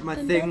 dudes aren't my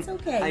and thing, that's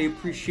okay. I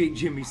appreciate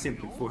Jimmy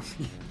simping for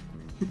me.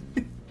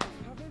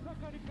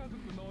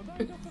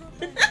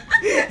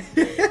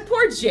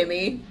 Poor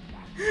Jimmy.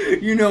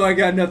 You know I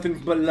got nothing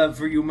but love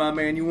for you, my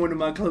man. You're one of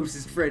my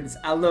closest friends.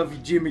 I love you,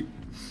 Jimmy.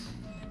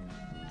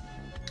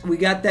 We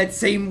got that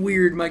same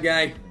weird, my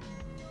guy.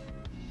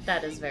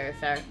 That is very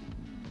fair.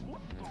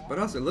 But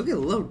also, look at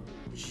little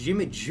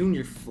Jimmy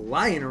Jr.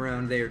 flying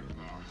around there.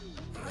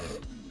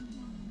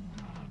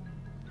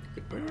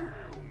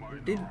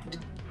 Did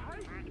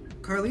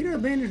Carlita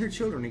abandon her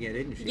children again,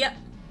 didn't she? Yep.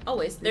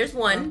 Always. There's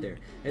one. There.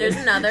 There's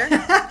another.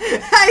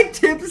 Hi,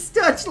 Tips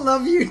Touch.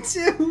 Love you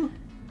too.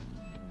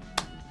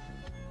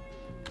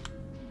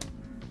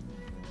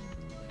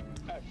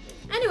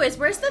 Anyways,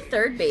 where's the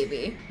 3rd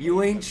baby?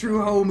 You ain't true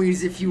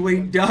homies if you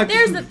ain't ducking.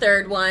 There's the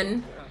 3rd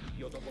one.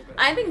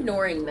 I'm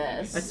ignoring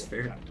this. That's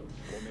fair.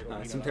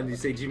 Sometimes you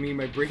say Jimmy,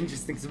 my brain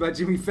just thinks about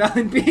Jimmy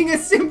Fallon being a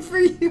simp for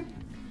you.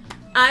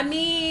 I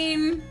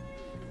mean,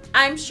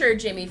 I'm sure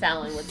Jimmy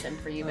Fallon would send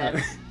for you, babe.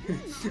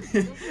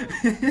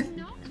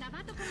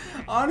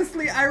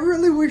 Honestly, I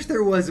really wish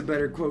there was a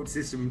better quote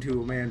system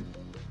to it, man.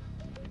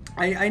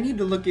 I need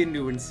to look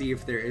into and see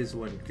if there is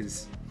one,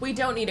 because... We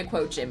don't need to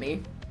quote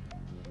Jimmy.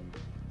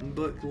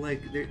 But,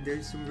 like,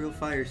 there's some real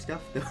fire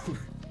stuff, though.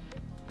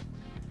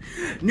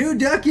 New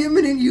duck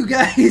imminent, you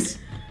guys!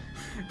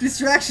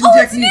 Distraction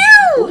technique.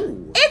 Oh, it's new!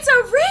 Ooh. It's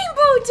a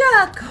rainbow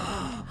duck!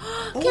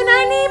 Can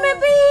I name it,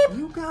 babe?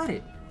 You got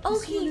it. Oh,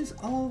 This one is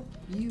all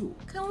you.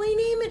 Can we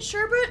name it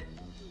Sherbet?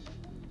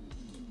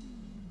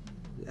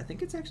 I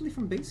think it's actually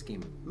from base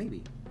game.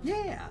 Maybe.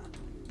 Yeah.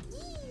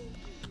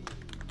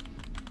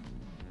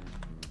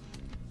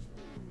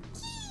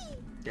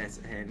 That's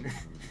and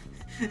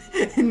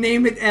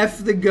name it F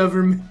the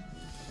government.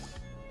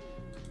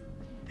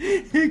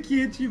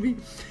 Can't you be?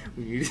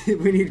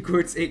 We need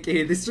quotes,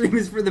 aka the stream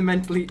is for the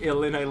mentally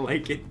ill, and I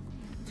like it.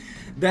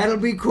 That'll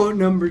be quote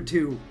number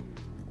 2.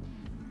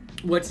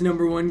 What's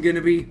number 1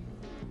 gonna be?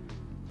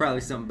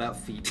 Probably something about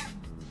feet.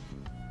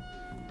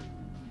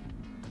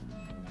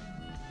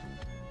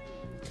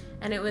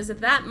 And it was at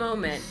that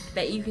moment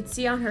that you could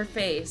see on her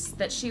face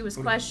that she was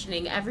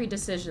questioning every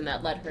decision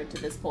that led her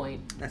to this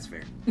point. That's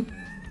fair.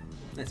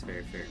 That's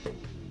very fair.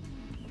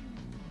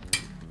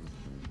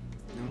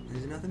 No,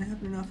 there's nothing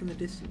happening off in the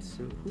distance.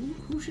 So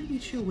who should we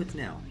chill with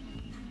now?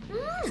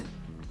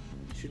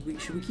 Should we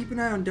keep an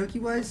eye on Ducky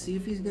Wise, see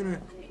if he's gonna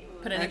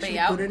Put anybody actually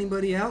out? put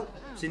anybody out,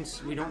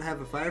 since we don't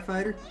have a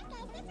firefighter?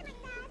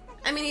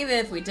 I mean, even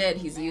if we did,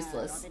 he's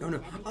useless. Oh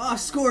no. Oh,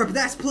 Scorp,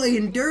 that's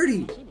playing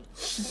dirty!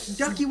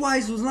 Ducky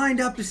Wise was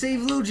lined up to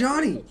save little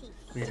Johnny!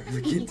 Man, I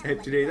really can't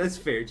type today. That's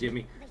fair,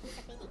 Jimmy.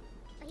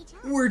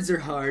 Words are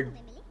hard.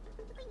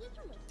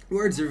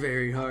 Words are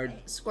very hard.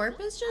 Scorp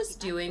is just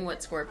doing what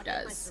Scorp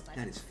does.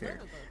 That is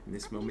fair. In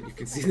this moment, you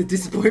can see the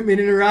disappointment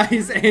in her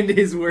eyes and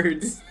his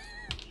words.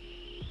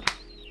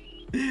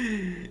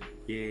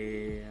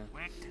 Yeah.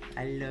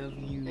 I love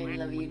you. I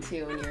love you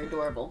too, and you're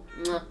adorable.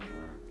 Mwah.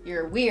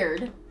 You're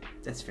weird,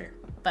 That's fair.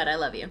 but I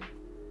love you.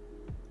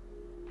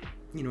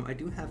 You know, I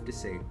do have to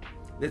say,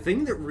 the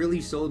thing that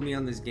really sold me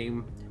on this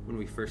game when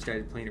we first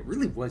started playing it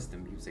really was the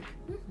music.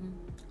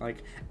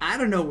 Like, I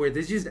don't know where,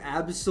 there's just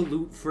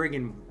absolute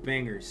friggin'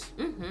 bangers.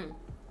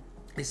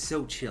 It's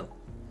so chill.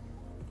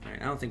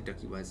 Alright, I don't think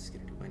Ducky Wise is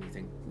gonna do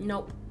anything.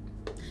 Nope.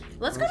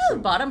 Let's go to the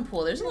bottom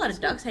pool. There's a lot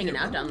of ducks hanging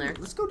out down there.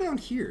 Let's go down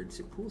here. It's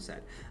a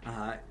poolside.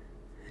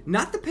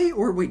 Not the pay,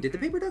 or wait, did the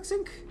paper duck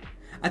sink?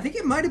 I think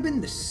it might have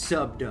been the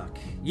sub duck.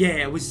 Yeah,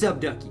 it was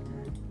sub ducky.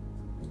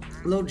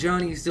 Little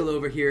Johnny is still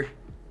over here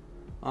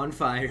on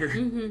fire.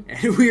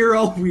 And we're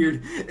all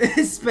weird,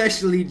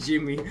 especially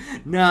Jimmy.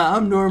 Nah,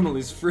 I'm normal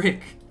as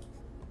frick.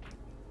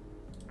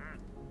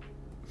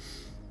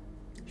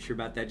 Sure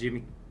about that,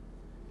 Jimmy?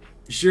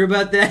 Sure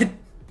about that?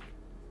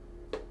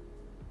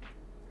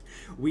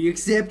 We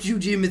accept you,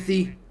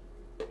 Jimothy.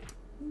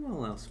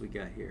 What else we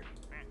got here?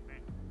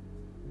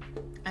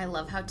 I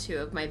love how 2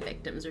 of my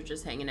victims are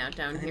just hanging out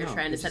down here know,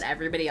 trying to they're set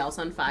everybody else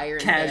on fire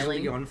and Casually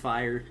failing. on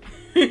fire.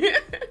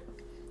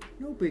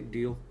 No big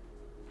deal.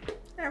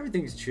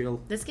 Everything's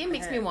chill. This game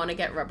makes me want to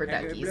get rubber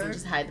duckies and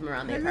just hide them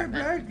around the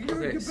apartment.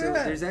 Okay, so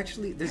there's a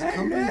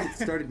company that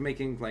started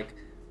making, like,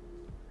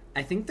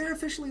 I think they're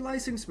officially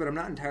licensed, but I'm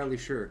not entirely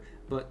sure.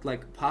 But,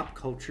 like, pop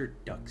culture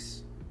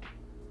ducks.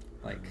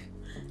 Like...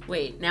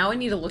 Wait, now I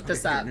need to look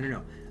this up.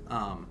 No.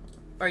 Or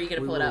are you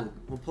going to pull it up?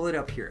 We'll pull it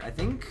up here. I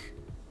think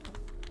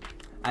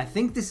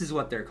this is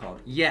what they're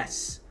called.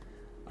 Yes.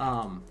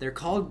 They're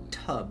called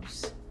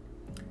tubs.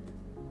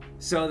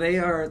 So they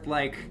are,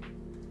 like,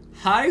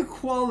 high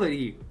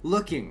quality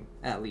looking,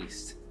 at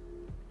least.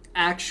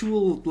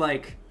 Actual,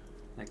 like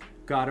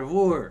God of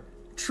War,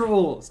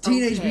 Trolls,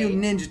 Teenage Okay.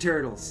 Mutant Ninja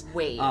Turtles.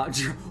 Wait.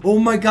 Oh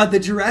my god, the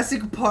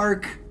Jurassic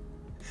Park.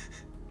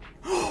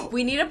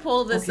 We need to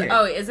pull this. Okay.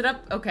 Oh, is it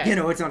up? Okay. Yeah,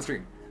 no, it's on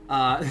stream.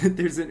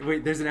 There's an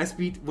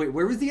SCP. Wait,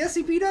 where was the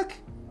SCP duck?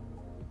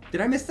 Did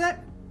I miss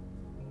that?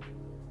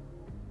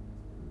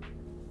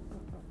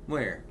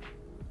 Where,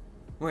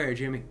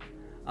 Jimmy?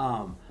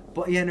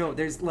 But yeah, no,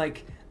 there's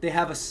like they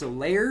have a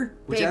Solaire,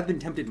 which Babe, I've been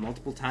tempted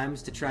multiple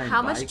times to try and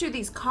How buy. much do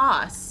these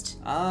cost?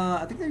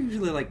 I think they're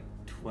usually like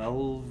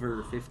 12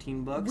 or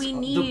 15 bucks. We The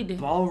need-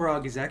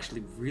 Balrog is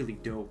actually really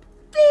dope.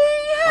 They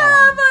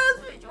have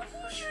a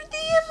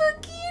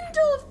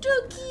Gandalf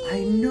ducky.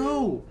 I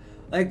know.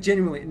 Like,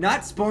 genuinely,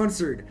 not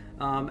sponsored.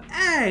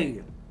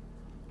 Hey!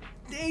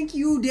 Thank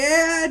you,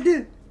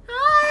 Dad!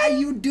 Hi. How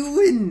you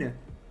doing?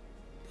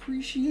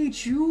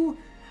 Appreciate you.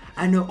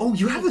 I know. Oh,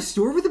 you have a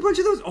store with a bunch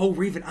of those? Oh,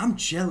 Raven, I'm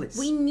jealous.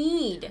 We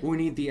need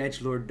the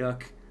edgelord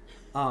duck.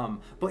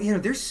 But, you know,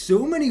 there's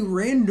so many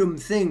random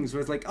things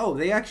where it's like, oh,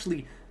 they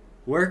actually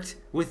worked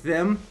with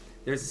them.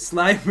 There's a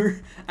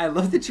Slimer. I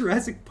love the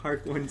Jurassic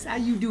Park ones. How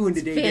you doing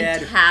today, Dad?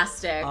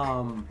 fantastic.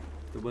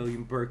 The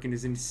William Birkin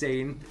is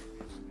insane.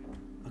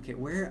 Okay,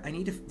 where? I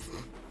need to...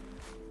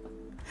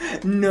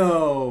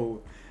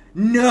 No!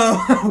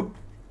 The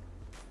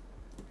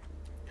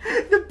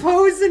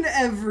pose and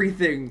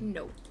everything!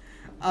 No.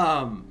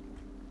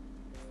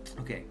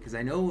 Okay, because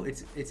I know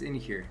it's in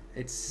here.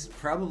 It's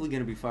probably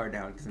gonna be far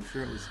down, because I'm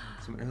sure it was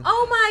someone else.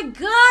 Oh my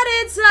god,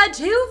 it's a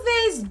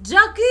two-faced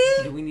ducky!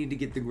 Do we need to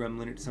get the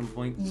gremlin at some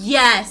point?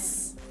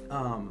 Yes!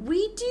 We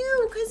We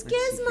do, because let's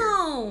see here.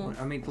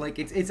 Gizmo! I mean, like,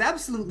 it's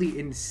absolutely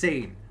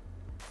insane.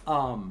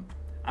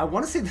 I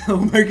want to say, oh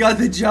my god,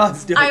 the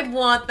Jaws duck. I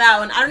want that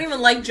one. I don't even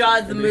like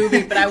Jaws the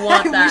movie, but I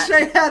want that. I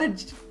wish I had a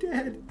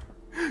dad.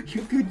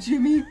 You good,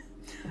 Jimmy?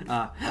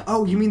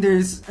 Oh, you mean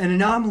there's an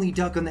anomaly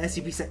duck on the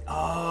SCP site?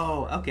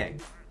 Oh, okay.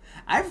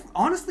 I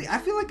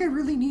feel like I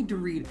really need to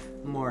read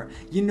more.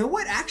 You know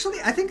what? Actually,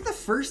 I think the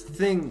first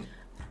thing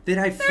that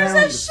I found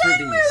There's a for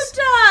Shenmue these,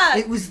 duck!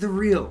 it was the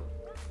real.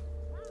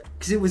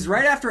 Because it was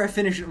right after I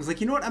finished it. I was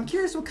like, you know what? I'm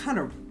curious what kind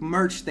of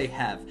merch they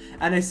have.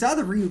 And I saw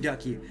the Ryu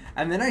Ducky,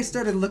 and then I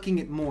started looking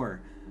at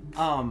more.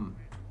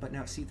 But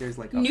now, see, there's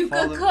like a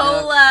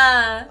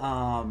Nuka-Cola!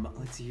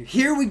 let's see here.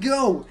 Here we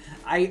go!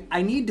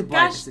 I need to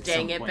buy Gosh this at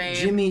dang some it, point. babe.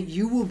 Jimmy,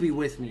 you will be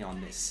with me on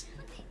this.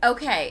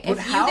 Okay, But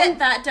if you how get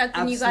that duck,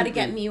 then you gotta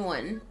get absolutely- me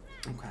one.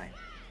 Okay.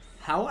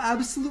 How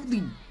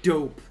absolutely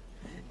dope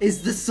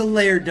is the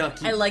Solaire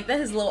Ducky? I like that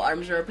his little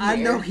arms are up in the I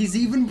know, air. he's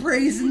even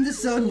praising the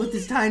sun with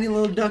his tiny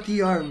little ducky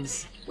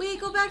arms.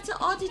 Wait, go back to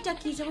all the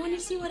duckies. I want to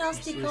see what else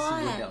they Let's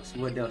see got.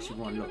 what else you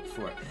want to look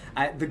for.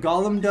 The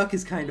Gollum duck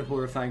is kind of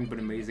horrifying but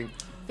amazing.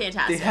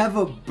 Fantastic. They have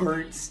a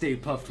burnt Stay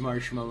Puffed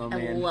Marshmallow I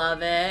Man.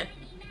 love it.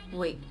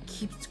 Wait,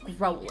 keep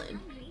scrolling.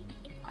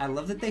 I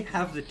love that they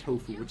have the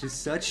tofu, which is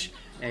such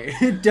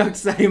a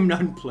ducks. I am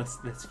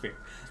nonplussed. That's fair.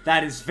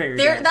 That is fair.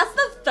 Dad. That's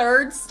the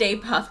third Stay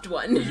Puffed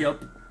one.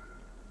 Yup.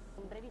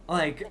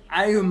 Like,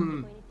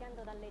 I'm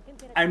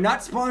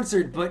not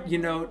sponsored, but, you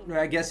know,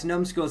 I guess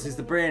Numbskulls is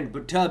the brand.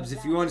 But Tubbs,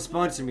 if you want to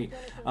sponsor me,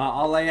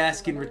 all I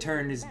ask in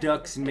return is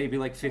ducks and maybe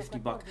like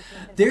 $50.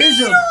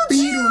 There's a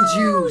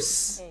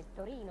Beetlejuice!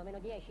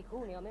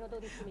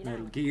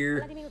 Metal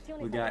Gear.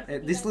 We got...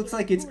 this looks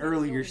like it's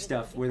earlier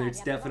stuff, where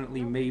it's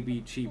definitely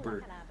maybe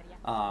cheaper.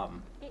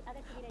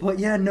 But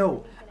yeah,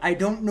 no. I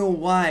don't know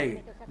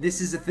why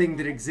this is a thing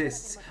that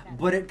exists,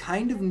 but it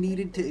kind of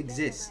needed to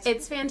exist.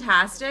 It's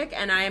fantastic,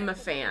 and I am a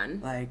fan.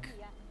 Like,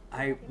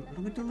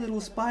 look at the little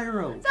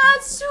Spyro.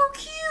 That's so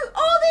cute.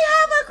 Oh, they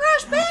have a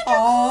Crash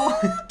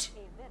Bandicoot.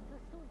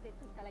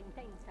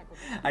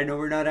 I know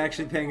we're not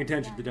actually paying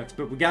attention to the ducks,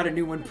 but we got a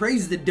new one.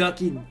 Praise the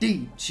duck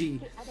indeed, Chi.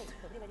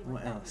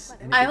 What else?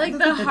 I like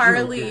Look the at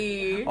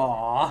Harley. Joker.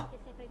 Aw.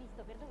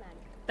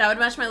 That would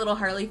match my little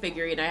Harley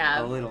figurine I A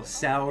have. little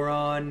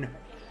Sauron.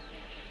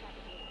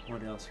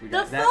 What else we The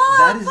got? That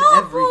Fall is Out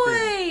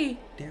everything. Boy.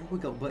 There we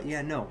go. But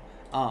yeah, no.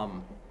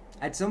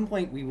 At some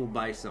point we will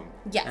buy some.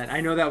 Yes. And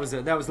I know that was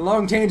a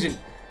long tangent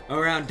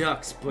around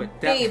ducks,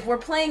 but that, Babe, we're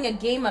playing a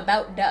game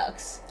about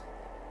ducks.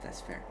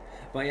 that's fair.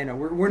 But yeah, no,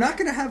 we're not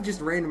gonna have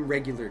just random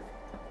regular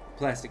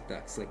plastic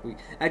ducks. Like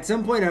at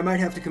some point I might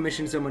have to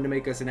commission someone to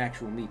make us an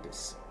actual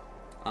Meepus.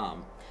 Because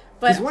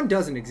But one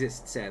doesn't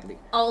exist, sadly.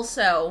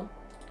 also,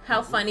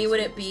 How funny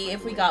would it be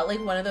if we got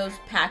like one of those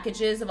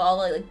packages of all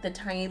like the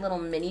tiny little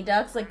mini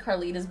ducks, like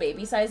Carlita's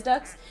baby-sized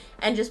ducks,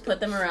 and just put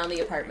them around the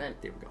apartment?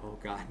 There we go. Oh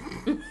god,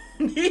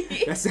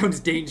 that sounds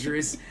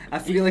dangerous. I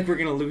feel like we're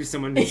gonna lose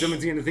someone.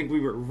 Someone's gonna think we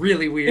were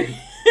really weird.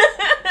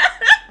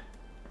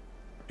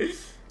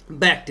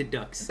 Back to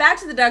ducks. Back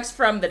to the ducks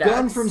from the ducks.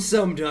 Gone from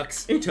some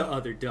ducks to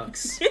other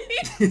ducks.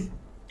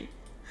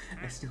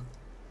 I still,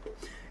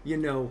 you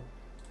know,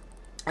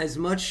 as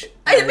much.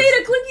 I made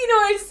a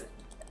clicky noise.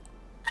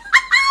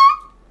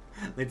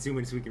 Let's zoom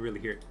in so we can really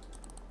hear it.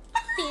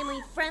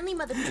 Family friendly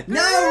mother.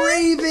 No,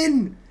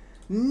 Raven!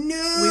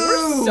 No! We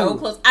were so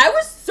close. I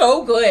was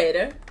so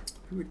good.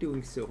 We were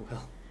doing so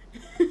well.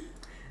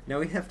 Now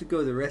we have to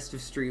go the rest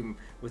of stream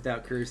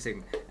without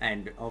cursing,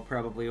 and I'll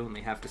probably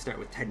only have to start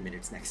with 10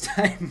 minutes next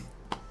time.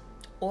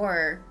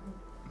 Or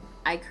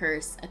I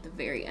curse at the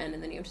very end,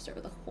 and then you have to start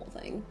with the whole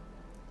thing.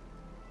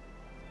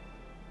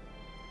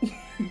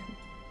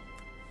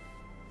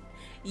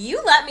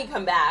 You let me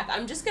come back.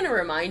 I'm just gonna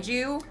remind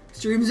you.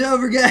 Stream's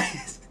over,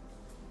 guys!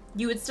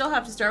 You would still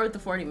have to start with the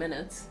 40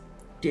 minutes.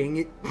 Dang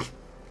it.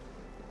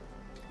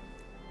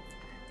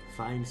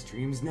 Fine,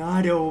 stream's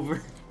not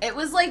over. It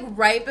was like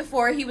right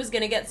before he was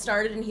gonna get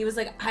started, and he was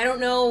like, I don't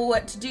know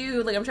what to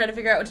do. Like, I'm trying to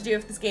figure out what to do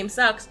if this game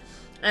sucks.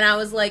 And I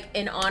was like,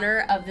 in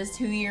honor of this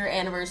 2-year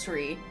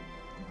anniversary,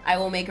 I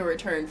will make a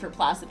return for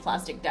Placid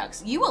Plastic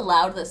Ducks. You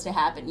allowed this to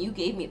happen. You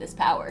gave me this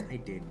power. I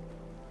did.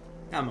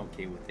 I'm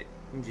okay with it.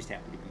 I'm just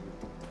happy to be with you.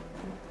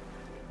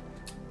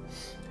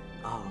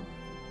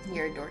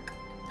 You're a dork.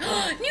 New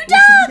What's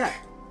duck! the duck?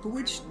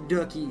 Which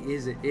ducky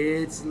is it?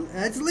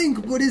 That's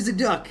Link. What is a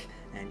duck?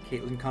 And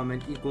Caitlin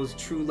comment equals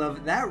true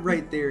love. That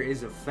right there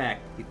is a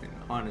fact, Ethan.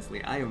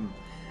 Honestly, I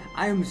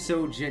am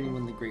so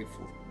genuinely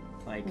grateful.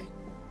 Like,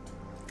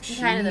 You're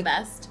kind of the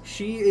best.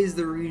 She is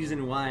the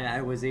reason why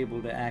I was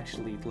able to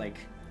actually like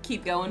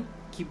Keep going.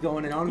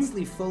 and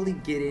honestly fully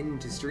get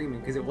into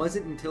streaming, because it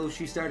wasn't until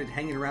she started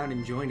hanging around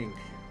and joining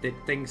that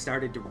things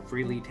started to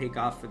really take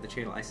off for the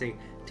channel. I say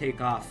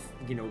take off,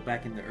 you know,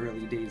 back in the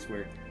early days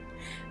where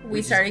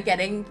We started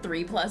getting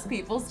 3+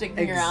 people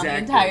sticking around the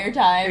Exactly. entire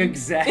time.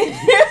 Exactly.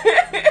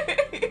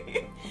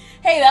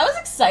 Hey, that was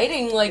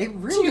exciting, like, It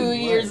really 2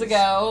 years was. ago,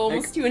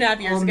 almost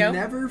 2.5 years I'll ago.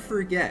 never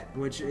forget,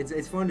 which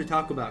it's fun to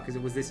talk about because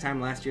it was this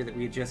time last year that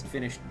we had just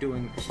finished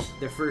doing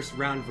the first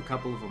round of a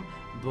couple of them.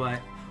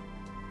 But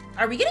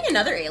Are we getting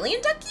another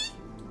alien ducky?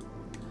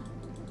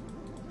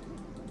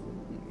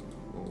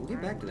 we'll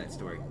get back to that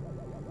story.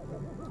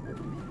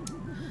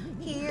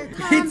 Here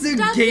comes It's a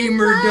Ducky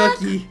gamer Luck.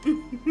 ducky.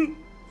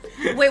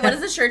 Wait, what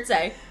does the shirt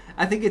say?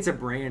 I think it's a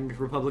brand,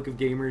 Republic of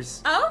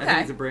Gamers. Oh, I okay.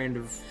 think it's a brand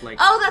of like.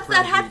 Oh, that's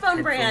that probably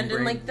headphone brand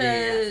and like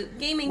the Yeah.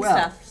 gaming Well,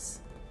 stuffs.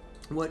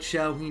 What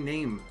shall we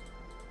name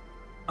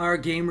our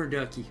gamer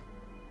ducky?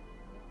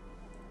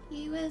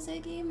 He was a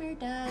gamer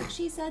duck.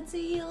 She said,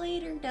 "See you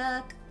later,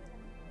 duck."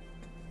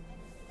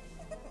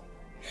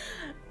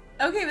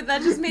 Okay, but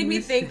that just made me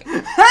think.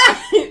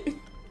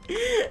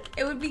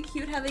 It would be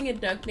cute having a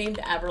duck named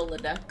Avril the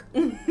Duck.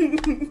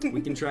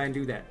 We can try and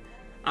do that.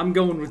 I'm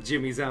going with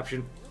Jimmy's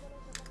option.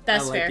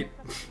 That's I like fair. it.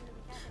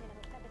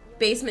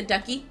 Basement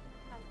Ducky.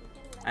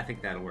 I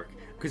think that'll work.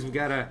 Because we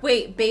gotta.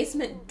 Wait,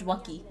 Basement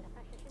Dwucky.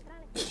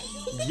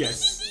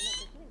 Yes.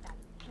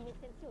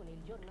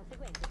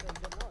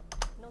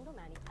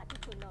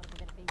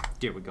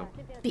 There we go.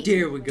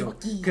 There we go.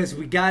 Because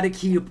we gotta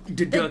keep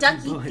the The ducky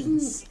ducky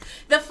puns.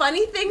 The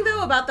funny thing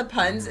though about the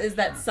puns is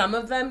that some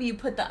of them you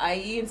put the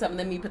IE and some of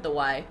them you put the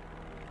Y.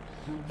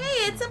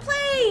 Hey, it's a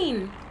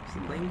plane! Is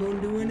the plane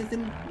going to do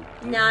anything?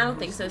 No, I don't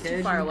think so. It's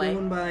too far Casually away.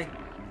 Going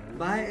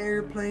by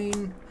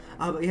airplane.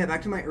 But yeah,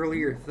 back to my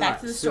earlier thought.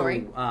 Back to the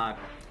story. So,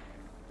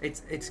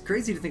 it's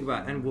crazy to think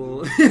about, and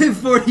we'll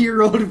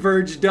 40-year-old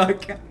Verge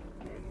duck.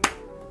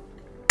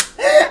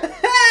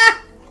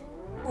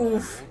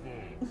 Oof.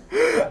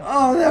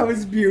 Oh, that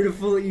was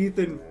beautiful,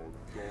 Ethan.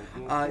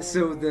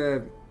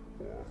 So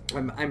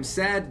I'm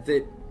sad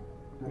that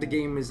the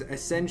game is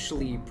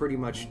essentially pretty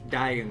much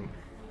dying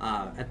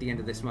at the end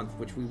of this month,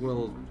 which we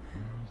will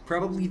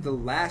probably the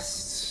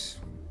last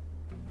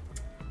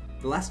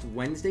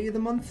Wednesday of the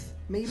month,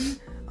 maybe.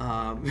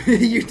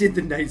 You did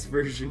the nice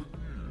version.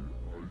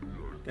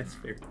 That's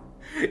fair.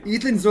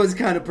 Ethan's was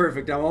kind of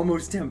perfect. I'm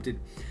almost tempted.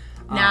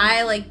 Now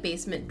I like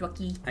Basement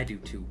Dwucky. I do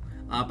too.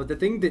 But the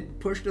thing that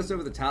pushed us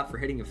over the top for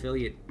hitting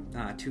affiliate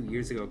 2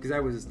 years ago, because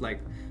I was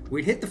like,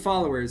 we'd hit the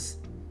followers,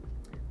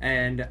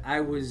 and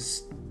I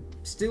was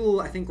still,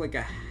 I think, like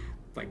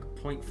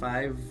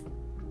 0.5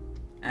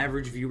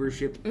 average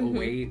viewership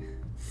away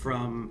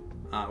from,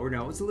 or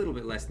no, it was a little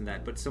bit less than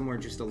that, but somewhere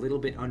just a little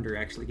bit under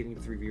actually getting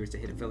the 3 viewers to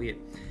hit affiliate.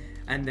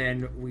 And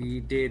then we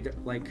did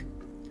like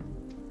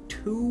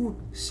 2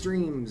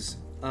 streams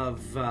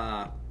of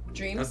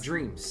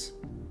dreams,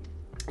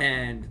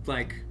 and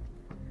like.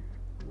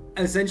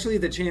 Essentially,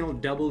 the channel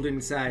doubled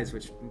in size,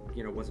 which,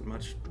 you know, wasn't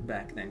much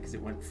back then, because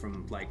it went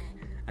from, like,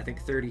 I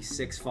think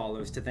 36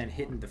 follows to then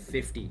hitting the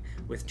 50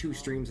 with 2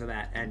 streams of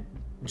that, and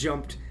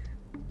jumped,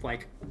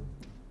 like,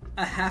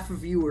 a half a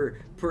viewer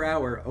per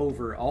hour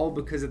over, all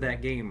because of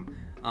that game.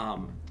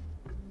 And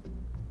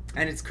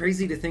it's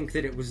crazy to think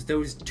that it was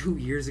those 2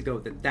 years ago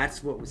that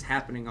that's what was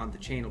happening on the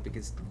channel,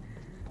 because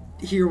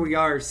here we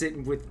are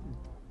sitting with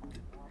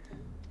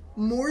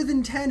more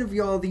than 10 of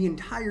y'all the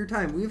entire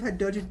time. We've had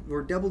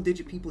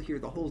double-digit people here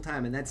the whole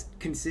time, and that's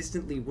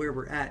consistently where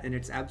we're at, and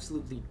it's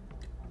absolutely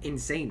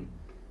insane.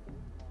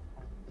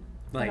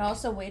 But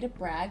also, way to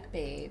brag,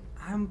 babe.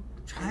 I'm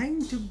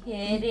trying to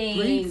kidding.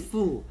 be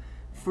grateful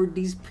for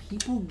these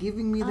people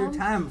giving me their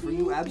time, for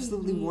you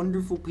absolutely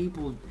wonderful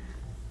people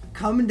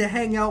coming to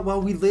hang out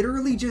while we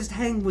literally just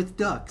hang with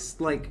ducks.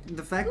 Like,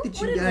 the fact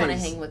that you guys... Who wouldn't want to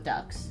hang with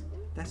ducks?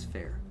 That's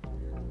fair.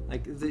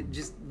 Like,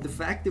 just the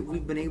fact that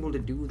we've been able to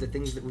do the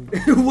things that we...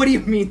 What do you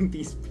mean,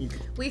 these people?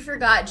 We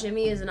forgot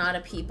Jimmy is not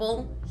a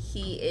people.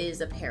 He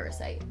is a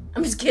parasite.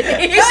 I'm just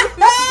kidding.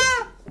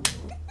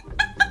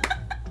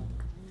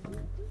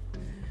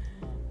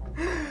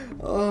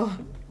 Oh,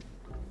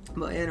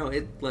 but you know,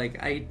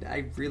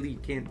 I really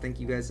can't thank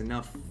you guys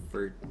enough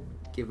for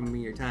giving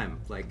me your time.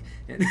 Like,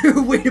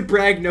 way to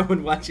brag, no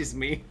one watches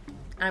me.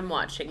 I'm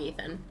watching,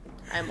 Ethan.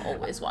 I'm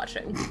always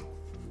watching.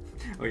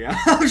 Oh yeah,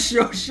 I'll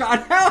show Sean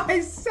how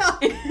I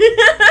suck.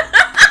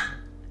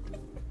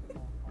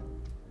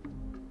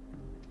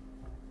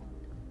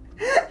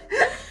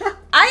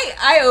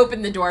 I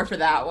opened the door for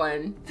that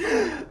one.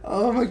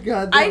 Oh my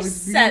god, I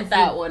set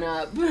that one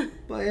up.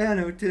 But yeah,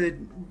 no,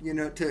 to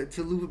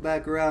loop it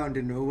back around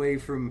and away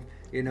from,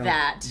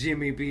 that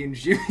Jimmy being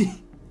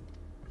Jimmy.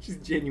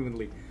 Just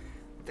genuinely,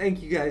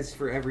 thank you guys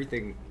for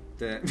everything.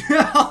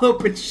 I'll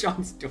open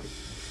Sean's door.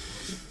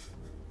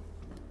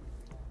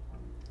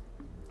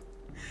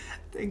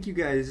 Thank you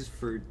guys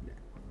for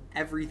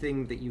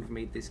everything that you've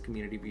made this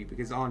community be,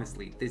 because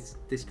honestly,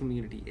 this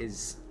community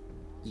is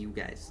you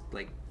guys.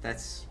 Like,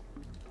 that's...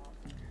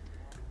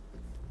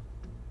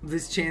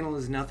 This channel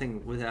is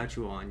nothing without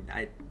you all, and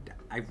I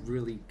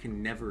really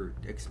can never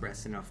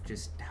express enough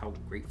just how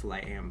grateful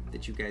I am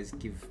that you guys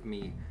give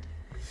me...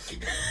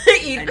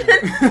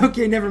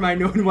 Okay, never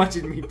mind, no one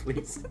watching me,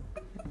 please.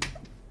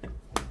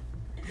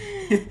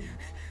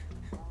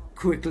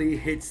 Quickly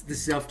hits the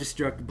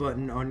self-destruct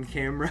button on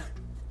camera.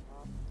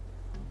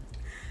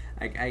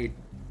 I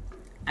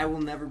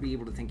will never be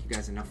able to thank you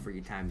guys enough for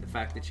your time. The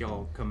fact that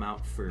y'all come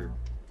out for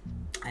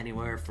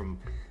anywhere from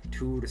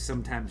 2 to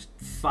sometimes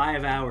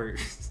 5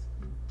 hours.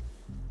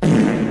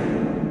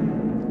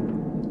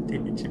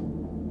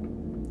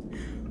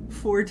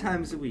 4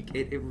 times a week.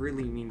 It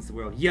really means the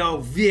world. Yo,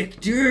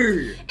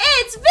 Victor!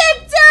 It's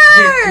Victor!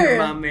 Victor,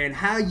 my man,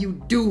 how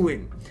you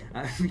doing?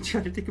 Let me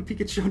try to take a peek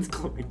at Sean's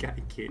clothing.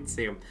 I can't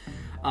see him.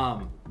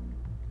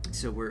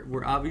 So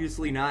we're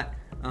obviously not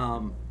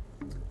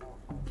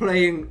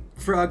playing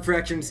Frog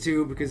Fractions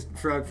 2 because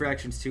Frog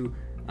Fractions 2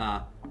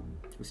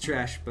 was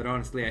trash. But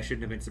honestly, I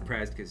shouldn't have been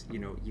surprised because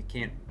you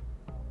can't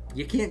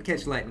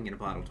catch lightning in a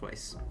bottle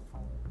twice.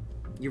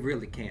 You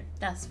really can't.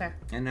 That's fair.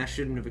 And I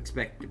shouldn't have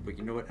expected, but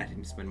you know what? I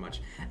didn't spend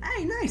much.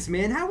 Hey, nice,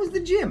 man. How was the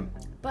gym?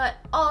 But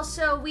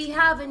also, we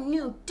have a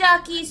new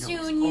ducky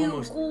soon,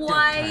 you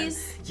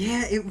guys.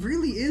 Yeah, it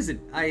really isn't.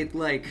 I'm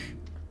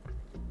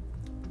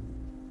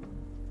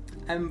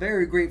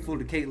very grateful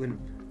to Caitlin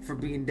for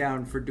being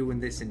down for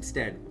doing this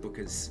instead,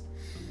 because...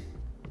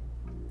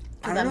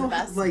 I don't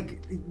know,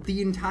 like,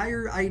 the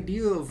entire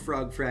idea of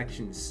Frog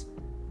Fractions,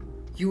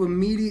 you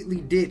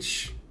immediately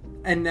ditch,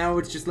 and now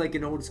it's just like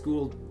an old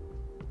school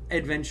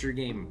adventure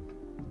game.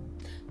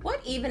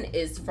 What even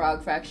is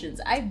Frog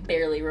Fractions? I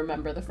barely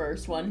remember the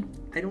first one.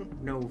 I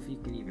don't know if you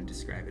can even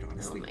describe it,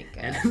 honestly. Oh my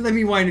god. And let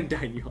me wine and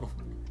dine, y'all.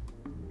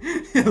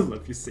 I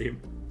love you,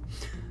 Sam.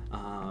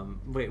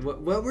 Wait,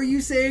 what were you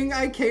saying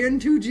I can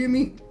too,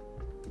 Jimmy?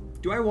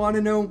 Do I want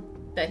to know?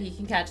 That he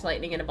can catch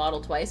lightning in a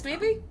bottle twice,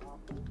 maybe?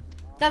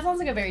 That sounds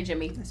like a very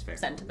Jimmy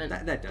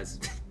sentiment. That does.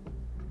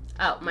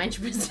 Oh, mind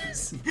your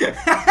business.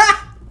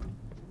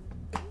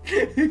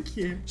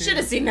 Should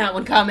have seen that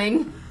one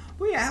coming.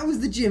 Well, yeah, how was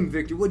the gym,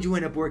 Victor? What'd you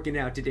end up working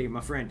out today, my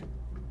friend?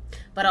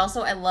 But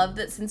also, I love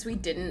that since we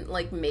didn't,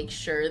 make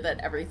sure that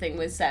everything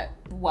was set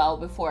well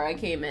before I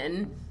came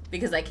in,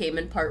 because I came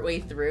in partway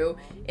through,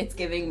 it's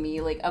giving me,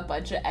 a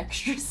bunch of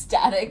extra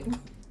static.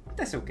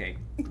 That's okay.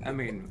 I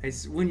mean,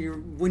 it's when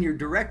you're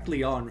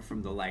directly on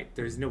from the light,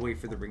 there's no way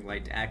for the ring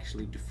light to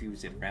actually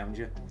diffuse it around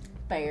you.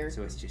 Fair.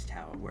 So it's just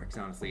how it works,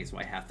 honestly. It's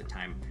why half the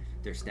time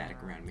there's static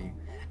around me.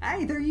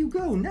 Hey, there you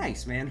go.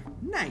 Nice, man.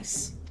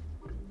 Nice.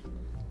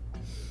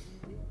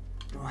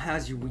 Well,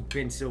 how's your week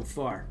been so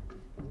far?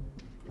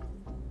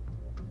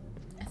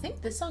 I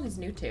think this song is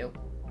new, too.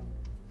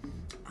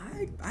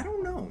 I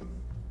don't know.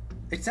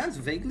 It sounds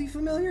vaguely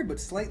familiar, but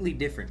slightly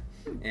different.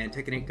 And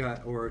Tekken 8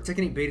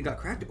 Beta got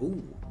cracked.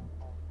 Ooh.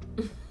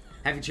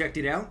 Have you checked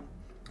it out?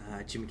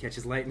 Jimmy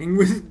catches lightning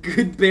with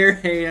good bare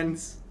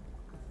hands.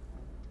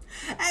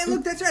 Hey,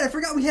 look, that's right. I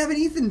forgot we have an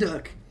Ethan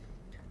duck.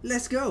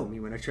 Let's go. Me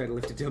when I try to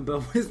lift a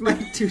dumbbell with my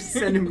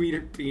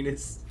 2-centimeter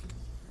penis.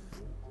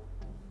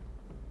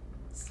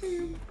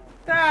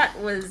 That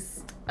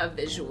was a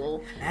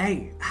visual.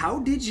 Hey, how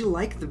did you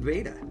like the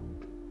beta?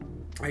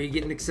 Are you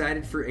getting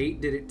excited for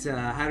 8?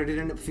 How did it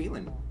end up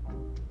feeling?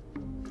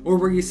 Or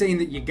were you saying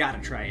that you gotta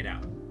try it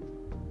out?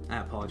 I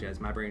apologize.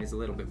 My brain is a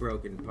little bit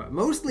broken, but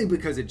mostly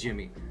because of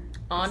Jimmy.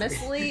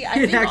 Honestly, I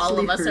It think all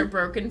actually of us are hurt.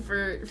 broken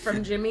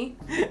from Jimmy.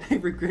 I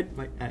regret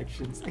my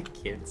actions. I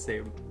can't say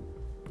them.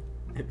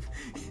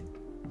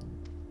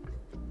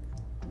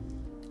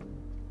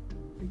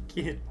 I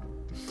can't.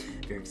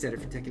 Very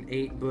excited for Tekken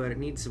 8, but it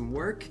needs some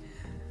work.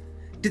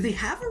 Do they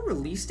have a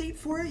release date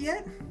for it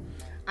yet?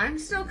 I'm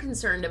still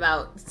concerned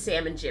about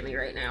Sam and Jimmy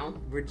right now.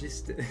 We're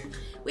just...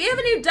 We have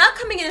a new duck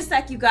coming in a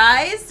sec, you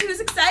guys.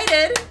 Who's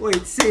excited?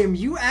 Wait, Sam,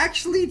 you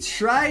actually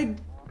tried...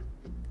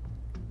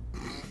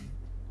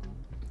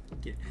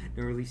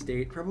 No release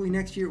date. Probably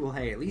next year. Well,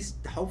 hey, at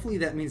least hopefully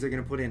that means they're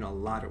going to put in a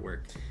lot of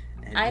work.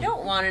 And I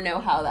don't want to know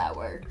how that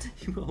worked.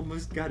 You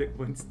almost got it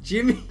once.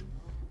 Jimmy!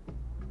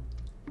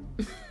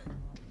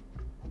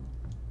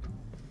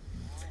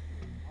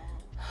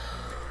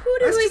 Who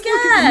did Let's we just look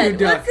at the get? new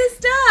duck. What's this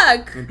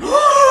duck? And-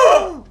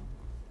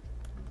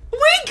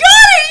 We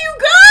got it, you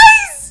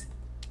guys!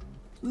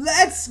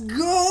 Let's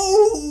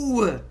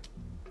go!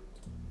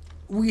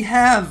 We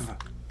have...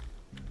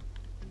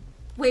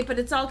 Wait, but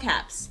it's all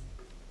caps.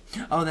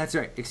 Oh, that's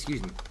right.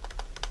 Excuse me.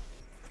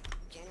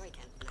 January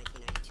 10th,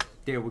 1992.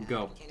 There we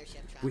go. Container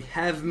ship We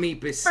have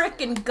Meepus.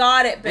 Frickin'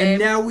 got it, babe. And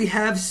now we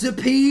have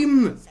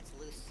Supreme! sets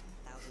loose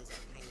thousands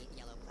of tiny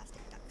yellow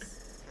plastic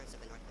ducks. Currents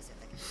of the North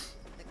Pacific.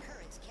 The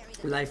currents carry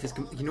them. Life is...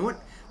 You know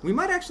what? We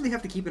might actually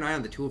have to keep an eye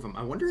on the two of them.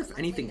 I wonder if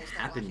anything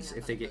happens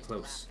if they get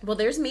close. Well,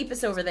 there's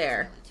Meepus over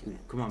there. Ooh,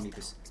 come on,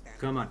 Meepus.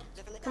 Come on.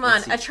 Come on,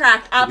 Let's see.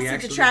 attract. Do we Opposites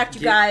actually attract,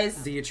 you get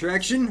guys. The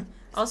attraction?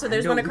 Also, I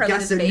there's know, one of we got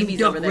Carlita's some new babies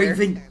duck, over there.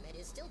 Raven. Pyramid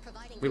is still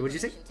providing Wait, what'd you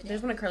say?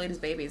 There's one of Carlita's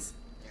babies.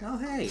 Oh,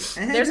 hey.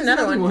 And There's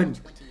another one.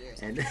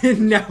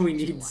 And now we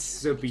need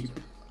Sabib.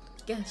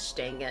 Gosh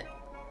dang it.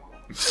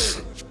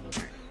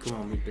 Come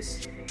on,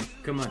 Meepus.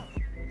 Come on.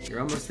 You're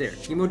almost there.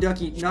 Emo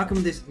Ducky, knock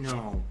him this...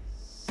 No.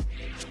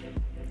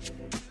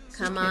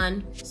 Come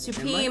on.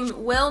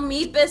 Supreme, will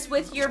Meepus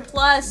with your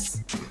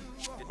plus.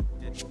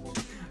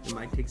 It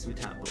might take some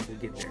time, but we'll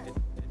get there.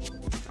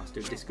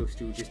 Also, Disco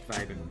Stew just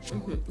vibing.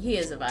 He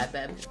is a vibe,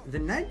 babe. The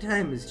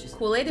nighttime is just...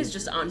 Kool-Aid is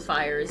just on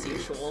fire as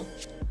usual.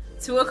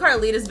 Two of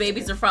Carlita's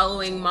babies are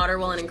following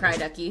Modderwellen and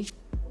Cryducky.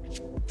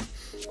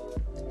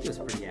 Feels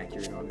pretty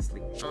accurate,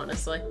 honestly.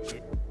 Honestly.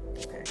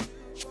 Okay.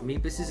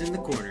 Meepus is in the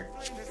corner.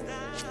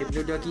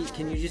 Hypno Ducky,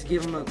 can you just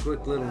give him a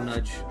quick little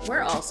nudge?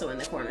 We're also in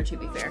the corner, to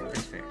be fair.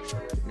 That's fair.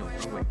 No,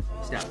 wrong way.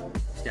 Stop.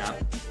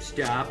 Stop.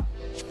 Stop.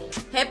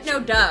 Hypno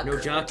Duck. No,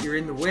 Duck, you're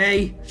in the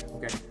way.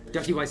 Okay.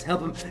 Ducky Wise,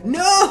 help him.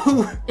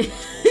 No!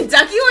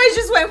 Ducky Wise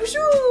just went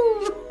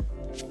shoo.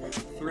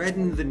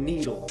 Threading the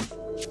needle.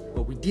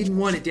 But we didn't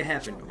want it to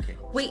happen. Okay.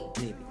 Wait,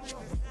 Maybe.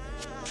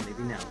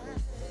 Maybe now.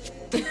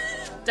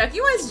 Ducky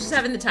Wise is just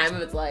having the time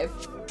of its life.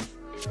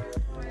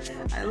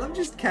 I love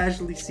just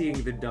casually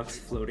seeing the ducks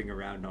floating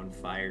around on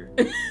fire.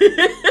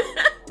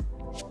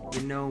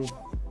 You know,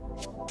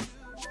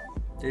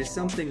 there's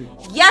something...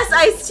 Yes,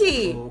 Iced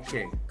Tea!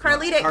 Okay.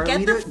 Carlita,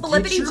 get the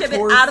flippity your gibbet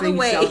whore out of the face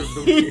way. out of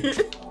the way.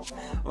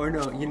 Or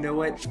no, you know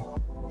what?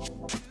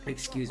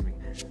 Excuse me.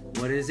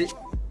 What is it?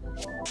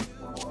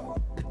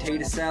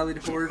 Potato salad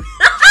whore?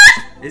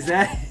 Is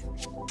that...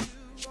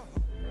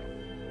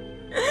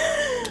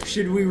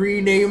 Should we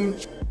rename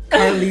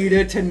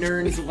Carlita to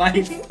Nern's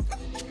wife?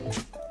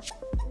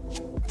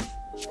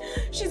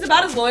 She's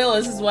about as loyal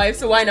as his wife,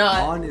 so why not?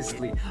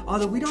 Honestly.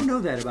 Although we don't know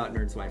that about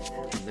Nern's wife.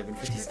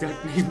 1150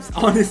 stuck names.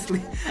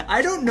 Honestly.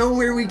 I don't know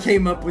where we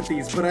came up with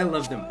these, but I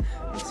love them.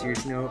 On a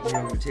serious note, you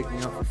know, we're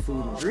taking out for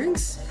food and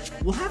drinks.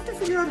 We'll have to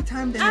figure out a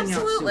time to hang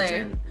Absolutely. out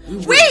soon. We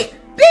will. Wait!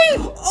 Babe!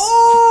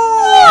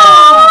 Oh!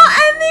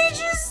 Aw, and they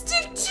just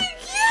stick together!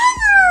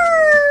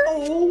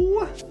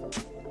 Oh!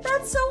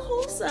 That's so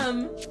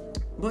wholesome.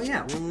 But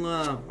yeah,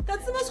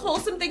 That's the most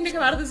wholesome thing to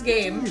come out of this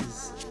game.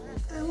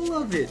 I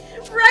love it.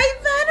 Right,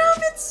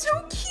 Venom? It's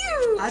so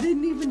cute! I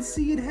didn't even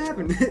see it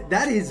happen.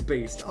 That is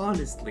based,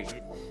 honestly.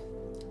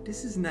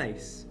 This is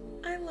nice.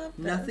 I love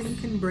that. Nothing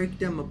can break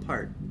them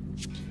apart.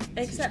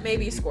 Except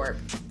maybe Scorp.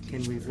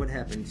 Can we, what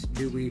happens?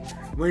 Do we,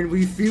 when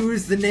we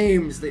fuse the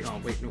names, they,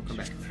 oh wait, no, come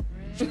back.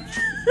 Come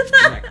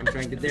back, I'm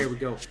trying to, there we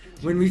go.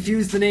 When we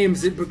fuse the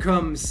names, it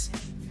becomes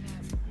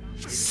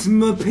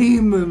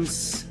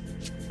Smapemums.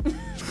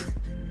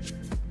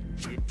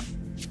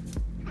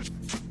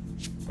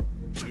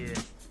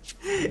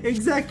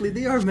 Exactly,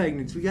 they are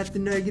magnets. We got the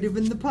negative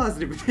and the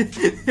positive.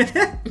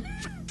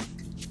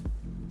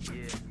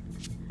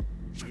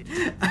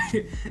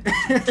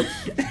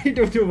 I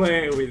don't know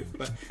why I was.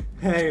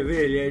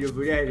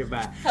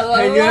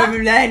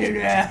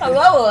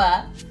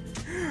 Hello?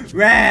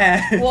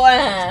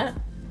 What?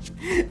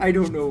 I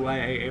don't know why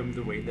I am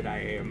the way that I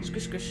am.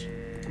 Squish, squish.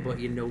 But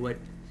you know what?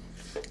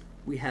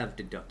 We have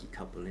the ducky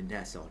couple, and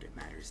that's all that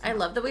matters. I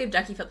love the way of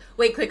Ducky Filth.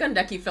 Wait, click on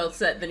Ducky Filth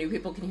so that the new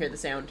people can hear the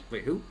sound.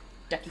 Wait, who?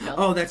 Ducky Filth.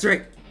 Oh, that's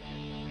right.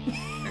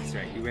 That's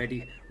right. You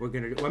ready? We're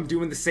gonna. I'm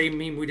doing the same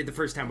meme we did the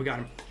first time we got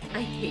him.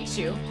 I hate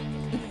you.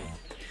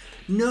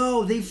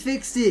 No, they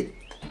fixed it.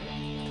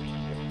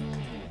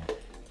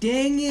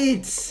 Dang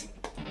it!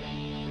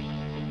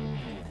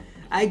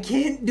 I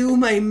can't do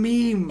my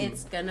meme.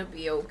 It's gonna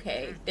be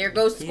okay. There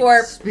goes Can't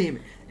Scorp. spam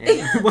it.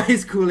 And why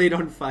is Kool-Aid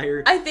on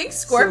fire? I think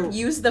Scorp So-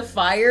 used the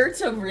fire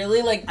to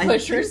really like I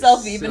push think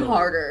herself even so.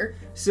 harder.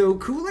 So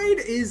Kool-Aid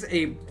is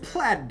a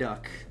plaid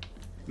duck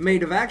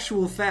made of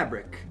actual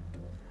fabric.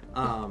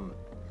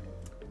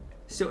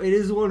 So it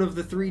is one of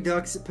the 3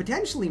 ducks,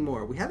 potentially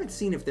more. We haven't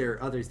seen if there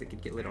are others that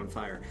could get lit on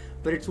fire,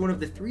 but it's one of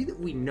the 3 that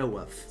we know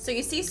of. So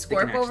you see can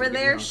Scorp actually over get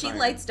there? lit on She fire.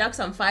 lights ducks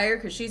on fire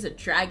because she's a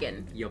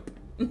dragon. Yup.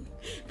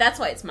 That's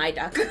why it's my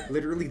duck.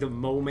 Literally the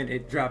moment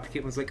it dropped,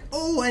 Kit was like,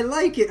 "Oh, I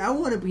like it. I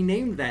want to be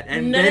named that."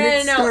 And No, then no,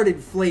 it no, no. started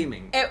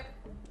flaming.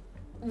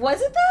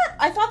 Was it that?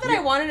 I thought that I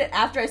wanted it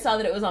after I saw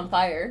that it was on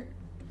fire.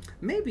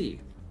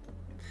 Maybe.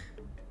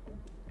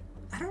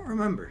 I don't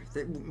remember.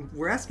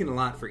 We're asking a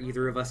lot for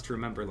either of us to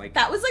remember. Like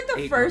That was like the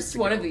 8 first months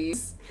one ago. of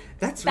these.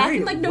 That's Back right.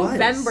 in like it was.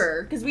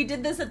 November, because we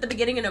did this at the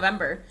beginning of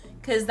November.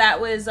 Because that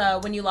was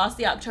when you lost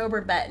the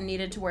October bet and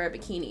needed to wear a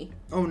bikini.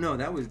 Oh no,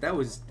 that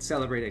was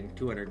celebrating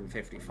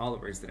 250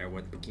 followers that I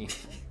wore the bikini.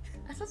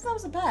 I thought that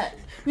was a bet.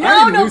 I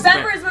No, didn't lose the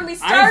November bet. is when we I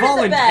started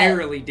the bet.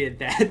 voluntarily did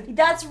that.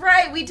 That's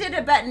right. We did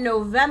a bet in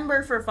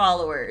November for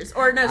followers.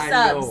 Or no, I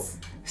subs.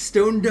 know.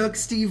 Stone Duck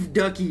Steve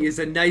Ducky is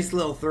a nice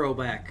little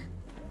throwback.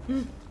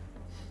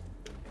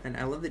 And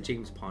I love that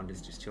James Pond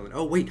is just chilling.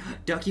 Oh wait,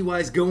 Ducky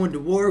Wise going to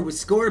war with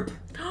Scorp.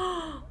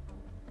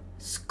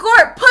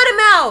 Scorp, put him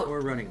out!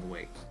 Or running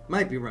away.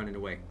 Might be running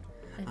away.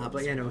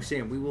 But yeah, no,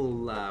 Sam, we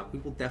will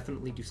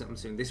definitely do something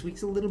soon. This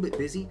week's a little bit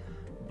busy,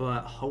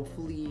 but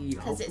hopefully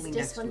Because it's next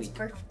this one's week.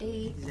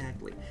 birthday.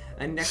 Exactly.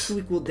 And next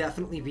week we'll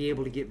definitely be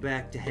able to get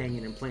back to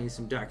hanging and playing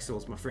some Dark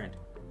Souls, my friend.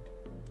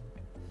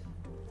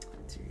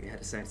 So you had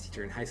a science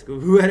teacher in high school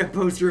who had a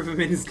poster of him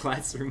in his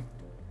classroom.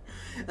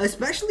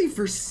 Especially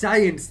for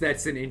science,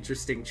 that's an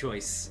interesting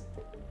choice.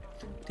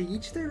 To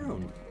each their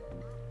own.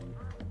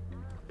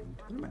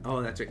 What am I-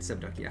 Oh, that's right,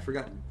 Subducky. I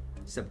forgot.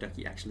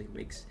 Subducky actually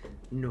makes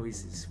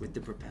noises with the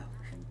propeller.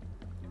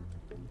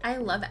 I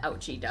love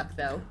Ouchie Duck,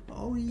 though.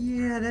 Oh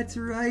yeah, that's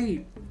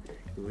right.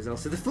 He was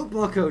also the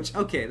football coach.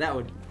 Okay, that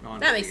would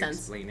honestly makes sense.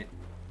 explain it.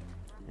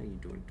 How you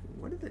doing?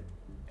 What is it?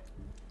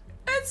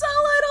 It's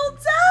a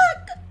little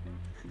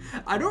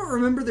duck! I don't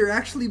remember there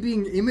actually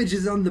being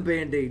images on the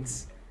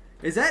band-aids.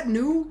 Is that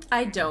new?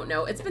 I don't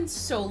know. It's been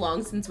so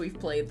long since we've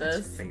played That's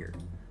this. fair.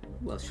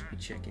 Who else should we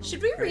check in?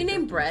 Should we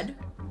rename Bread?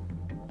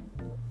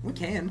 We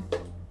can.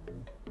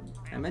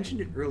 I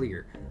mentioned it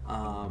earlier.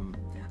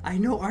 I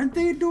know, aren't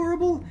they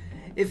adorable?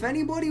 If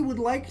anybody would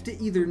like to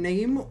either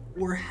name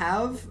or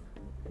have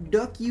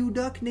Duck You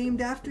Duck named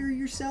after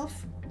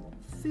yourself,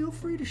 feel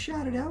free to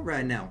shout it out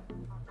right now.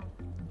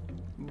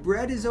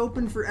 Bread is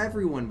open for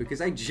everyone because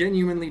I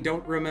genuinely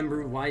don't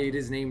remember why it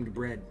is named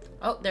Bread.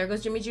 Oh, there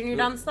goes Jimmy Jr.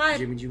 down the slide.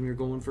 Jimmy Jr.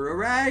 going for a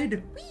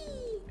ride.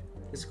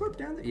 Is Scorp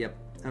down there? Yep.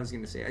 I was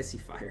gonna say, I see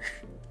fire.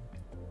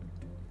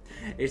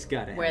 It's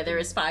gotta Where happen. there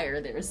is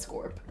fire, there is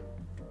Scorp.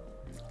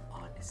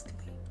 Honestly.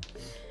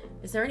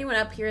 Is there anyone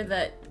up here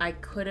that I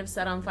could have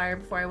set on fire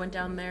before I went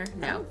down there?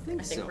 No, I don't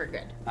think so. we're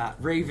good.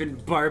 Raven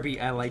Barbie,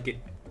 I like it.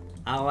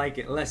 I like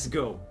it. Let's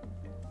go.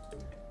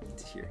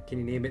 Here, can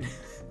you name it?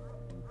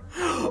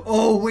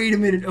 Oh, wait a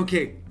minute.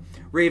 Okay.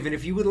 Raven,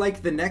 if you would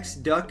like the next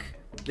duck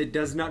that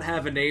does not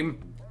have a name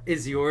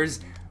is yours,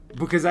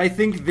 because I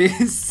think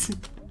this...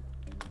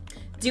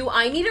 Do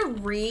I need to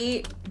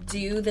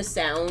redo the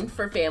sound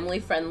for family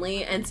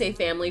friendly and say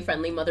family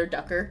friendly Mother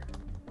Ducker?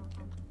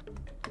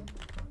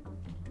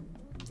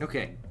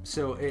 Okay,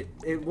 so it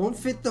won't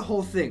fit the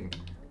whole thing,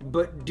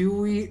 but do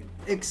we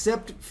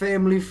accept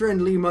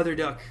family-friendly Mother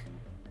Duck?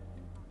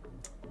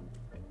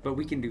 But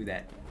we can do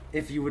that.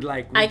 If you would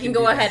like, we I can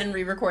go do ahead that. and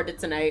re-record it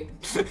tonight.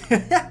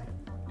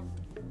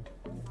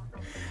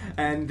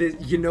 And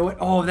you know what?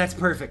 Oh, that's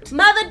perfect.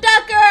 Mother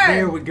Ducker!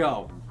 There we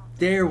go.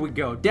 There we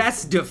go.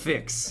 That's the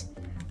fix.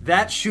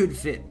 That should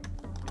fit.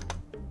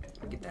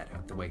 Get that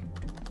out the way.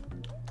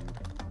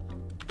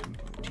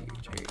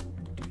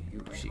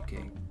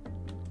 T-H-A-D-U-C-K.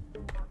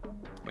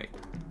 Wait.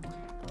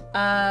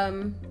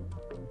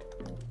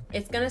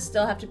 It's gonna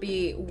still have to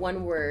be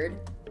one word.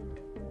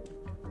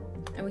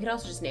 And we could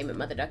also just name it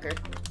Mother Ducker.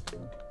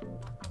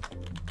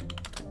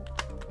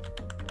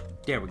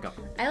 There we go.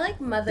 I like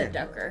Mother Yeah.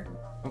 Ducker.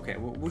 Okay,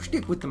 well, we'll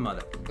stick with the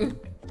mother.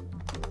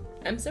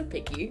 I'm so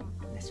picky.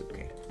 That's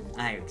okay.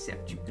 I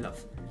accept you,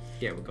 love.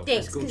 There we go.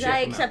 Thanks, Let's go because check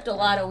I them out. accept a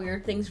lot of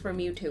weird things from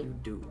you too.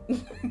 You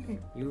do.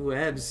 You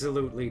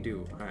absolutely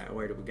do. Alright,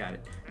 where do we got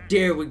it?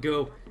 There we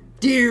go.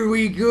 There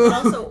we go.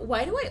 Also,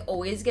 why do I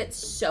always get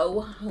so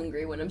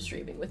hungry when I'm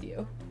streaming with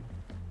you?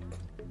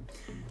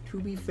 To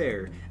be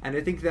fair, and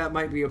I think that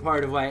might be a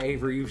part of why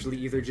Avery usually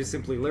either just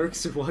simply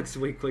lurks or walks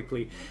away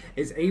quickly,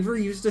 is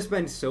Avery used to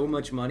spend so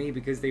much money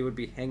because they would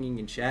be hanging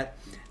in chat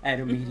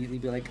and immediately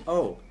be like,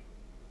 oh,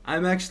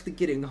 I'm actually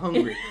getting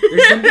hungry.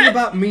 There's something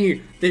about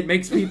me that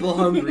makes people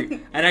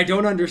hungry, and I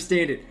don't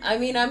understand it. I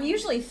mean, I'm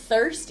usually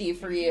thirsty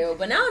for you,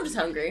 but now I'm just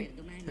hungry.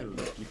 I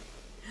love you.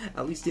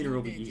 At least dinner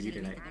will be easy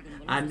tonight.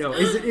 I know. It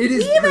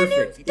is We have a new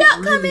perfect. It duck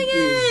really coming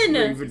is, in!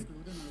 Raven.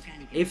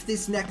 If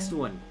this next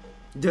one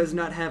does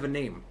not have a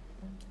name,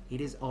 it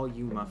is all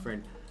you, my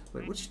friend.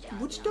 Wait,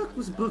 which duck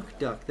was Book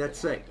Duck?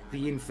 That's right,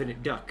 the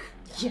infinite duck.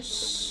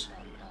 Yes.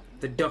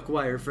 The duck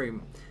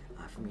wireframe.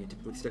 For me, I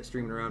typically start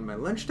streaming around my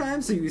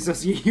lunchtime, so you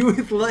associate you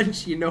with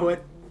lunch. You know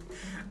what?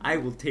 I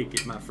will take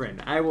it, my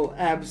friend. I will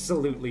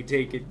absolutely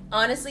take it.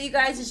 Honestly, you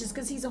guys, it's just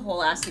because he's a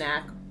whole ass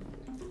snack.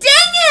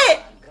 Dang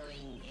it!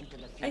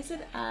 I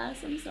said ass.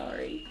 I'm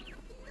sorry.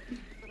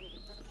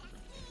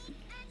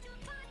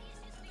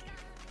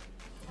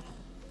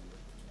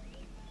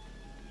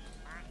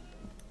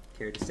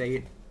 Care to say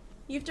it?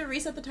 You have to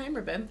reset the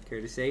timer, Bim.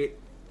 Care to say it?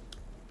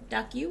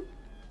 Duck you?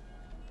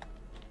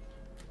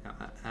 No,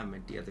 I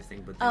meant the other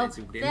thing, but then Oh, it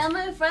zoomed in.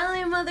 family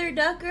friendly mother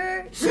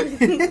ducker.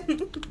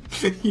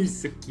 You're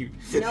so cute.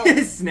 No.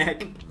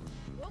 Snack.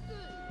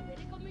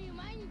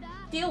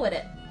 Deal with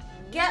it.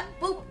 Get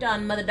booped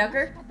on, mother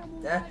ducker.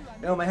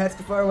 No, my hat's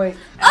too far away.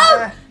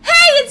 Oh, hey,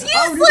 it's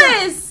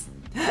useless!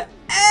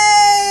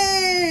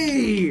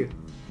 Hey!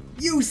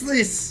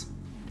 Useless!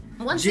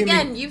 Once Jimmy,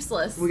 again,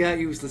 useless. We got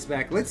Useless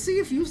back. Let's see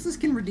if Useless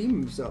can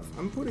redeem himself.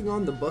 I'm putting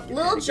on the bucket hat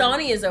Little again.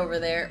 Johnny is over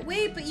there.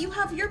 Wait, but you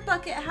have your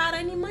bucket hat.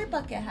 I need my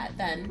bucket hat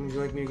then. Would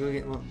you like me to go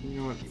get one? You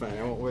know what? Fine,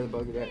 I won't wear the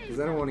bucket hat because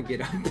I don't want to get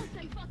up.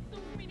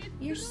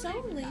 You're so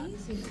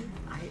lazy.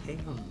 I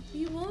am.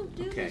 You won't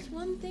do Okay. this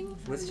one thing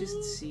for Let's me?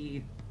 just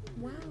see.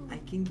 Wow. I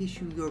can get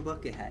you your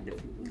bucket hat if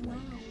you would Wow.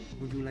 like.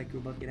 Would you like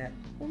your bucket hat?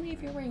 Only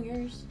if you're wearing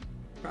yours.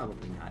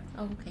 Probably not.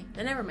 Oh, okay.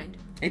 Then never mind.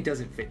 It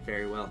doesn't fit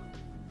very well.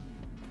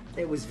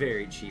 It was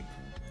very cheap.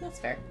 That's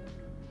fair.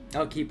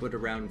 I'll keep it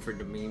around for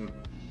the meme.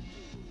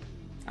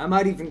 I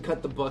might even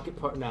cut the bucket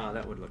part. No,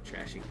 that would look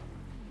trashy.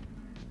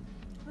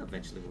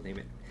 Eventually we'll name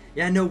it.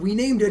 Yeah, no, we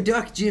named a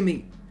duck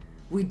Jimmy.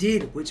 We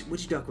did.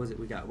 Which duck was it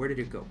we got? Where did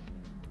it go?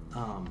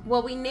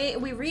 Well,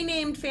 we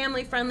renamed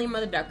Family Friendly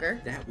Mother Ducker.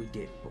 That we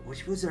did. But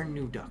which was our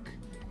new duck?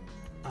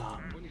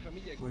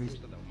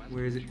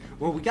 Where is it?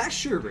 Well, we got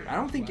Sherbet. I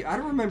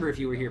don't remember if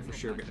you were here for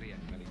Sherbet.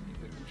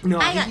 No,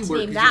 I think got you to were,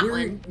 name 'cause that you were,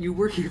 one. You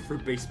were here for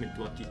Basement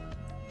Ducky.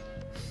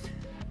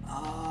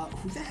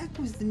 Who the heck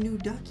was the new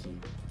ducky?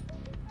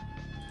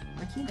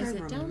 Why can't Is I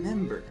it down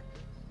remember?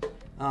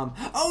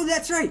 Oh,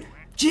 that's right!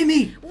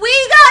 Jimmy!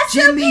 We got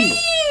Jimmy!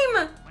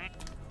 Supreme!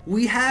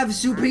 We have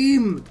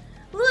Supreme!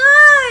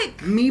 Look!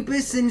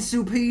 Meepus and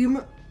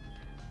Supreme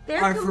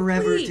They're are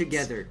forever complete.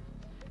 together.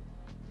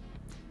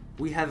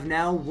 We have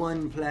now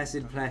one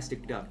Placid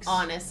plastic ducks.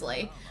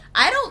 Honestly.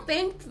 I don't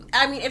think,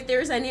 I mean, if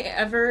there's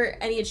ever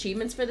any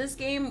achievements for this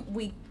game,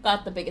 we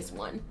got the biggest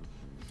one.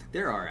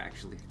 There are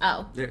actually.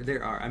 Oh.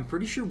 There are. I'm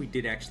pretty sure we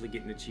did actually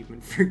get an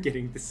achievement for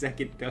getting the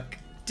second duck.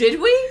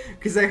 Did we?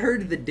 Because I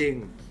heard the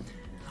ding.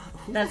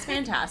 Who That's the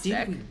heck fantastic.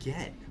 Did we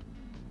get?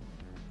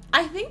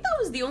 I think that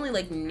was the only,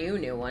 like,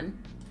 new one.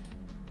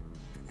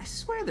 I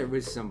swear there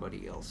was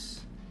somebody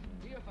else.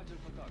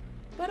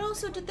 But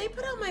also, did they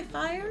put out my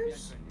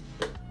fires?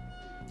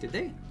 Did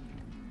they?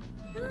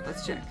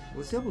 Let's check.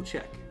 Let's double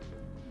check.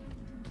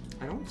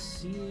 I don't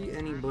see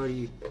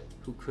anybody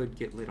who could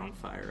get lit on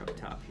fire up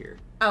top here.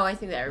 Oh, I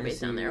think that I everybody's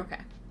down see there. Okay.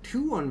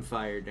 2 on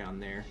fire down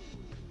there.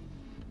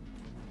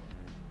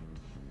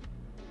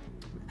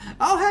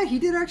 Oh, hey, he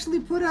did actually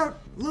put out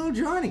Little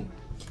Johnny.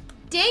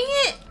 Dang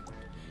it!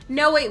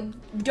 No, wait.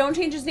 Don't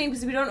change his name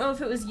because we don't know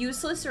if it was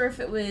useless or if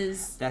it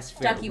was That's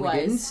fair. Ducky We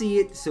didn't Wise. see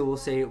it, so we'll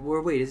say it.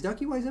 Wait, is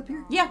Ducky Wise up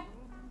here? Yeah.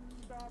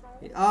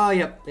 Oh,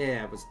 yep.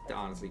 Yeah, it was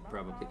honestly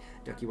probably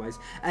Ducky Wise.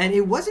 And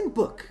it wasn't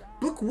Book.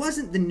 Book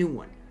wasn't the new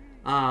one.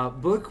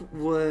 Book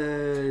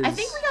was... I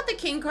think we got the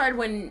king card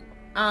when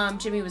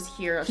Jimmy was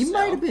here. He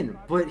might have been,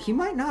 but he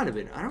might not have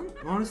been. I don't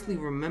honestly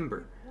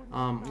remember.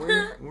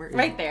 Where is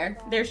Right it? there.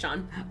 There's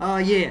Sean. Oh,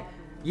 yeah.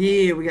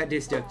 Yeah, we got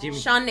this duck, Jimmy.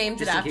 Sean named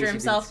Just it in after case you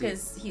himself didn't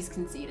see because he's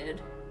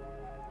conceited.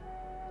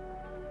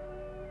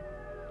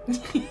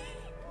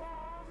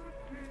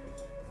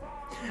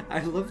 I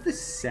love the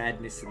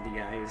sadness in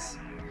the eyes.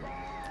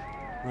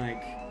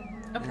 Like...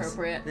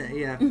 Appropriate.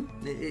 Yeah,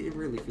 it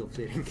really feels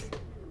fitting.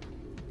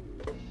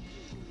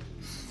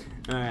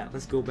 Alright,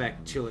 let's go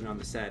back chilling on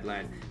the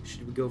sideline.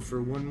 Should we go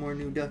for one more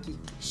new ducky?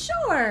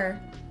 Sure.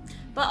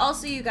 But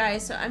also, you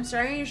guys, so I'm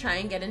starting to try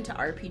and get into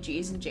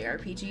RPGs and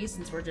JRPGs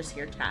since we're just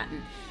here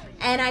chatting.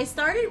 And I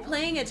started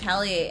playing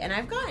Atelier, and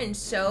I've gotten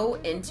so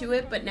into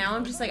it, but now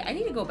I'm just like, I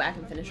need to go back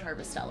and finish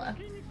Harvestella.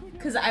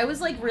 Because I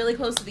was like really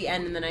close to the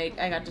end, and then I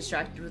got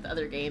distracted with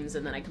other games,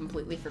 and then I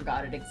completely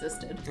forgot it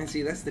existed. And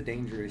see, that's the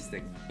dangerous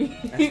thing.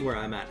 That's where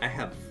I'm at.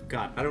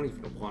 I don't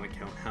even want to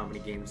count how many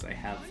games I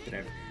have that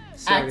I've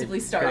Actively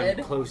started.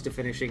 gotten close to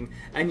finishing,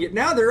 and yet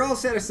now they're all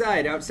set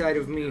aside outside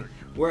of me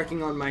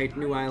working on my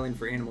new island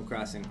for Animal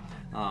Crossing,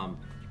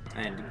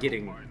 and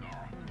getting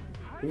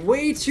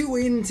way too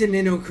into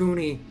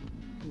Ninokuni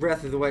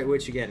Breath of the White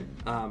Witch again,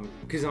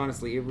 because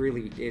honestly, it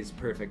really is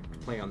perfect to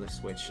play on the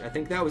Switch. I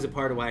think that was a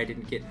part of why I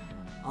didn't get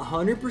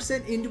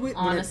 100% into it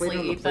Honestly, when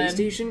I played it on the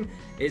Ethan. PlayStation,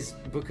 is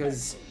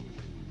because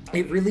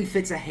it really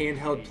fits a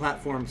handheld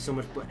platform so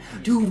much.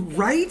 Dude,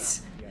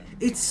 right?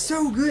 It's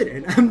so good,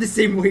 and I'm the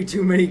same way.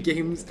 Too many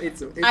games.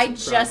 It's I a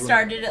just problem.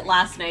 started it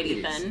last night, It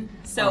Ethan.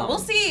 is. So we'll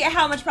see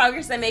how much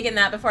progress I make in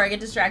that before I get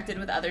distracted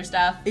with other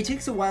stuff. It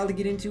takes a while to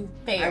get into.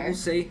 Fair. I will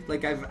say,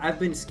 like I've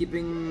been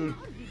skipping.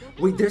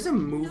 Wait, there's a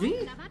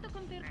movie?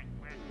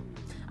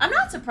 I'm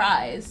not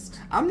surprised.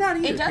 I'm not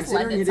either. It does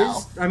considering lend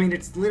itself. I mean,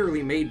 it's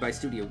literally made by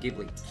Studio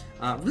Ghibli.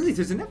 Really,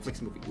 there's a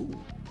Netflix movie. Ooh.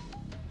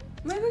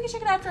 Maybe we can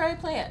check it after I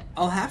play it.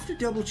 I'll have to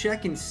double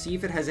check and see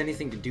if it has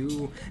anything to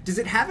do. Does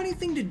it have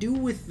anything to do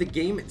with the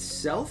game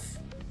itself,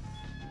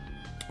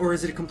 or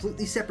is it a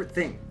completely separate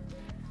thing?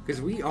 Because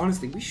we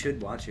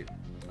should watch it.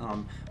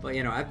 But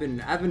you know, I've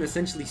been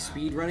essentially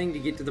speed running to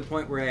get to the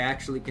point where I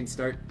actually can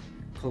start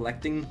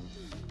collecting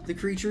the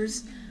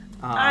creatures.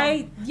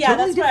 Totally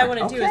that's what I want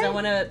to do. Is I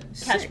want to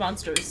catch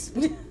monsters.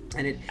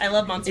 And I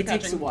love monster It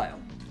catching. takes a while.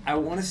 I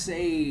want to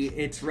say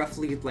it's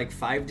roughly like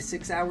 5 to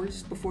 6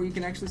 hours before you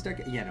can actually start.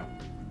 Yeah, no.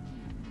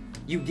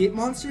 You get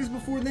monsters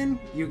before then.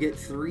 You get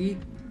 3,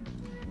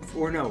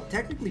 or no,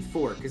 technically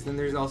 4, because then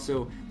there's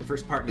also the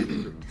first partner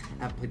group.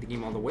 I haven't played the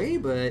game all the way,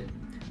 but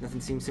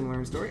nothing seems similar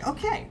in story.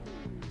 Okay,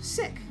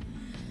 sick.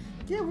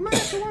 Yeah, we might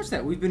have to watch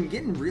that. We've been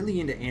getting really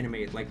into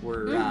anime. Like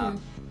we're.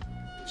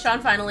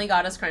 Sean finally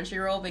got us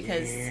Crunchyroll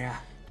because Yeah.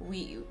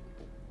 we're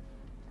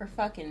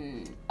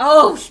fucking.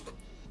 Oh.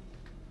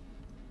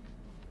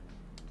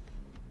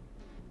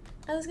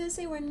 I was gonna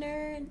say we're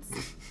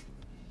nerds.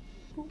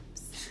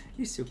 Oops.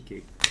 You're so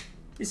cute.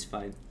 It's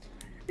fine.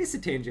 It's a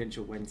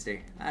tangential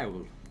Wednesday. I'll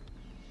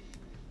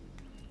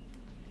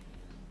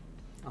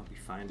be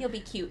fine. You'll be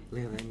cute.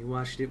 Layla, you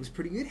watched it. It was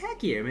pretty good.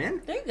 Heck yeah,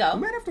 man. There you go.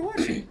 We might have to watch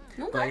it.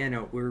 Okay. But yeah,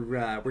 no, we're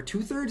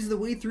 2/3 of the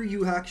way through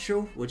Yu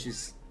Hakusho, which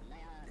is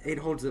it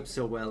holds up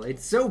so well.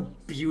 It's so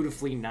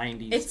beautifully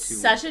 90s. It's too.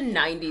 such a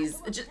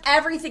 90s. Just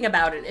everything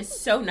about it is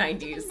so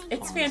 90s.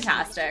 It's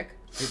fantastic.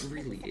 It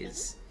really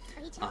is.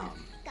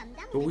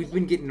 But we've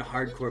been getting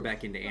hardcore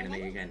back into anime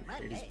again.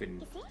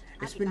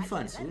 It's been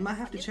fun, so we might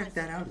have to check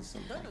that out at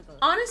some point.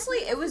 Honestly,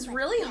 it was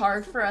really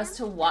hard for us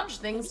to watch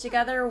things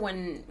together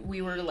when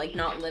we were like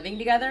not living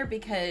together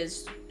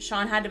because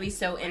Sean had to be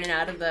so in and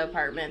out of the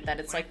apartment that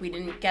it's like we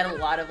didn't get a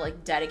lot of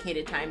like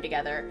dedicated time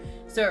together.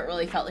 So it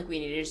really felt like we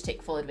needed to just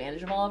take full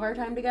advantage of all of our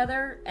time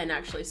together and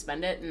actually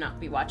spend it and not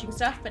be watching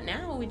stuff. But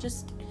now we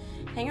just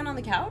hang out on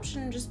the couch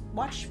and just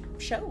watch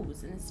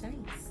shows and it's nice.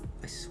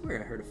 I swear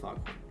I heard a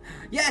foghorn.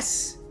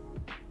 Yes!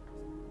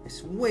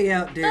 It's way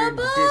out there The in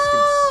the distance.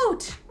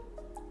 boat!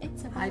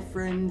 It's a Hi,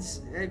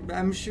 friends.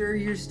 I'm sure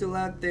you're still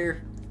out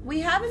there. We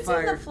haven't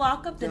Fire. seen the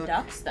flock of the Duck.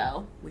 ducks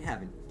though. We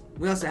haven't.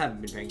 We also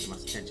haven't been paying too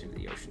much attention to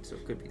the ocean, so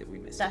it could be that we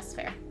missed it. That's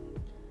fair.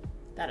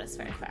 That is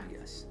very fair.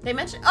 Yes. They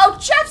mentioned. Oh,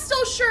 Jeff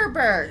stole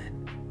Sherbert.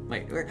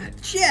 Wait, where?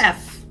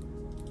 Jeff!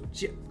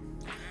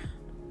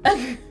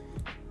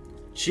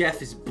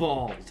 Jeff is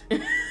bald.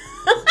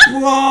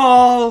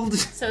 Bald!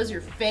 So's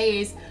your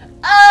face.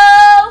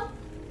 Oh!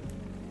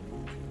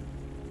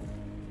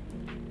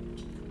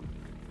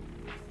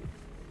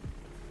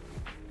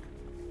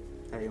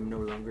 I am no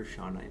longer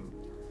Sean.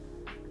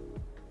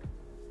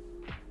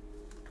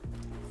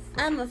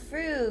 I'm a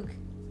frug.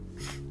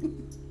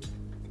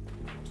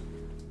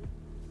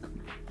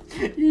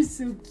 You're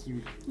so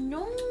cute.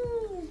 No.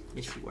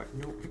 Yes, you are.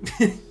 No.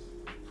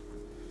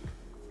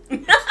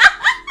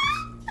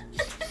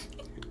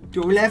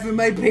 Don't laugh at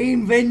my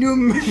pain,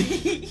 Venom.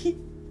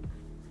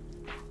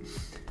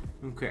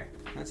 Okay,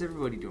 how's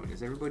everybody doing?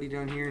 Is everybody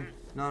down here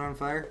not on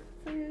fire?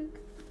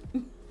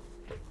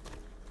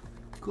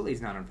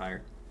 Kool-Aid's not on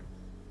fire.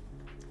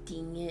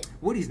 Dang it.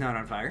 Woody's not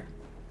on fire.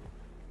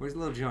 Where's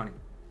little Johnny?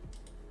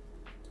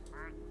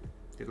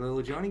 Did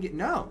little Johnny get...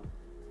 No!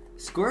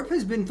 Scorp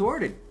has been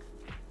thwarted.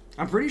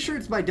 I'm pretty sure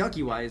it's by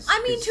Ducky Wise.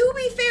 I mean, 'cause- to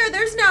be fair,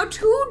 there's now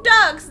 2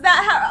 ducks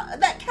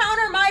that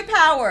counter my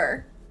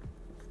power.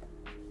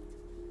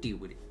 Deal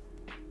with it.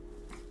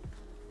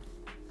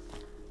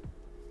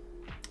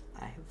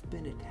 I have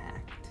been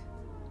attacked.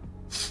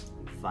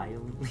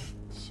 Violently.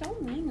 So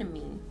mean to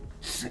me.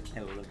 I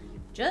love you.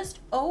 Just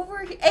over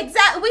here.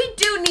 Exactly. We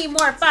do need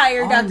more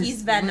fire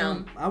duckies,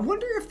 Venom. I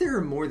wonder if there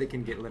are more that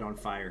can get lit on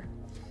fire.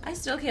 I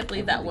still can't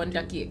believe that one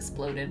ducky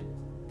exploded.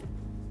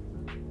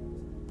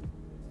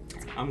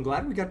 I'm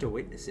glad we got to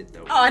witness it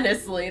though.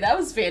 Honestly, that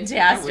was That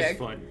fantastic.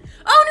 was fun.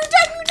 Oh, new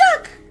duck, new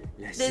duck!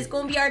 Yes, This is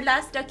gonna be our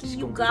last ducky, it's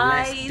you gonna be the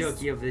last guys.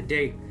 ducky of the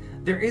day.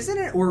 There isn't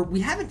it, or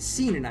we haven't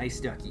seen an ice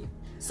ducky.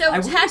 So I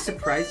wouldn't be technically,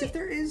 surprised if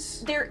there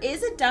is. there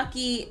is a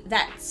ducky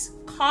that's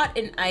caught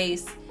in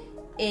ice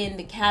in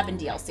the cabin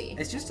DLC.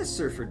 It's just a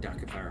surfer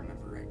duck, if I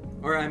remember right.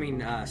 Or I mean,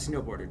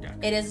 snowboarder duck.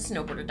 It is a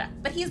snowboarder duck,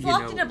 but he's You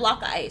locked know- in a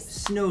block of ice.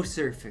 Snow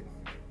surfing.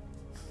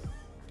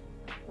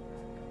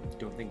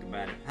 Don't think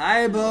about it.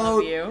 Hi,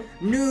 boat. Love you.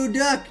 New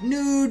duck,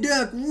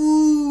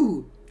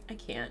 woo! I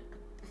can't.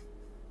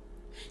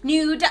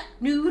 New duck,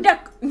 new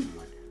duck.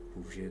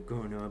 Who's it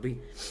gonna be?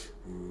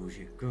 Who's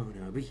it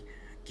gonna be?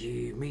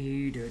 Give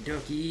me the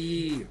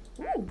ducky.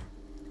 Ooh.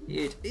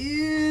 It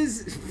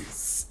is.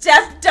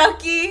 Step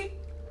ducky.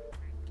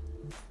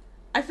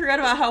 I forgot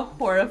about how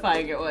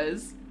horrifying it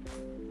was.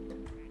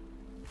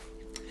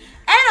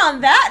 And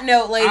on that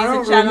note, ladies I don't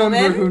and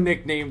gentlemen, remember who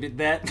nicknamed it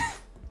that.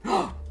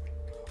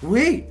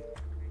 Wait,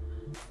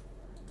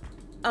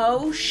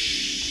 oh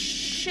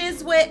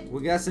shizwit.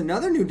 we got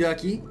another new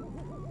ducky.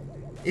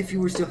 If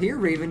you were still here,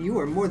 Raven, you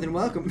are more than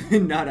welcome.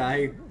 Not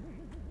I.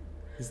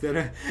 Is that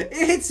a...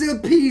 It's a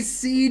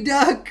PC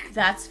duck!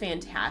 That's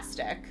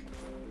fantastic.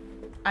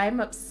 I'm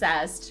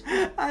obsessed.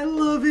 I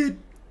love it.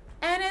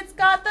 And it's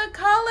got the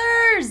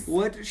colors!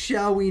 What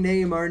shall we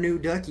name our new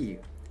ducky?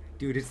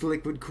 Dude, it's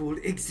liquid cooled.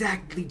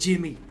 Exactly,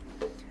 Jimmy.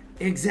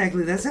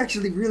 Exactly. That's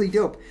actually really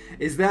dope.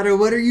 Is that a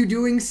what are you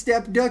doing,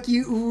 step ducky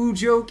ooh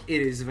joke?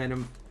 It is,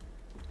 Venom.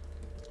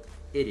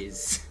 It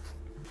is.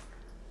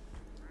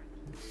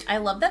 I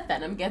love that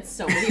Venom gets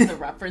so many of the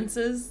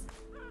references.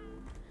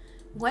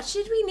 What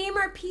should we name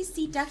our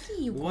PC ducky,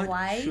 you What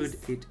guys? should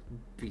it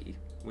be?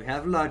 We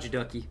have large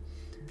ducky.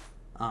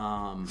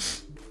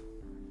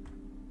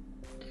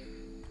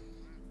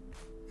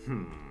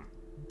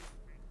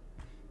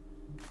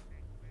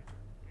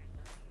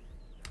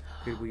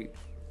 Could we...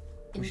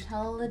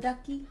 Intel the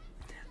ducky?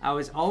 I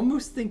was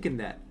almost thinking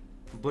that,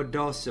 but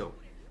also,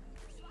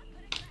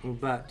 what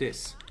about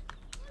this?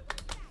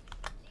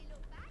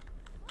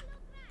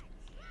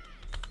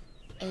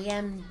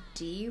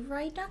 AMD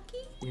right ducky?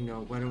 You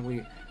know, why don't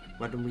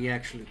we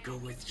actually go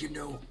with, you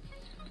know,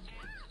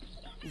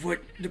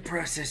 what the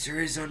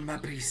processor is on my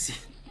PC?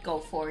 Go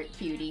for it,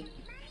 cutie.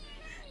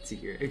 See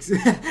here.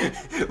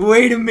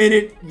 Wait a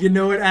minute. You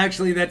know what?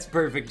 Actually, that's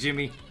perfect,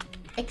 Jimmy.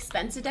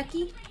 Expensive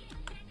ducky?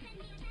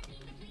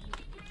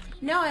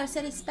 No, I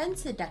said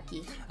expensive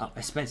ducky. Oh,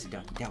 expensive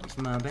ducky. That was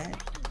my bad.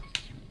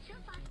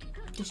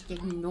 Just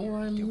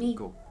ignore There we me.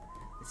 go.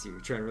 Let's see,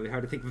 you're trying really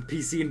hard to think of a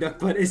PC and duck,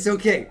 but it's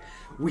okay.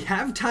 We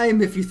have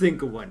time if you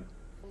think of one.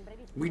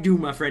 We do,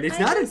 my friend. It's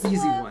not an just easy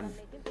love one.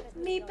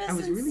 Meepus I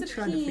was and really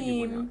trying to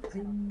figure one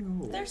Supreme. out.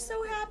 I know. They're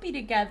so happy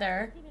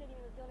together.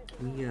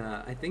 We,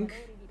 I think,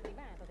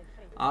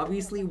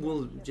 obviously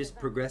we'll just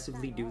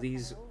progressively do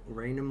these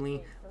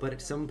randomly, but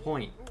at some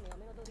point,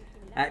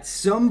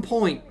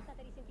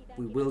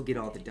 we will get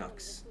all the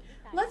ducks.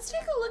 Let's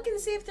take a look and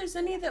see if there's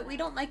any that we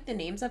don't like the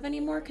names of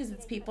anymore, because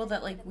it's people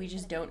that like we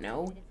just don't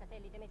know.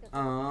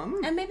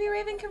 And maybe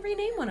Raven can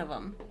rename one of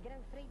them.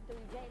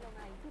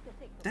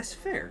 That's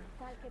fair.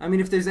 I mean,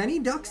 if there's any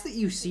ducks that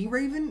you see,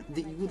 Raven,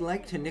 that you would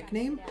like to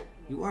nickname,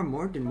 you are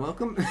more than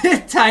welcome.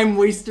 Time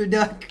waster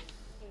duck.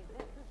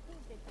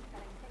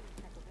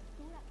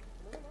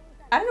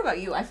 I don't know about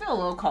you, I feel a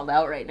little called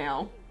out right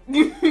now.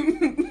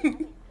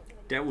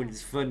 That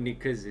one's funny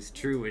because it's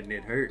true and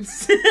it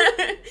hurts.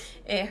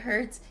 It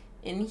hurts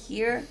in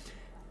here.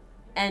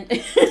 And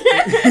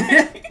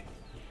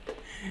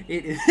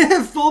It is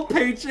full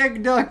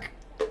paycheck duck.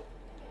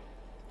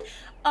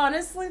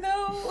 honestly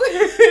though,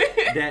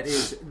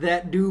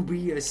 That do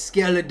be a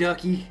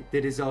skeleducky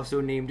that is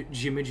also named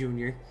Jimmy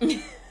Jr.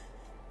 Let's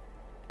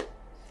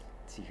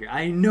see here.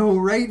 I know,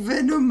 right,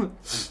 Venom?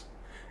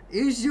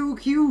 It's so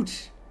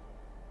cute.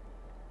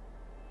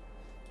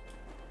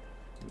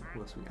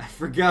 Who else we got? I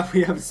forgot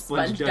we have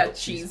Sponge Duck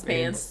Cheese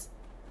Pants.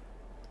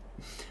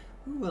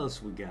 Who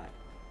else we got?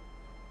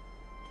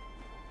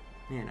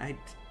 Man,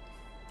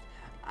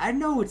 I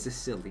know it's a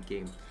silly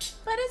game.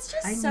 But it's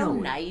I just so know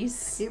it.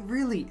 nice. It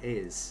really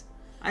is.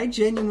 I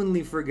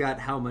genuinely forgot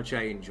how much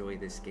I enjoy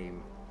this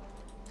game.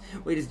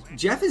 Wait,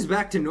 Jeff is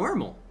back to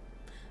normal.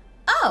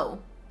 Oh.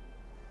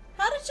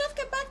 How did Jeff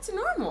get back to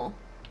normal?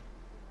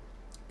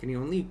 Can he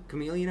only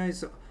chameleon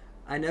eyes?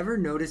 I never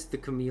noticed the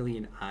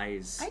chameleon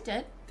eyes. I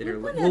did. That We are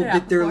pointed well, it out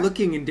that they're before.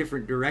 looking in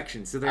different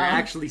directions, so they're Oh.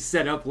 actually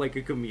set up like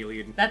a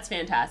chameleon. That's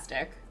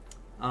fantastic.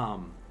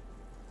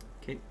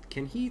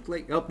 Can he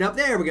like? Oh, no,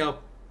 there we go.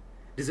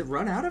 Does it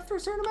run out after a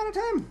certain amount of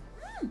time?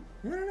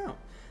 I don't know.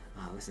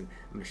 Listen,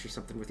 I'm gonna share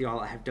something with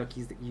y'all. I have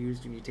duckies that you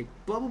use when you take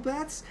bubble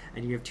baths,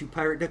 and you have 2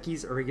 pirate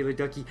duckies, a regular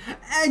ducky,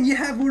 and you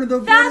have one of the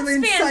That's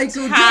Venom and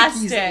Psycho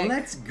fantastic. duckies.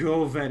 Let's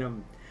go,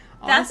 Venom.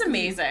 That's Honestly,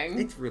 amazing.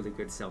 It's really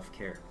good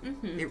self-care.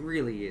 It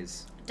really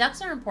is.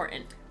 Ducks are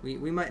important. We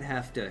might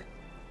have to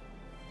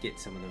get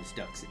some of those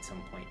ducks at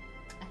some point.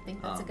 I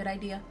think that's a good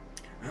idea.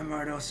 I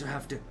might also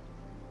have to...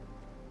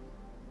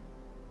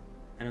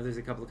 I know there's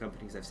a couple of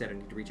companies I've said I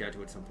need to reach out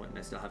to at some point, and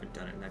I still haven't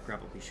done it, and I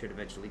probably should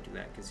eventually do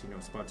that, because, you know,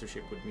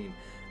 sponsorship would mean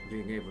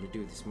being able to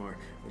do this more,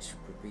 which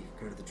would be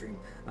kind of the dream.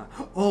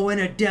 Oh, and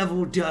a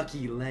devil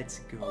ducky! Let's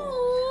go!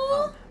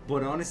 Aww.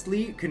 But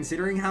honestly,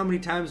 considering how many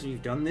times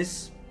we've done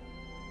this,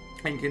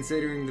 and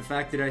considering the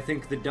fact that I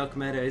think the duck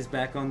meta is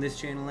back on this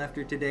channel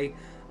after today,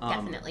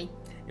 Definitely.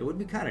 it would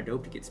be kind of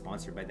dope to get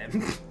sponsored by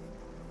them.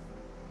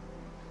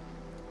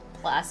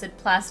 Placid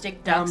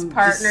Plastic Ducks I'm just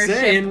partnership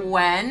saying,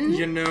 when?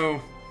 You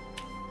know,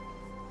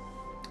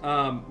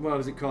 what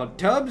was it called?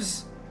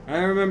 Tubbs? I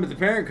remember the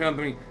parent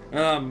company.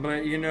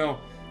 But you know,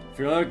 if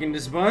you're looking to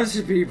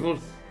sponsor people,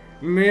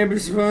 maybe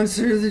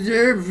sponsor the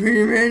Derp for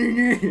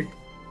humanity.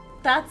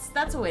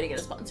 That's a way to get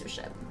a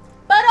sponsorship.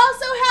 But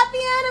also, happy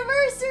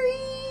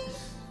anniversary!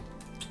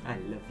 I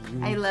love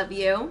you. I love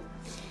you.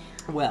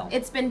 Well,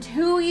 It's been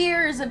 2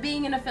 years of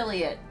being an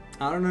affiliate.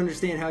 I don't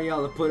understand how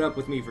y'all have put up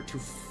with me for 2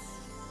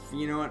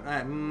 You know what? I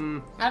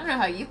don't know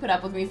how you put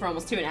up with me for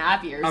almost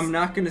 2.5 years. I'm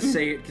not gonna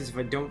say it, because if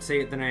I don't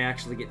say it, then I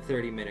actually get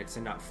 30 minutes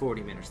and not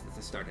 40 minutes at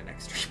the start of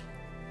next stream.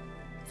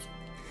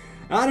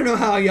 I don't know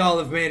how y'all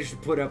have managed to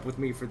put up with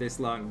me for this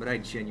long, but I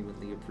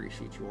genuinely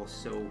appreciate you all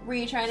so. Were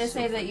you trying to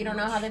say that you don't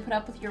know how they put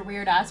up with your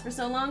weird ass for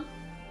so long?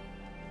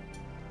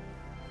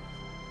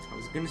 I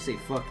was gonna say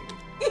fucking.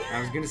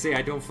 I was gonna say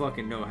I don't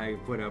fucking know how you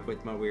put up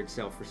with my weird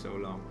self for so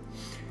long.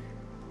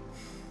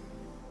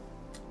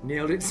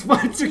 Nailed it.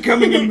 Sponsor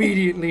coming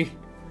immediately.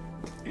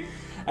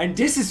 And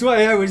this is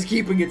why I was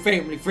keeping it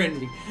family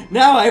friendly.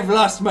 Now I've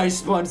lost my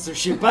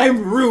sponsorship.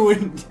 I'm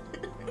ruined.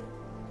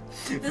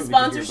 The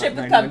sponsorship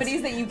of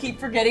companies that you keep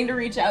forgetting to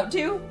reach out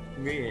to?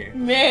 Meh.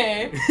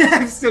 Meh.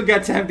 I've still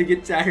got time to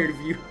get tired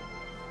of you.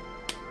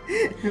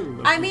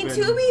 I mean,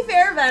 to be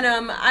fair,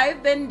 Venom,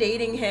 I've been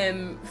dating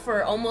him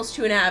for almost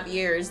 2.5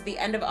 years. The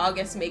end of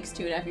August makes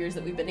 2.5 years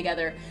that we've been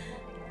together.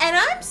 And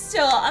I'm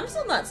still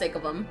not sick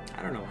of him.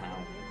 I don't know how.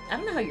 I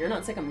don't know how you're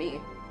not sick of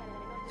me.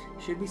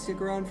 Should we stick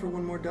around for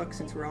one more duck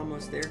since we're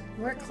almost there?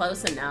 We're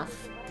close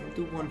enough. We'll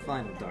do one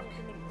final duck.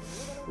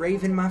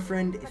 Raven, my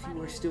friend, if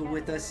you are still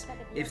with us,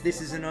 if this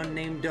is an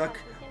unnamed duck,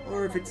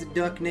 or if it's a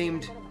duck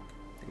named,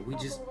 we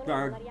just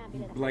are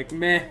like,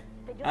 meh,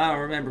 I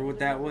don't remember what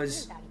that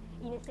was.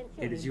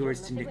 It is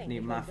yours to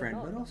nickname my friend,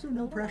 but also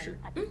no pressure.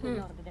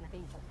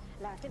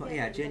 Well,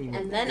 yeah, genuinely.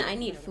 And then I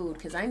need food,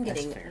 because I'm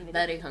getting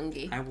very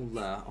hungry.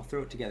 I'll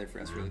throw it together for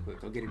us really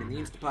quick. I'll get it in the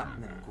Instapot,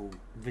 and then I'll go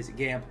visit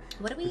Gab.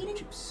 What are we eating?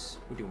 Chips.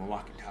 We're doing a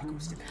walking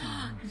tacos today.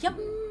 Yum!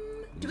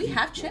 Do we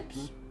have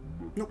chips?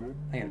 Nope.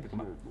 I gotta pick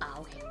them up.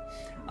 Oh,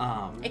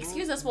 okay.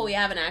 Excuse us while we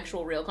have an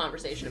actual real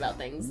conversation about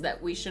things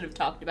that we should have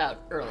talked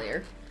about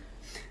earlier.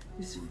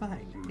 It's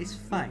fine. It's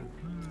fine.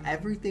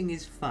 Everything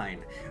is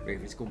fine.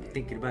 Raven's gonna be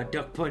thinking about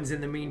duck puns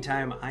in the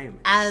meantime. I am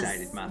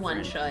excited, my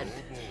one friend.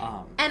 should.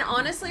 And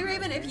honestly,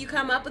 Raven, if you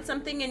come up with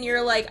something and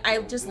you're like, I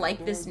just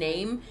like this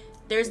name,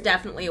 there's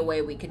definitely a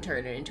way we could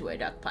turn it into a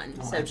duck pun.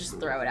 So absolutely. Just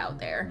throw it out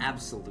there.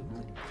 Absolutely.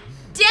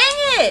 Dang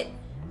it!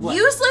 What?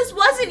 Useless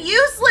wasn't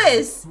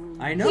useless!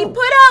 I know. He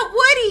put out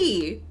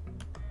Woody!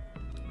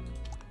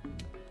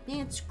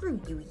 Man,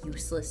 screw you,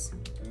 useless.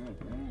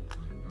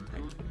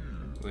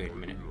 Wait a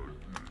minute.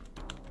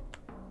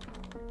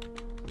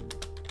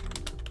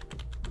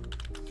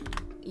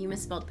 You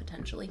misspelled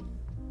potentially.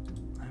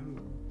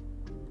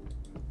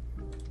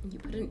 You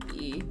put an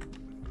E.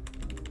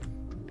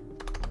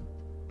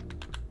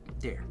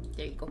 There.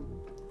 There you go.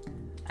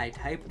 I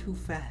type too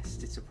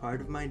fast. It's a part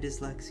of my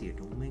dyslexia.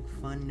 Don't make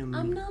fun of me.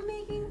 I'm not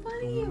making fun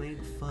of you. Don't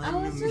make fun I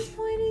was of me. just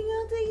pointing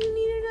out that you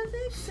needed to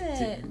fix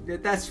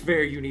it. That's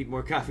fair. You need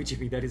more coffee,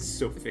 Jimmy. That is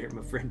so fair,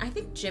 my friend. I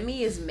think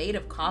Jimmy is made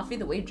of coffee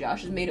the way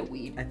Josh is made of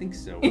weed. I think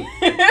so.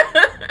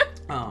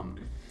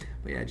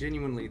 But yeah,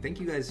 genuinely, thank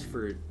you guys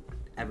for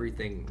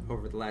everything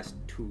over the last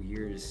 2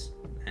 years,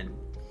 and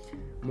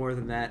more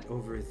than that,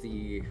 over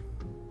the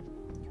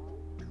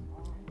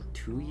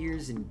 2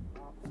 years and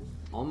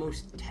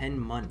almost 10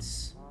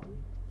 months.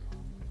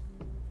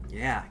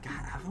 Yeah,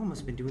 God, I've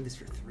almost been doing this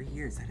for 3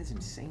 years. That is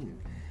insane.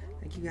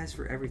 Thank you guys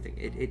for everything.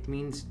 It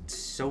means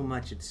so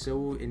much. It's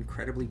so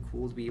incredibly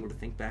cool to be able to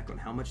think back on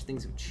how much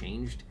things have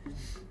changed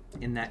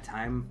in that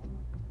time.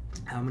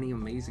 How many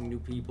amazing new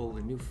people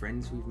and new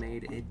friends we've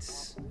made.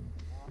 It's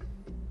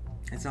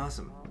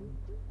awesome.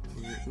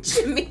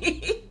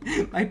 Jimmy.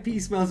 My pee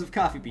smells of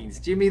coffee beans.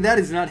 Jimmy, that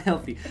is not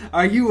healthy.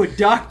 Are you a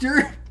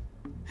doctor?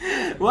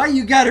 Why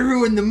you gotta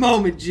ruin the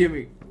moment,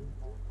 Jimmy?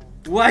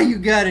 Why you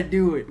gotta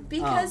do it?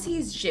 Because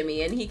he's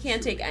Jimmy and he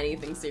can't take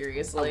anything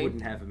seriously. I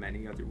wouldn't have him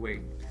any other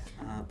way.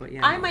 But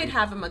yeah, I might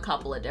have him a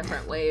couple of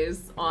different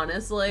ways,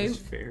 honestly. That's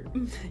fair.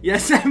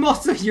 Yes, I'm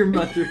also your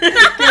mother.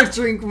 Go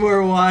drink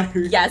more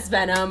water. Yes,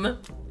 Venom.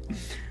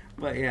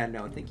 But yeah,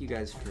 no, thank you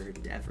guys for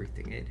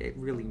everything. It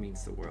really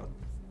means the world.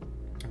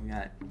 We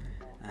got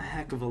a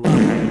heck of a lot.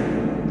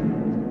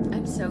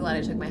 I'm so glad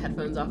I took my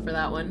headphones off for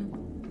that one.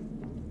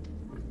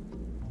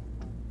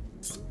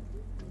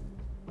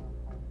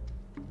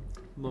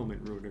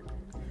 Moment ruiner.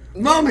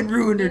 Moment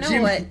ruiner, You know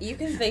Jimmy. what? You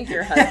can thank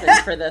your husband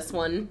for this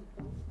one.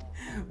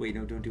 Wait,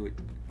 no, don't do it.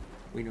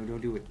 Wait, no, don't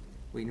do it.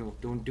 Wait, no,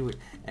 don't do it.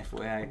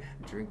 FYI,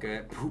 drink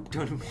a poop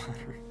ton of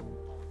water.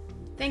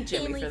 Thank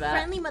Jimmy Family for that.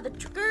 friendly mother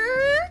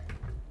trucker.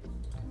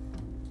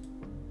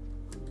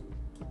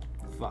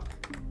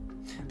 Fuck.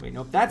 Wait,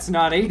 nope, that's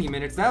not 80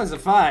 minutes. That was a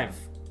 5.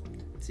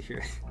 Let's see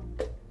here.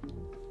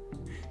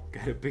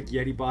 Got a big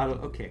Yeti bottle.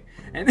 Okay.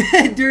 And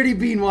then dirty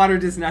bean water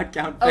does not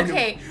count. Venom.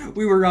 Okay.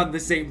 We were on the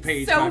same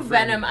page. So my friend.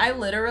 Venom, I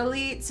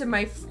literally, to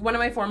one of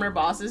my former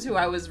bosses who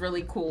I was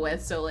really cool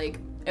with, so like,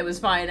 it was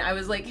fine. I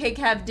was like, hey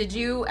Kev, did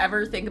you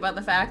ever think about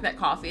the fact that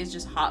coffee is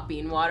just hot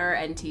bean water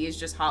and tea is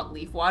just hot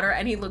leaf water?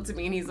 And he looked at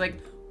me and he's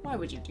like, why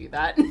would you do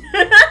that?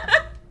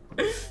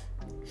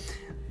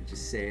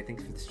 Just say,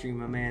 thanks for the stream,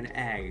 my man.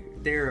 Hey,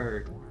 there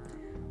are...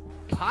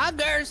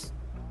 Poggers!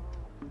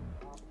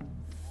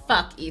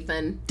 Fuck,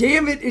 Ethan.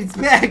 Damn it, it's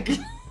back!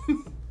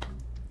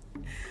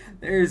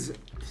 There's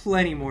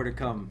plenty more to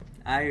come.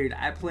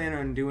 I plan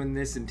on doing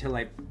this until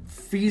I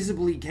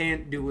feasibly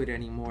can't do it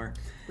anymore.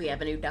 We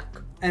have a new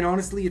duck. And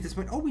honestly, at this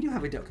point, we do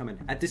have a duck coming.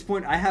 At this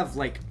point, I have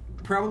like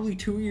probably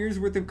 2 years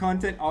worth of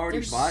content already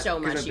There's bought. so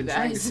much, I've you been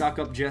trying to guys. suck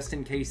up just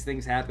in case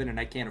things happen and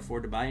I can't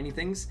afford to buy any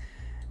things.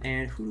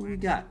 And who do we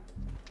got?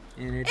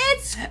 And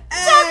It's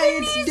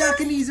Duck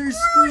and Easer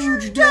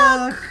Scrooge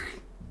Duck.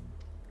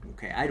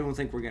 Okay, I don't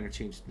think we're gonna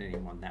change the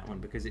name on that one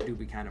because it do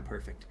be kind of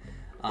perfect.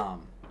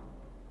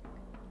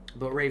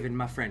 But Raven,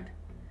 my friend,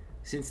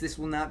 since this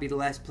will not be the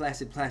last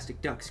Placid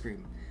Plastic Duck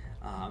scream,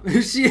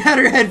 she had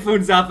her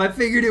headphones off. I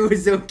figured it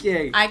was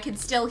okay. I could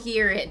still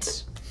hear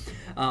it.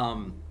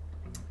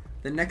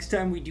 The next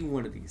time we do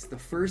one of these, the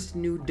first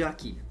new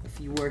ducky, if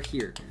you are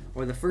here,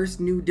 or the first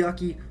new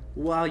ducky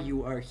while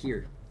you are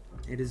here,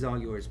 it is all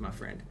yours, my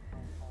friend.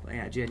 But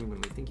yeah,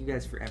 genuinely, thank you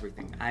guys for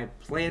everything. I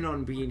plan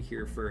on being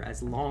here for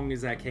as long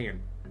as I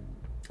can.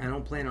 I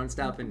don't plan on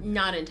stopping.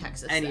 Not in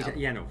Texas, though.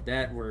 Yeah, no,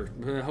 that we're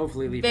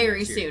hopefully leaving Very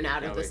next year. soon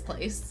out of That this way.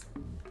 place.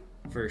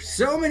 For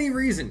so many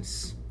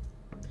reasons.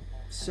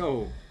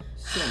 So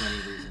many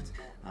reasons.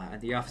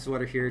 The office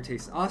water here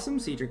tastes awesome,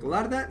 so you drink a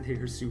lot of that.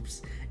 Here's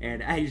soups.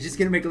 And you're just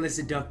going to make a list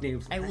of duck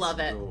names. I love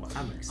it.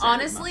 I'm excited,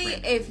 Honestly, my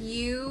friend. if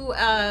you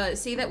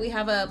see that we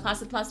have a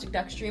Placid Plastic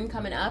Duck stream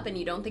coming up and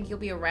you don't think you'll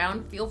be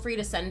around, feel free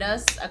to send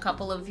us a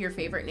couple of your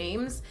favorite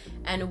names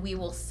and we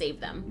will save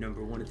them.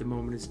 Number one at the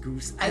moment is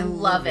Goose. I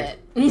love it.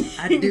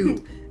 I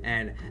do.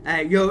 And,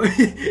 yo,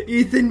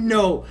 Ethan,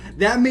 no.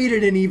 That made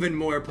it an even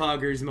more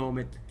Poggers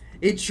moment.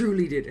 It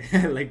truly did.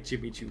 I like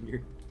Jimmy Jr.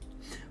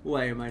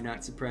 Why am I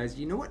not surprised?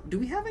 You know what? Do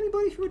we have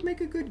anybody who would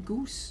make a good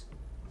Goose?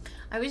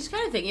 I was just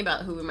kind of thinking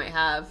about who we might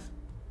have.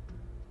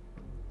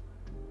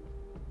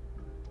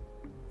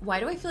 Why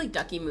do I feel like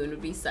Ducky Moon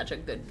would be such a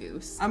good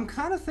goose? I'm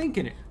kind of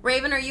thinking it.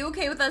 Raven, are you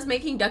okay with us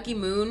making Ducky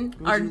Moon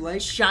Would our you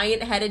like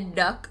giant-headed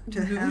duck to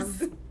goose?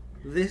 have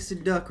this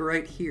duck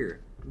right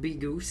here be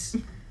Goose?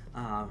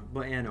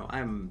 But yeah, no,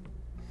 I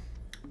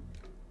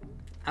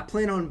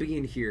plan on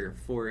being here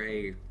for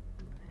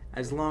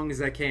as long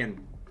as I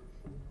can.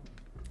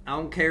 I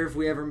don't care if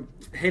we ever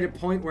hit a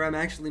point where I'm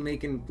actually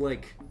making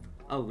like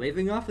a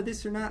living off of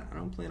this or not. I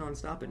don't plan on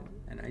stopping.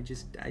 And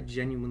I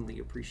genuinely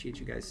appreciate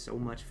you guys so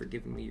much for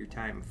giving me your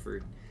time,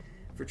 for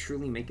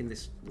truly making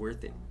this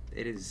worth it.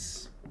 It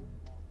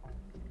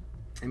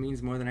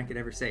means more than I could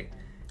ever say.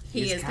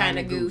 He is kind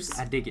of goose.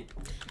 I dig it.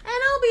 And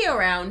I'll be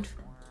around.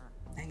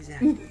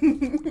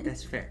 Exactly.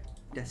 That's fair.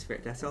 That's fair.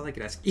 That's all I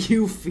could ask.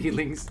 You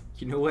feelings.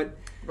 You know what?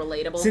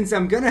 Relatable. Since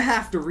I'm gonna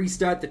have to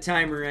restart the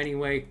timer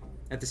anyway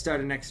at the start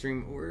of next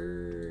stream,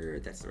 or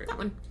that's the right that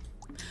one.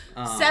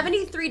 one.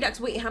 73 ducks.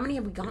 Wait, how many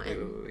have we Wait,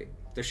 gotten? wait.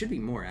 There should be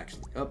more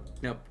actually. Oh,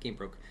 nope, game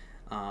broke.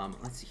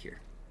 Let's see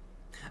here.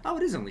 Oh,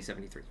 it is only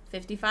 73.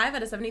 55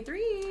 out of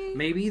 73.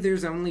 Maybe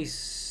there's only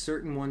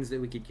certain ones that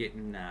we could get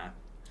in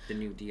the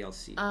new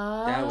DLC.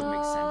 That would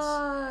make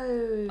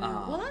sense.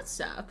 Well, that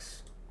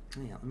sucks.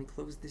 Yeah, let me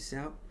close this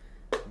out.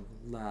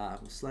 We'll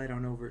slide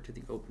on over to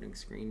the opening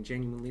screen.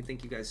 Genuinely,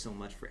 thank you guys so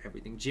much for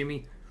everything.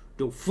 Jimmy,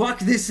 don't fuck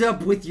this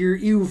up with your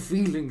ew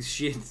feelings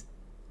shit.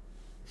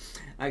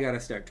 I gotta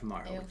start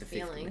tomorrow Ew with the 50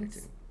 feelings.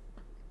 minutes.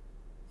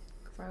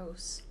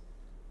 Gross.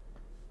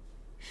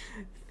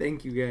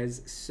 Thank you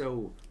guys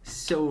so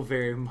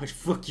very much.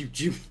 Fuck you,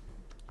 Jimmy.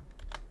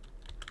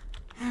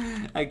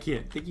 I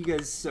can't. Thank you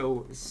guys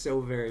so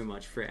very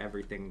much for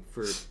everything.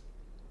 For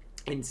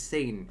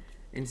insane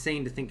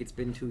to think it's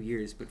been 2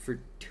 years, but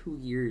for 2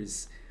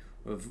 years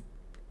of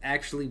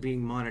actually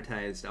being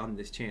monetized on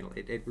this channel,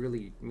 it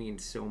really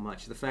means so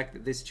much. The fact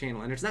that this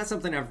channel, and it's not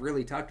something I've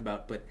really talked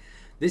about, but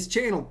this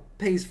channel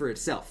pays for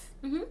itself.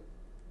 Mm-hmm.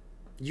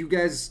 You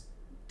guys,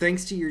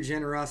 thanks to your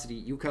generosity,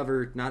 you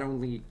cover not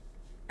only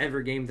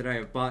every game that I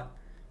have bought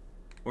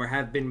or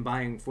have been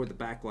buying for the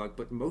backlog,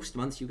 but most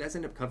months you guys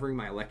end up covering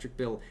my electric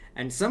bill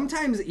and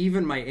sometimes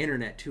even my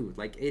internet too.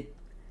 Like,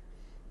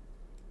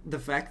 the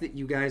fact that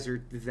you guys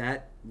are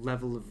that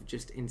level of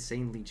just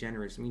insanely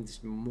generous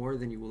means more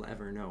than you will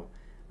ever know.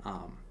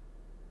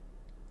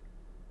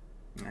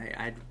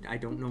 I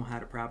don't know how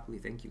to properly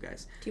thank you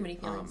guys. Too many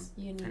feelings.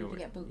 You need to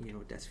get booped. You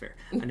know, that's fair.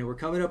 I know we're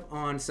coming up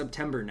on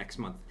September next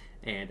month,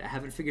 and I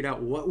haven't figured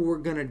out what we're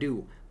gonna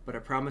do, but I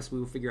promise we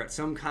will figure out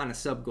some kind of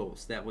sub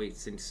goals. That way,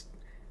 since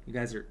you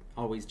guys are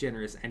always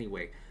generous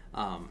anyway,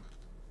 I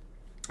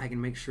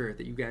can make sure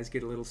that you guys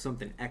get a little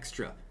something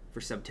extra for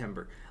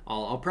September.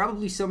 I'll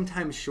probably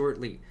sometime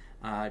shortly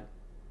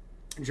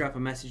drop a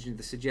message in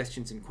the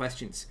suggestions and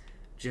questions,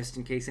 just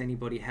in case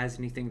anybody has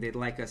anything they'd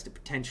like us to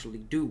potentially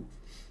do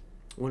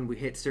when we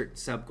hit certain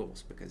sub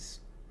goals,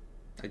 because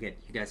again,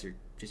 you guys are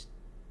just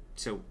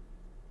so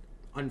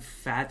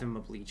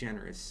unfathomably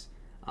generous.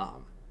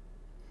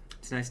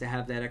 It's nice to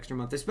have that extra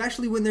month,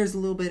 especially when there's a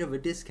little bit of a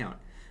discount,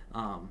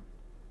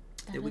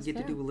 that we get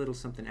to do a little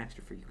something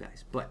extra for you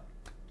guys. But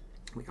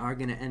we are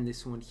going to end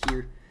this one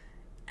here.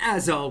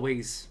 As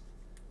always,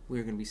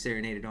 we're going to be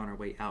serenaded on our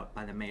way out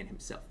by the man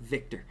himself,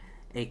 Victor,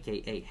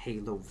 aka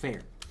Halo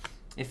Fair.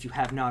 If you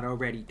have not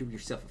already, do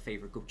yourself a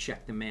favor, go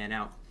check the man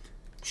out.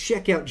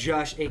 check out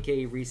Josh,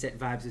 aka Reset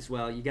Vibes, as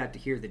well. You got to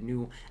hear the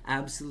new,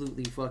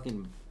 absolutely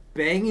fucking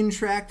banging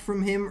track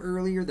from him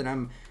earlier. That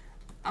I'm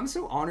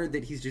so honored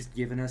that he's just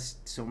given us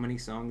so many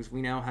songs.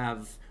 We now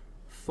have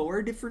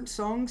 4 different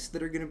songs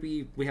that are gonna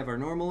be. We have our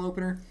normal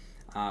opener.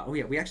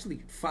 We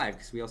actually 5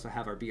 because we also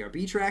have our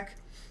BRB track.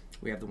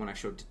 We have the one I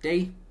showed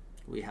today.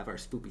 We have our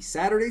Spoopy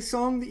Saturday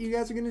song that you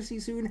guys are gonna see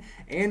soon,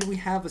 and we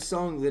have a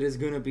song that is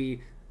gonna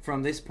be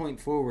from this point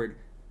forward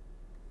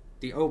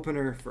the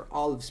opener for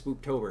all of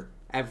Spooptober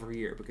every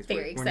year because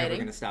we're never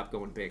going to stop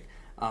going big.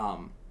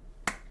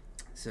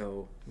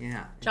 So,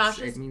 yeah. Josh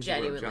is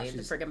genuinely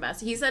the freaking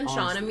best. He sent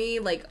Sean and me,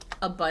 like,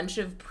 a bunch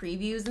of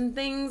previews and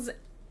things.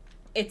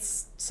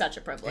 It's such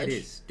a privilege. It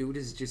is. Dude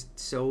is just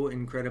so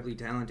incredibly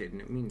talented,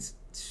 and it means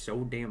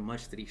so damn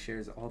much that he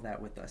shares all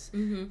that with us.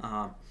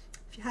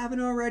 If you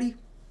haven't already,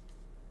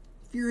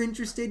 if you're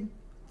interested,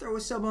 throw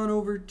a sub on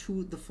over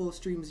to the Full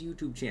Streams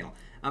YouTube channel.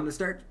 I'm going to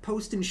start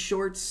posting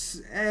shorts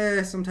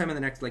sometime in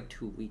the next,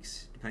 2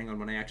 weeks, depending on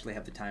when I actually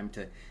have the time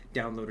to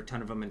download a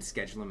ton of them and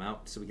schedule them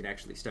out so we can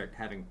actually start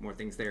having more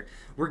things there.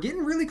 We're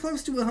getting really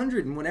close to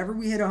 100, and whenever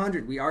we hit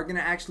 100, we are going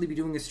to actually be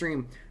doing a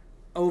stream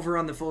over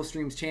on the Full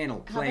Streams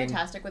channel. How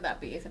fantastic would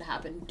that be if it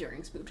happened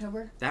during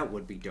Spooktober? That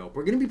would be dope.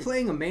 We're going to be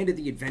playing Amanda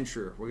the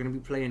Adventurer. We're going to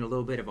be playing a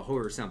little bit of a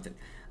horror something.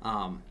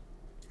 And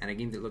a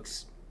game that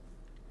looks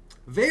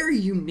very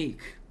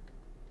unique.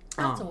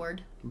 That's a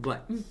word.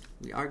 But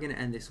we are going to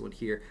end this one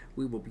here.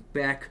 We will be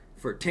back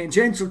for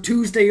Tangential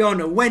Tuesday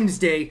on a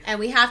Wednesday. And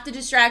we have to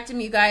distract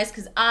him, you guys,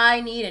 because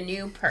I need a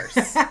new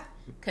purse.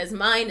 Because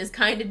mine is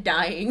kind of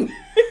dying.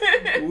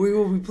 We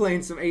will be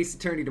playing some Ace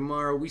Attorney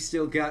tomorrow. We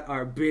still got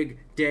our big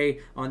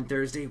day on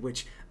Thursday,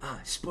 which,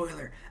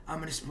 spoiler, I'm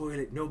going to spoil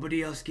it.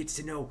 Nobody else gets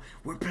to know.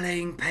 We're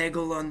playing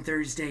Peggle on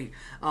Thursday.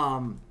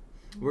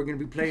 We're going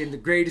to be playing the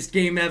greatest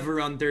game ever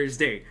on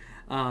Thursday.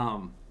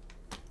 But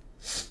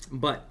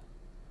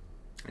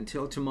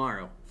until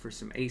tomorrow for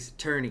some Ace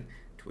Attorney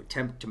to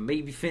attempt to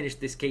maybe finish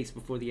this case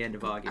before the end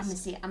of August. I'm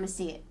gonna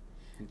see it.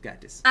 You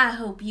got this. I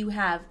hope you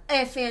have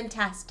a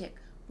fantastic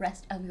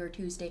rest of your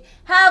Tuesday.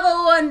 Have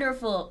a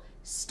wonderful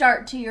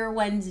start to your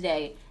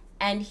Wednesday.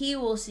 And he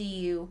will see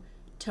you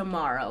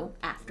tomorrow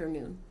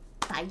afternoon.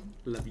 Bye.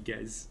 Love you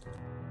guys.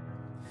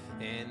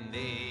 In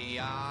the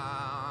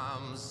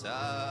arms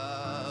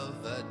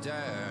of the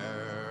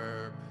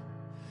derp,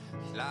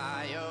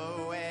 fly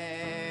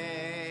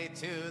away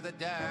to the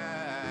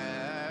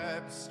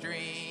derp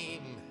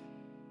stream.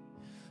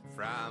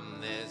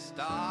 From this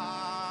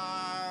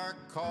dark,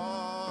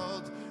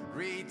 cold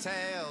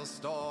retail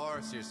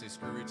store, seriously,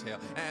 screw retail,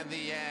 and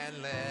the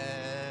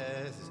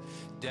endless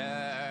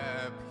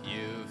derp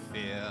you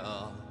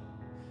feel.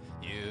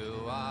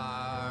 You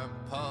are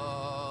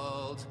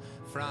pulled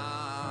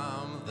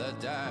from the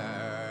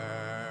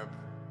derp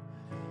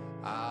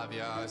of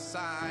your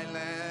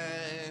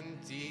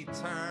silent,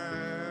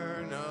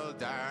 eternal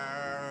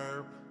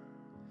derp.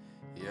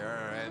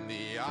 You're in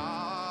the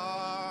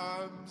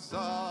arms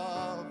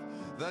of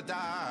the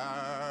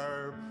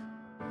derp.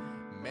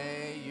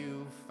 May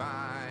you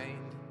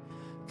find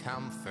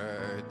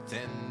comfort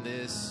in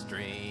this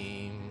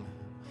stream.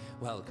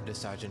 Welcome to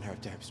Sergeant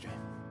Herp Derp Stream.